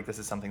 I feel like this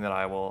is something that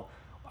I will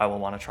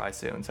want to try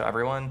soon. So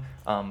everyone,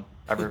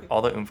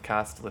 all the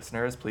oomfcast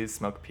listeners, please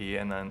smoke pee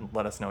and then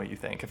let us know what you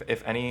think.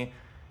 If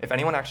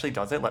anyone actually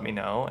does it, let me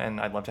know, and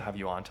I'd love to have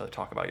you on to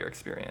talk about your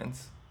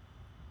experience.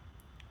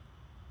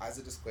 As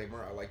a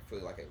disclaimer, I like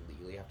feel like I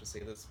legally have to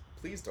say this.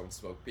 Please don't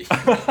smoke pee.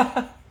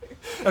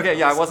 Okay,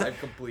 yeah, I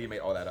completely made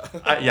all that up.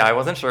 yeah, I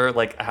wasn't sure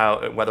like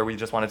how whether we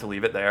just wanted to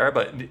leave it there,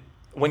 but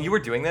when you were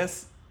doing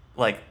this,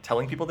 like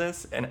telling people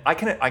this, and I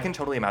can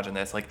totally imagine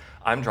this. Like,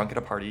 I'm drunk at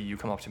a party, you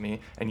come up to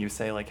me and you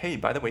say like, hey,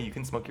 by the way, you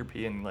can smoke your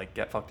pee and like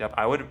get fucked up.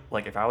 I would,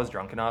 like, if I was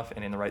drunk enough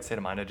and in the right state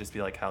of mind, I'd just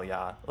be like, hell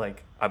yeah,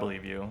 like, I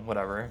believe you,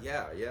 whatever.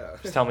 Yeah, yeah.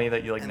 Just tell me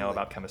that you like And know like,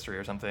 about chemistry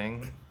or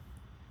something.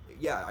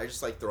 yeah, I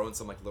just like throw in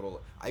some like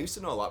little. I used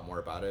to know a lot more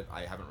about it.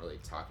 I haven't really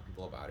talked to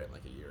people about it in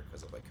like a year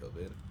because of like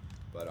COVID.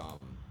 But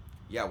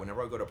yeah,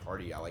 whenever I go to a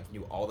party, I like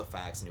knew all the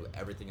facts, knew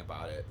everything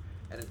about it,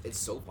 and it's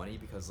so funny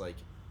because like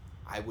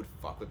I would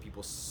fuck with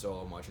people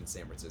so much in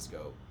San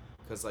Francisco,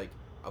 because like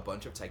a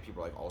bunch of tech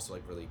people are like also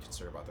like really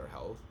concerned about their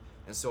health,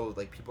 and so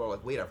like people are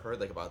like, wait, I've heard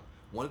like about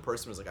one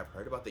person was like, I've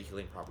heard about the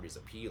healing properties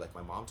of pee. Like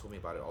my mom told me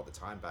about it all the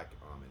time back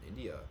in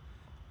India.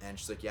 And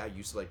she's like, yeah, you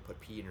used to like put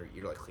pee in your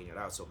ear to like clean it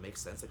out, so it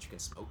makes sense that you can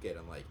smoke it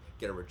and like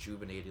get a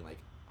rejuvenating like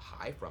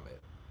high from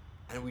it.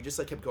 And we just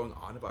like kept going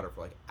on about it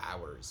for like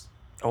hours.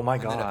 Oh my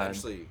And then god.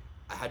 eventually,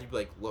 I had to be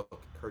like,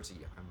 look,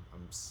 Kurti,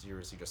 I'm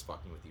seriously just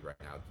fucking with you right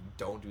now.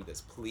 Don't do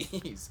this,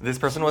 please. This She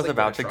person was was like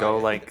gonna about to try go it.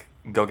 like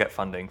go get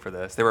funding for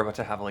this. They were about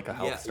to have like a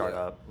health Yeah, yeah.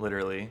 startup,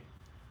 literally.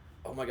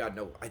 Oh my god,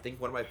 no. I think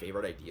one of my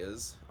favorite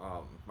ideas,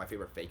 my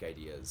favorite fake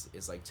ideas,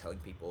 is like telling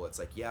people it's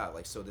like, yeah,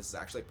 like so this is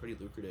actually pretty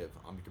lucrative.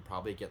 You could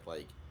probably get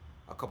like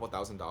a couple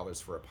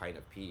 $1,000s for a pint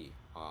of pee.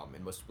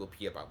 And most people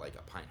pee about like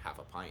a pint, half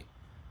a pint.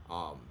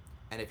 Um,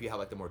 and if you have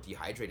like the more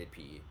dehydrated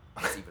pee,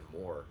 it's even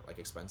more like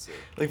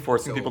expensive. Like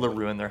forcing So people to like,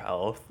 ruin their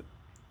health,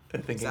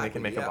 and thinking they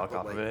can exactly, make a yeah, buck but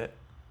off of like it.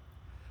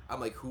 I'm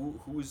like,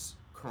 who's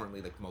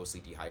currently like mostly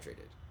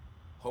dehydrated?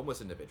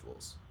 Homeless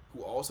individuals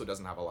who also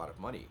doesn't have a lot of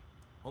money.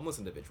 Homeless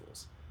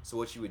individuals. So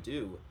what you would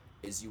do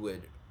is you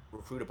would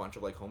recruit a bunch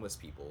of like homeless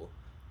people,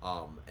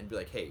 and be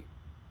like, hey,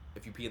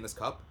 if you pee in this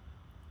cup,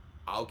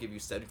 I'll give you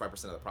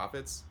 75% of the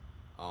profits.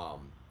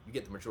 You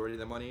get the majority of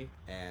the money,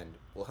 and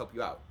we'll help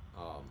you out.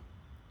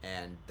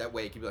 And that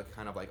way it can be like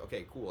kind of like,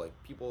 okay, cool.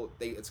 Like people,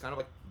 it's kind of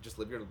like just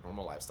live your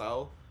normal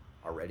lifestyle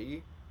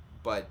already,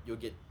 but you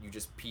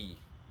just pee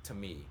to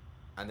me,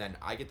 and then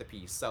I get the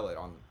pee, sell it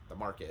on the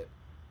market,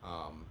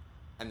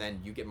 and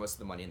then you get most of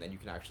the money, and then you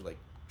can actually like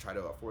try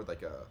to afford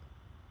like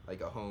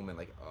a home and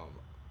like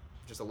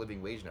just a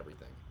living wage and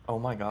everything. Oh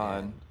my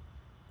god.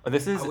 And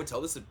This I is would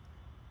tell this to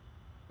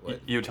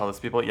what? you tell this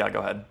to people? Yeah, go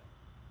ahead.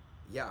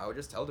 Yeah, I would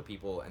just tell the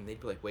people, and they'd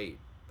be like, wait,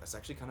 that's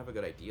actually kind of a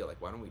good idea.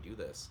 Like, why don't we do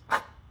this?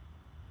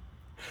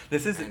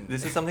 This is And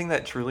this is something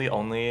that truly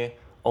only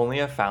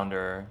a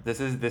founder. This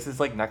is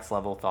like next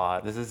level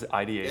thought. This is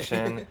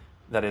ideation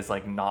that is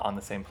like not on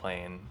the same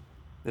plane.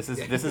 This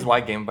is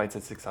why Game Bytes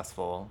is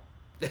successful.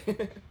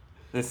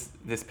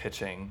 This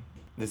pitching,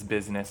 this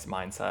business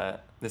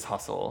mindset, this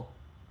hustle.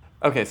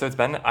 Okay, so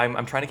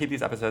I'm trying to keep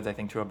these episodes I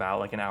think to about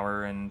like an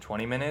hour and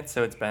 20 minutes.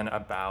 So it's been okay.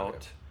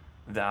 about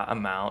that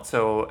amount.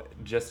 So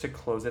just to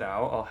close it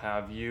out, I'll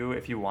have you,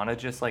 if you want to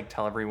just like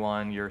tell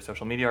everyone your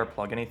social media or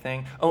plug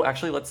anything. Oh,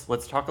 actually, let's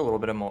talk a little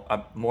bit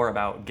more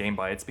about Game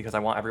Bytes, because I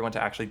want everyone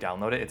to actually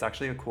download it. It's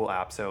actually a cool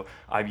app. So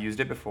I've used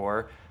it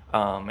before.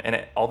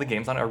 And all the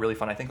games on it are really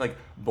fun. I think like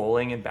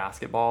bowling and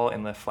basketball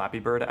and the Flappy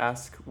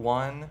Bird-esque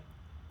one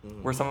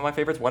were Mhm. some of my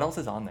favorites. What else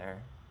is on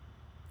there?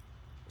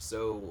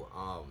 So,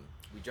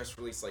 we just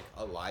released like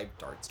a live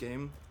darts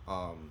game.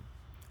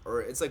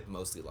 Or it's like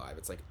mostly live.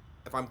 It's like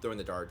if I'm throwing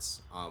the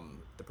darts,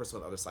 the person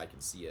on the other side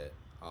can see it.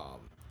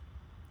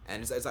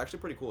 And it's actually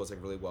pretty cool. It's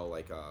like really well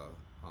like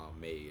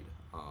made.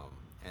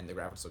 And the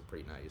graphics look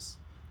pretty nice.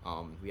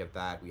 We have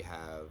that. We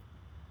have,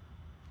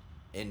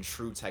 in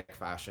true tech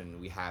fashion,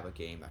 we have a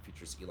game that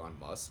features Elon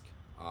Musk.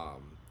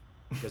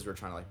 Because we're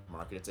trying to like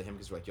market it to him,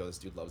 because we're like, yo, this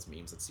dude loves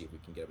memes. Let's see if we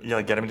can get him. Yeah,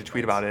 like get him to Game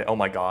tweet Bytes. about it. Oh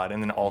my god!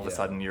 And then all of a Yeah.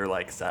 sudden you're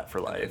like set for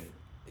And life. then,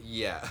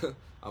 yeah,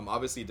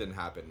 obviously it didn't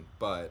happen,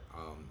 but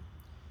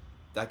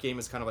that game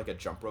is kind of like a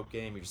jump rope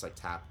game. You just like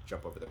tap,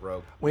 jump over the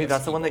rope. We Wait, have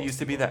that's the one that skee-ball, used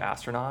to be skee-ball. the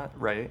astronaut,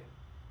 right?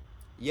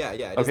 Yeah,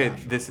 yeah, it is the Okay,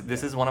 astronaut.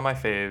 this Yeah. is one of my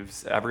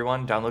faves.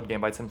 Everyone download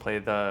Game Bytes and play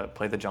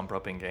the jump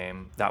roping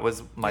game. That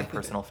was my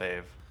personal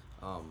fave.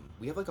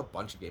 We have like a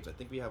bunch of games. I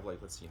think we have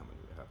like, let's see how many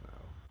we have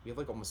now. We have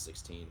like almost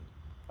 16.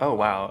 Oh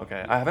wow, Um,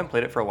 okay. I haven't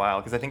played it for a while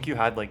because I think you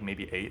had like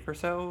maybe 8 or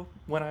so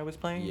when I was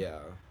playing. yeah,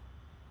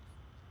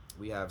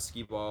 we have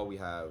skee ball. We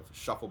have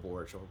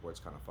shuffleboard. Shuffleboard's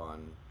kind of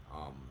fun.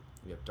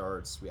 We have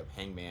darts. We have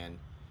hangman.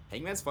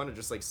 Hangman's fun to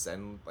just like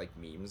send like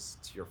memes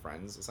to your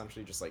friends.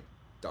 Essentially, just like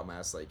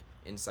dumbass like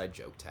inside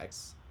joke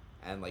texts,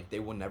 and like they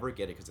will never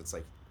get it because it's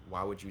like,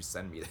 why would you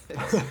send me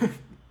this?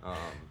 um,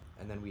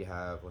 and then we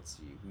have, let's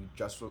see, we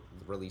just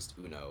released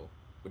Uno,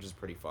 which is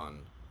pretty fun.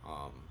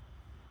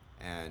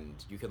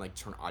 And you can like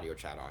turn audio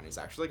chat on. It's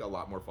actually like a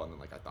lot more fun than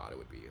like I thought it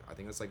would be. I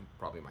think that's like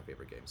probably my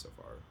favorite game so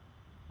far.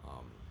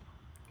 Um,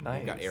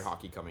 You've got air Nice.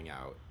 hockey coming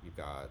out. You've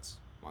got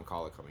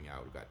Moncala coming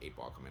out. We've got 8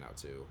 Ball coming out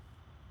too.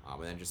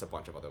 And then just a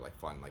bunch of other like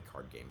fun like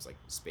card games like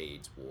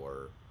Spades,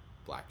 War,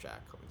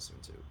 Blackjack coming soon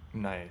too.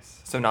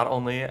 Nice. So not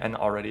only an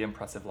already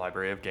impressive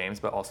library of games,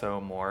 but also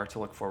more to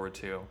look forward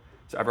to.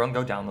 So everyone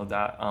go download Mhm.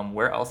 that.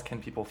 Where else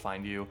can people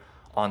find you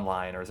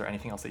online, or is there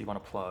anything else that you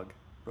want to plug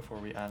before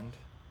we end?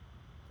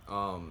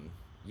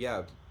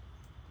 Yeah,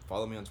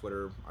 follow me on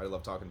Twitter. I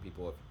love talking to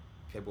people.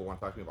 If people want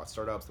to talk to me about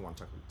startups. They want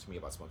to talk to me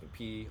about smoking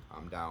pee.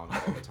 I'm down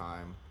all the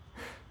time.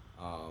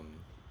 Um,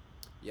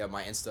 yeah,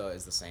 my Insta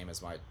is the same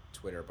as my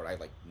Twitter, but I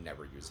like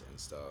never use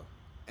Insta.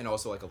 And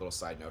also, like a little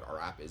side note, our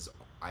app is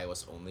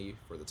iOS only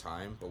for the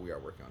time, but we are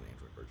working on an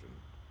Android version.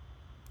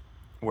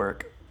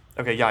 Work.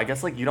 Okay, yeah, I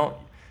guess like you don't.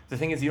 The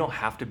thing is, you don't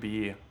have to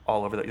be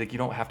all over. Like you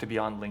don't have to be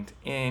on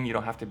LinkedIn. You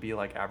don't have to be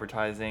like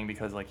advertising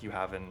because like you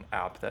have an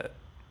app that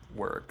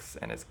works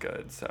and is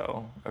good.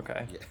 So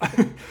okay.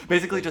 Yeah.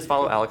 Basically, Thank just you.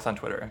 follow Alex on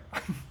Twitter.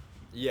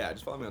 Yeah,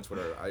 just follow me on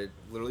Twitter.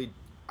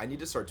 I need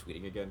to start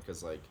tweeting again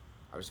because like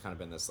I've just kind of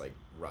been this like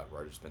rut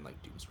where I've just been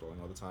like doom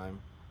scrolling all the time.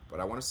 But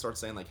I want to start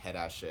saying like head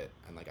ass shit,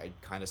 and like I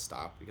kind of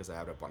stopped because I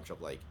have a bunch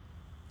of like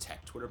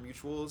tech Twitter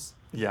mutuals,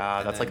 Yeah,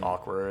 and that's like then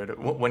awkward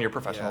when your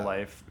professional yeah,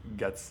 life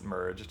gets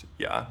merged.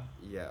 Yeah.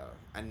 yeah,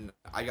 and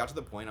I got to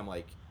the point I'm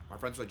like my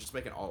friends were like just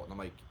make an alt, and I'm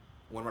like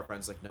one of my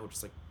friends like no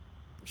just like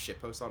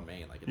shit post on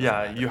main like it doesn't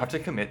Yeah, you matter. have to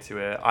commit to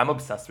it. I'm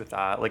obsessed with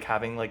that. Like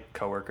having like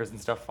coworkers and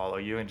stuff follow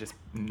you and just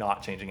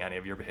not changing any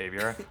of your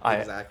behavior. I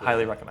highly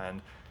Exactly.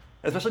 recommend.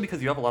 Especially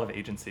because you have a lot of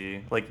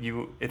agency. Like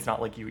it's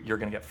not like you're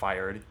going to get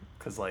fired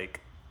cuz like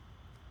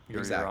you're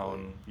your Exactly.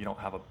 own, you don't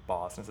have a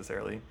boss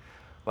necessarily.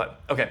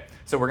 But okay,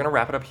 so we're going to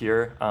wrap it up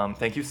here.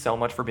 Thank you so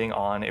much for being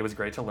on. It was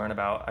great to learn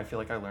about. I feel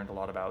like I learned a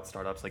lot about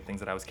startups, like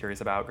things that I was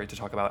curious about. Great to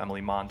talk about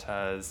Emily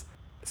Montes.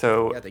 Yeah,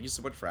 So thank you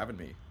so much for having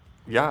me.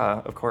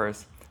 yeah, of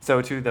course. So,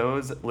 to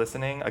those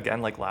listening,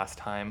 again, like last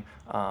time,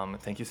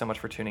 thank you so much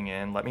for tuning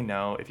in. Let me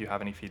know if you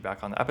have any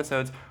feedback on the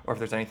episodes or if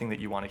there's anything that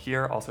you want to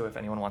hear. Also, if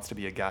anyone wants to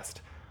be a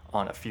guest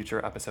on a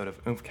future episode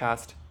of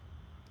Oomfcast,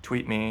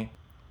 tweet me.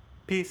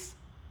 Peace.